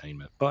the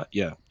entertainment. But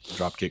yeah,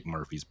 Dropkick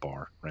Murphy's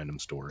bar, random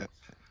story.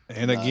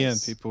 and again,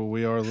 Nice. people,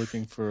 we are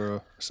looking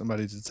for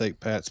somebody to take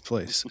Pat's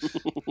place.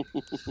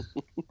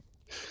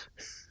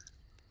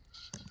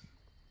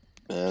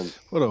 Man.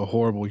 What a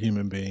horrible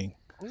human being.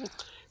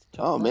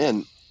 Oh,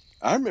 man.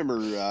 I remember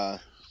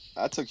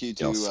I took you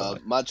Y'all to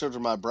suck. My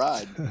Children, My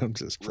Bride. I'm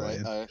just Right?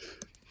 playing.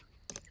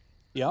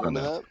 Yep.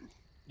 Remember know. that?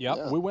 Yep.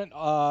 Yeah. We went.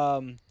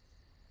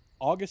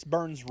 August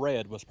Burns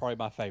Red was probably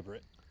my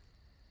favorite.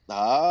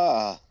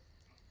 Ah.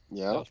 That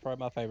Yeah. was probably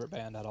my favorite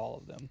band out of all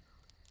of them.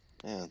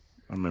 Man.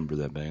 I remember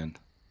that band.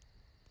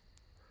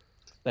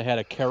 They had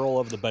a Carol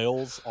of the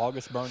Bells.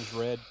 August Burns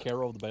Red,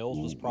 Carol of the Bells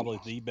was probably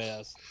the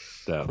best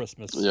That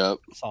Christmas Yep.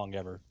 song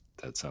ever.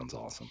 that sounds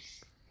awesome.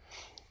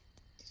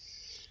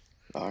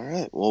 All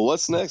right. Well,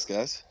 what's next,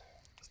 guys?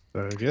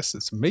 I guess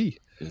it's me.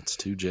 It's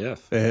to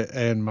Jeff.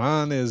 And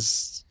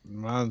mine's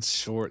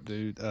short,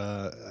 dude.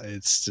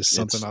 It's just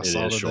something I It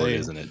saw is today short,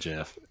 isn't it,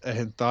 Jeff?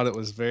 and thought it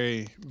was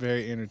very,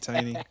 very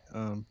entertaining.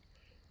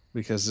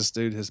 Because this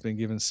dude has been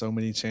given so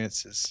many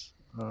chances,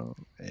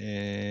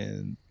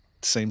 and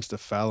seems to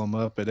foul him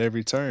up at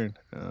every turn.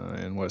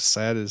 And what's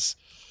sad is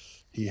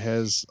he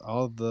has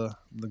all the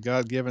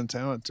God-given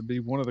talent to be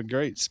one of the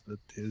greats, but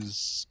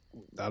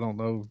I don't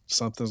know,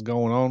 something's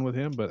going on with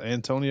him. But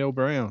Antonio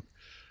Brown,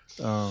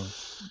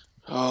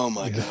 Oh,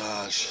 my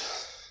gosh.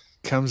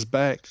 comes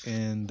back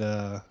and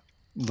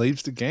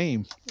leaves the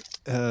game.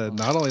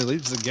 Not only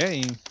leaves the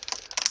game,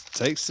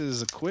 takes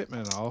his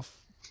equipment off,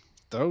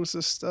 throws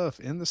his stuff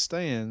in the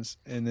stands,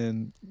 and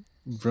then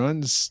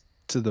runs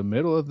to the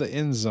middle of the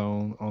end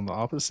zone on the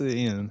opposite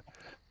end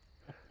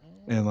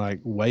and like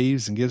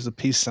waves and gives a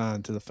peace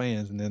sign to the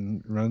fans, and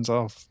then runs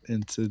off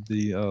into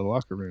the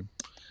locker room.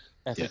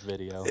 Epic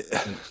video.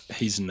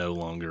 He's no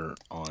longer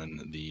on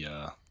the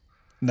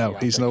No, Yeah,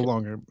 he's they no could-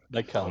 longer.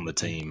 They cut on him. the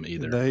team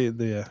either.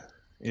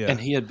 Yeah.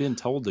 And he had been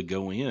told to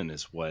go in,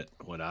 is what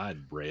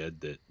I'd read,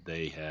 that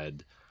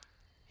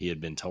he had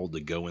been told to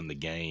go in the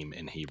game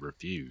and he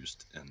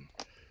refused. And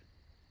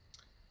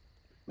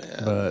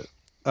Man. But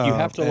You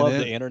have to and love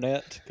then- the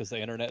internet because the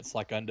internet's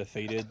like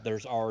undefeated.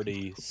 There's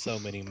already so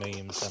many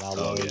memes, and I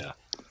love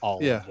all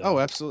of them. Oh,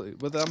 absolutely.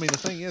 But I mean, the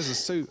thing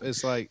is too,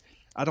 it's like,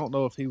 I don't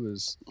know if he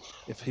was,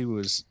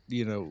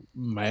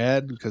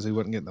 mad because he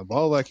wasn't getting the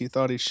ball like he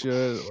thought he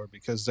should, or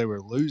because they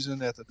were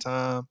losing at the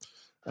time.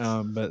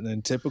 But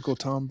in typical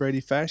Tom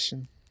Brady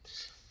fashion,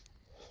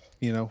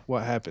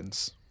 what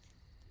happens?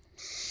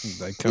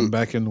 They come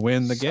back and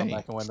win the Come game.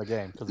 back and win the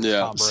game because it's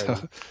Yeah. Tom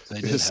Brady.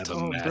 they did It's have a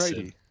Tom massive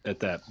Brady. at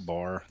that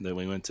bar that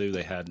we went to.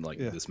 They had like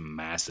Yeah. this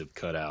massive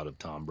cutout of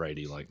Tom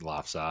Brady, like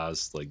life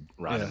size, like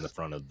right Yeah. in the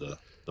front of the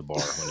bar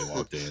when he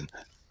walked in.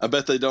 I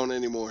bet they don't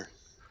anymore.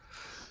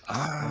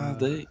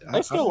 They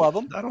still love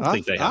him. I don't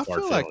think they have I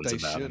hard feel like feelings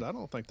they about should. him. I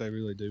don't think they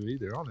really do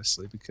either,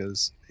 honestly,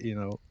 because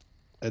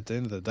at the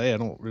end of the day, I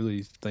don't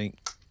really think.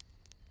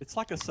 It's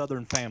like a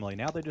Southern family.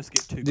 Now they just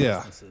get 2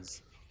 Yeah.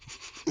 Christmases.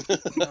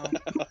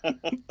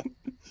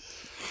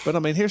 But I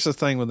mean, here's the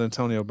thing with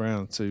Antonio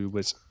Brown too,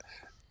 which,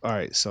 all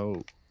right,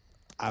 so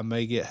I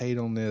may get hate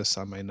on this,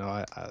 I may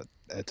not.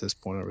 At this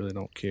point, I really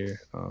don't care.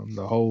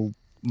 The whole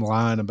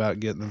line about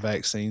getting the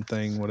vaccine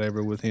thing,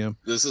 whatever, with him,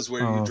 This is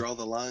where you draw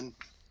the line.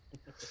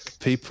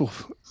 people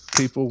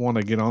want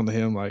to get on to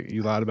him like,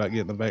 you lied about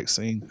getting the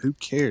vaccine. Who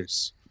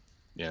cares,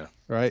 Yeah.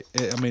 right?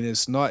 I mean,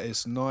 it's not.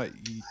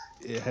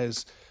 It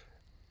has.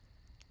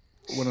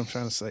 What I'm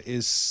trying to say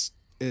is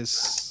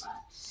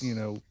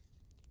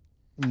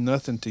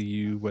nothing to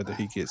you whether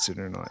he gets it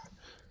or not.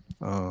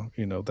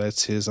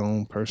 That's his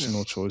own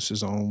personal choice,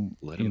 his own,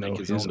 Let him make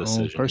his his own own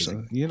decision.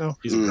 person.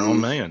 He's a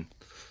grown man.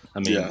 I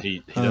mean, Yeah.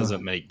 he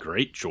doesn't make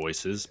great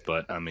choices,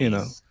 but I mean,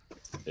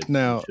 it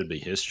Now- should be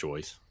his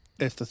choice.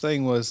 If the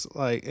thing was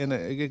like, and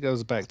it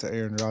goes back to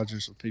Aaron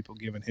Rodgers with people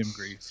giving him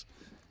grief,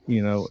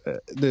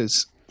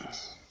 this.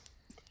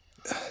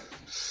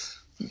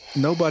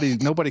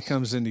 Nobody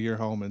comes into your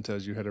home and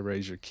tells you how to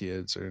raise your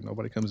kids, or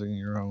nobody comes into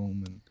your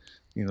home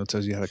and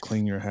tells you how to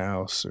clean your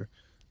house, or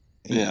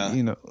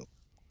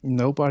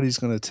nobody's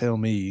going to tell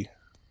me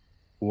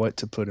what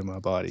to put in my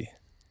body.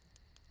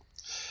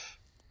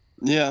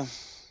 Yeah.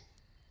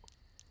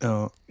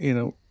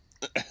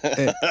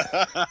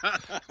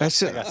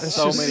 That's I got that's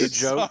so just, many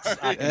jokes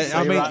I can I say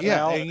mean, right yeah,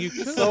 now. and you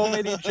could. So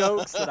many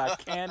jokes that I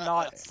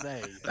cannot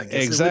say. I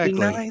guess Exactly. it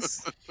would be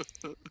nice.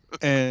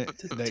 And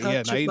touch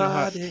now your you know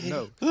how. body.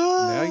 No,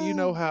 now you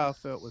know how I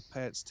felt with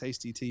Pat's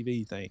Tasty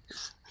TV thing.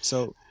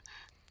 So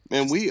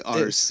Man, we are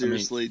It's-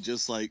 seriously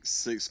just like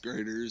sixth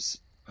graders.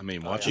 I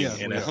mean, Oh, watching yeah,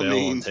 we are. NFL I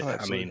mean- on I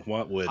Absolutely. mean,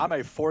 what would I'm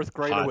a fourth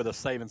grader hot- with a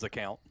savings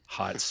account.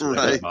 hot sweaty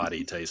Right.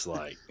 body taste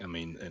like? I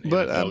mean, an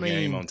But, I NFL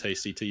game mean- on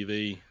Tasty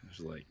TV. It's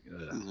like,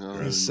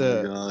 Oh it's,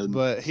 my god!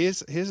 but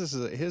his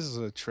is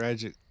a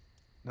tragic,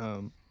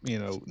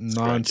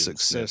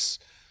 non-success.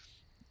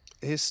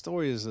 His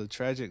story is a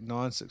tragic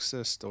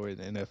non-success story in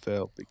the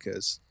NFL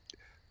because,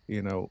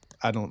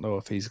 I don't know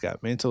if he's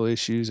got mental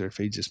issues or if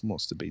he just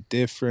wants to be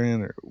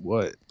different or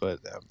what. But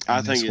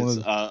I think one it's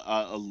of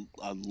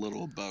a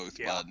little of both,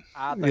 bud.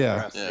 I think Yeah. there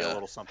has to be a Yeah.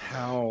 little something.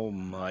 how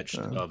much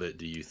of it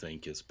do you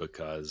think is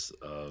because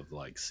of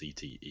like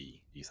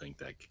CTE? Do you think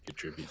that could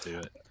contribute to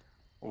it?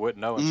 We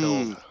wouldn't know until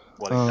Mm.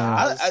 what he Um,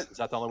 dies. I- Is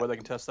that the only way they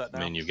can test that I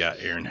now? mean, you've got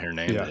Aaron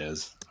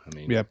Hernandez. I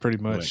mean, yeah, pretty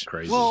he went much.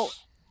 crazy. Well,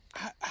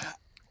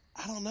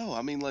 I don't know.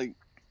 I mean, like,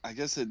 I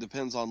guess it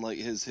depends on like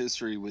his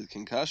history with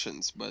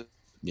concussions, but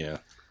yeah,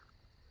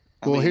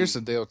 I Well, mean, here's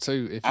the deal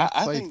too. If you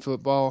I played think-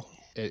 football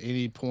at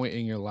any point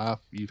in your life,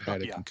 you've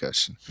had a Yeah.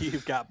 concussion.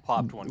 You've got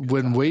popped one. good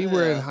When time. we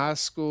were in Yeah. high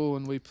school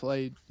and we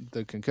played,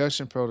 the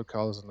concussion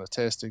protocols and the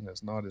testing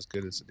is not as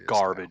good as it is now.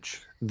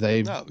 Garbage.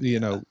 They've, No, you yeah.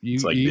 know,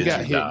 it's like you did got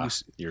you hit. die?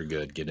 And You're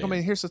good. Get in. I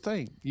mean, here's the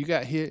thing: you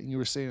got hit, and you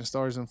were seeing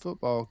stars in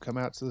football come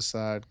out to the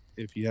side.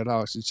 If you had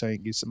oxygen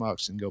tank, get some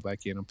oxygen, go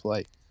back in and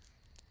play.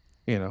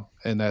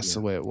 And that's the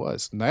way it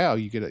was. Now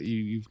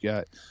you've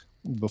got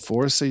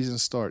before a season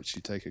starts,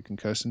 you take a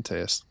concussion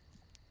test.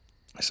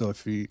 So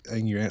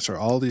you answer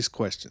all these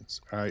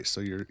questions, all right.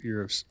 So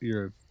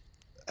you're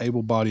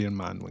able body and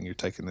mind when you're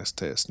taking this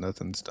test.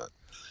 Nothing's done.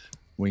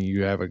 When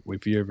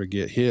if you ever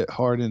get hit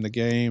hard in the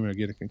game or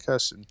get a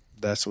concussion,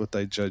 that's what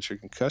they judge your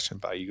concussion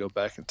by. You go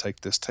back and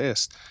take this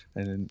test,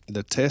 and then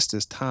the test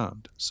is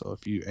timed. So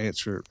if you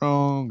answer it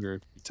wrong or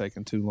if you're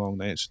taking too long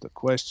to answer the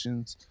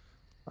questions,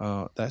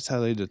 that's how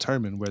they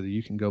determine whether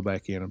you can go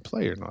back in and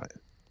play or not.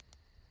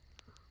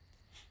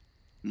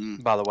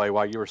 By the way,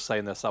 while you were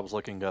saying this, I was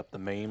looking up the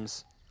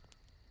memes.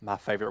 My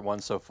favorite one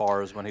so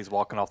far is when he's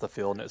walking off the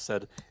field and it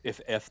said,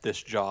 "If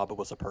this job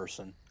was a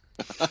person."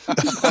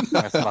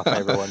 That's my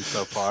favorite one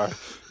so far.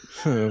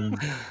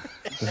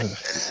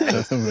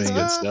 That's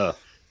good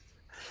stuff.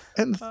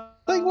 And the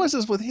thing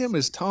is with him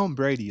is Tom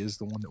Brady is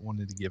the one that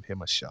wanted to give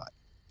him a shot.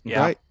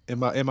 Yeah. Right?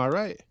 Am I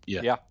right?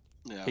 Yeah. Yeah.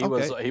 yeah,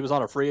 He was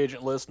on a free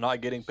agent list,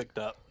 not getting picked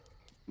up.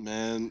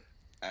 man,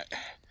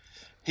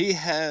 he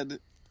had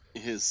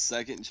his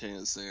second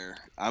chance there.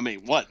 I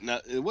mean, what? No,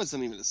 it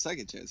wasn't even a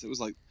second chance. It was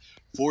like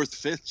fourth,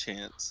 fifth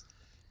chance.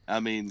 I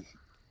mean,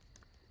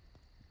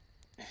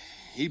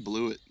 he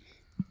blew it.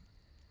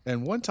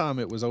 And one time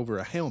it was over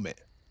a helmet,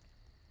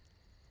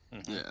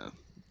 Yeah.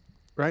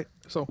 right?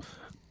 So,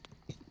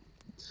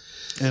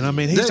 and I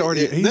mean, he's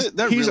already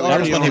That really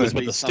already when on he a- was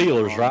with the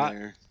Steelers, right?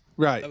 there.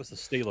 right. That was the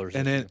Steelers.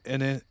 And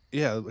then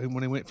yeah,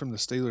 when he went from the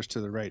Steelers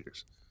to the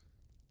Raiders,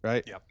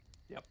 right? Yep.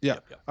 Yeah.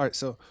 All right.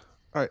 So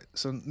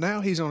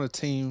now he's on a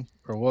team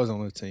or was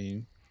on a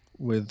team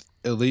with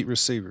elite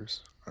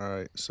receivers. All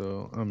right.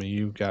 So I mean,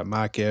 you've got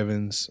Mike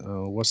Evans.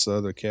 What's the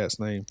other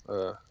cat's name?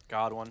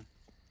 Godwin.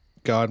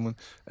 Godwin,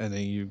 and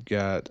then you've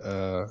got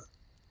O.J.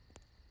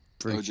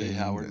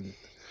 Howard.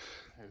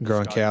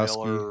 Gronkowski.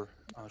 Scott Miller,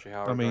 O.J.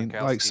 Howard, I mean,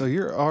 Gronkowski. so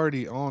you're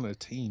already on a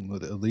team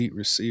with elite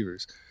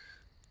receivers.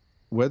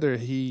 Whether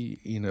he,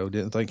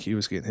 didn't think he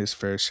was getting his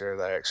fair share of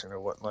the action or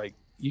what, like,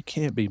 you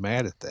can't be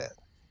mad at that.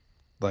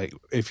 Like,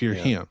 if you're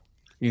him,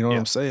 you know what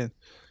I'm saying?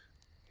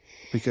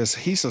 Because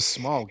he's a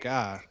small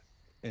guy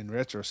in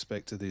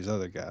retrospect to these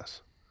other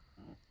guys.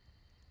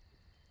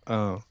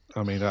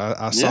 I mean,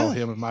 I saw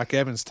him and Mike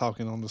Evans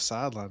talking on the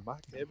sideline. Mike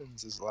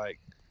Evans is like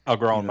a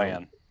grown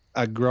man.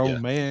 a grown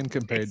man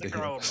compared to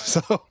him.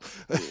 So,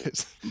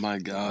 My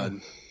God.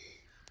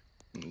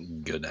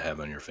 Good to have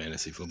on your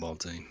fantasy football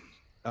team.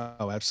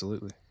 oh,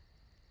 absolutely.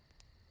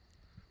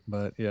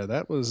 But yeah,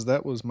 that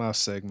was my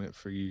segment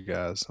for you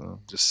guys.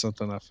 Just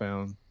something I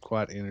found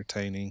quite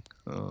entertaining.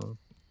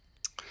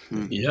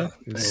 Yeah.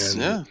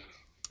 Yeah.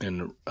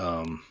 And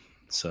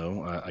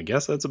so I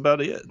guess that's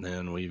about it.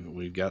 Then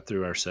we've got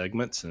through our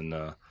segments, and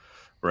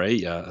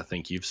Ray, I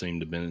think you've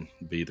seemed to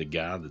be the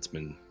guy that's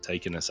been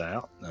taking us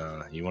out.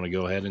 You want to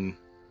go ahead and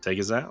take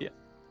us out?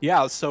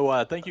 Yeah.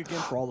 So thank you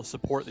again for all the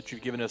support that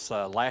you've given us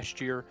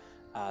last year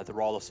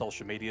through all the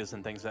social medias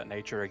and things of that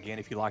nature. Again,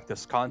 if you like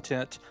this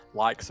content,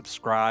 like,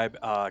 subscribe,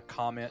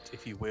 comment,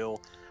 if you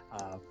will.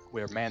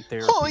 We're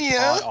Mantherapy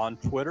Pod on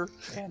Twitter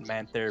and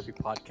Mantherapy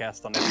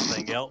Podcast on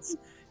everything else.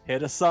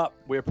 Hit us up.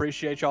 We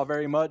appreciate y'all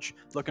very much.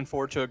 Looking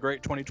forward to a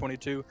great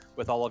 2022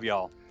 with all of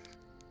y'all.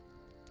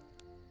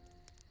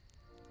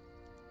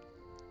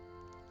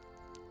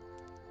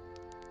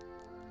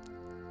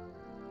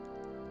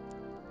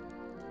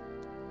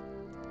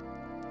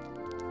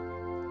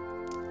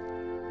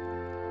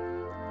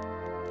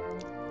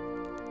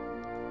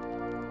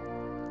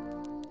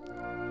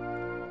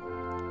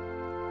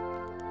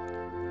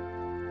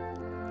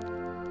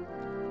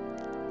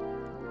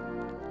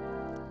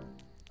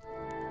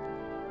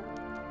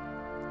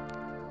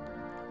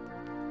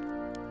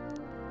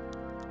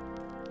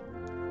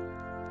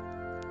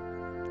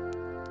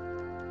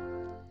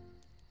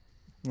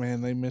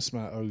 Man, they missed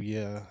my oh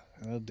yeah.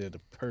 I did a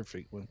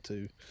perfect one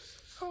too.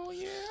 Oh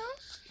yeah.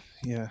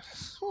 Yeah.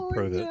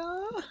 Prove it.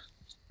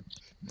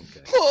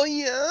 Okay. Oh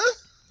yeah.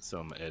 So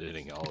I'm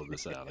editing all of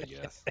this out, I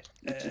guess.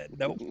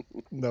 Nope.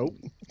 Nope.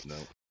 No.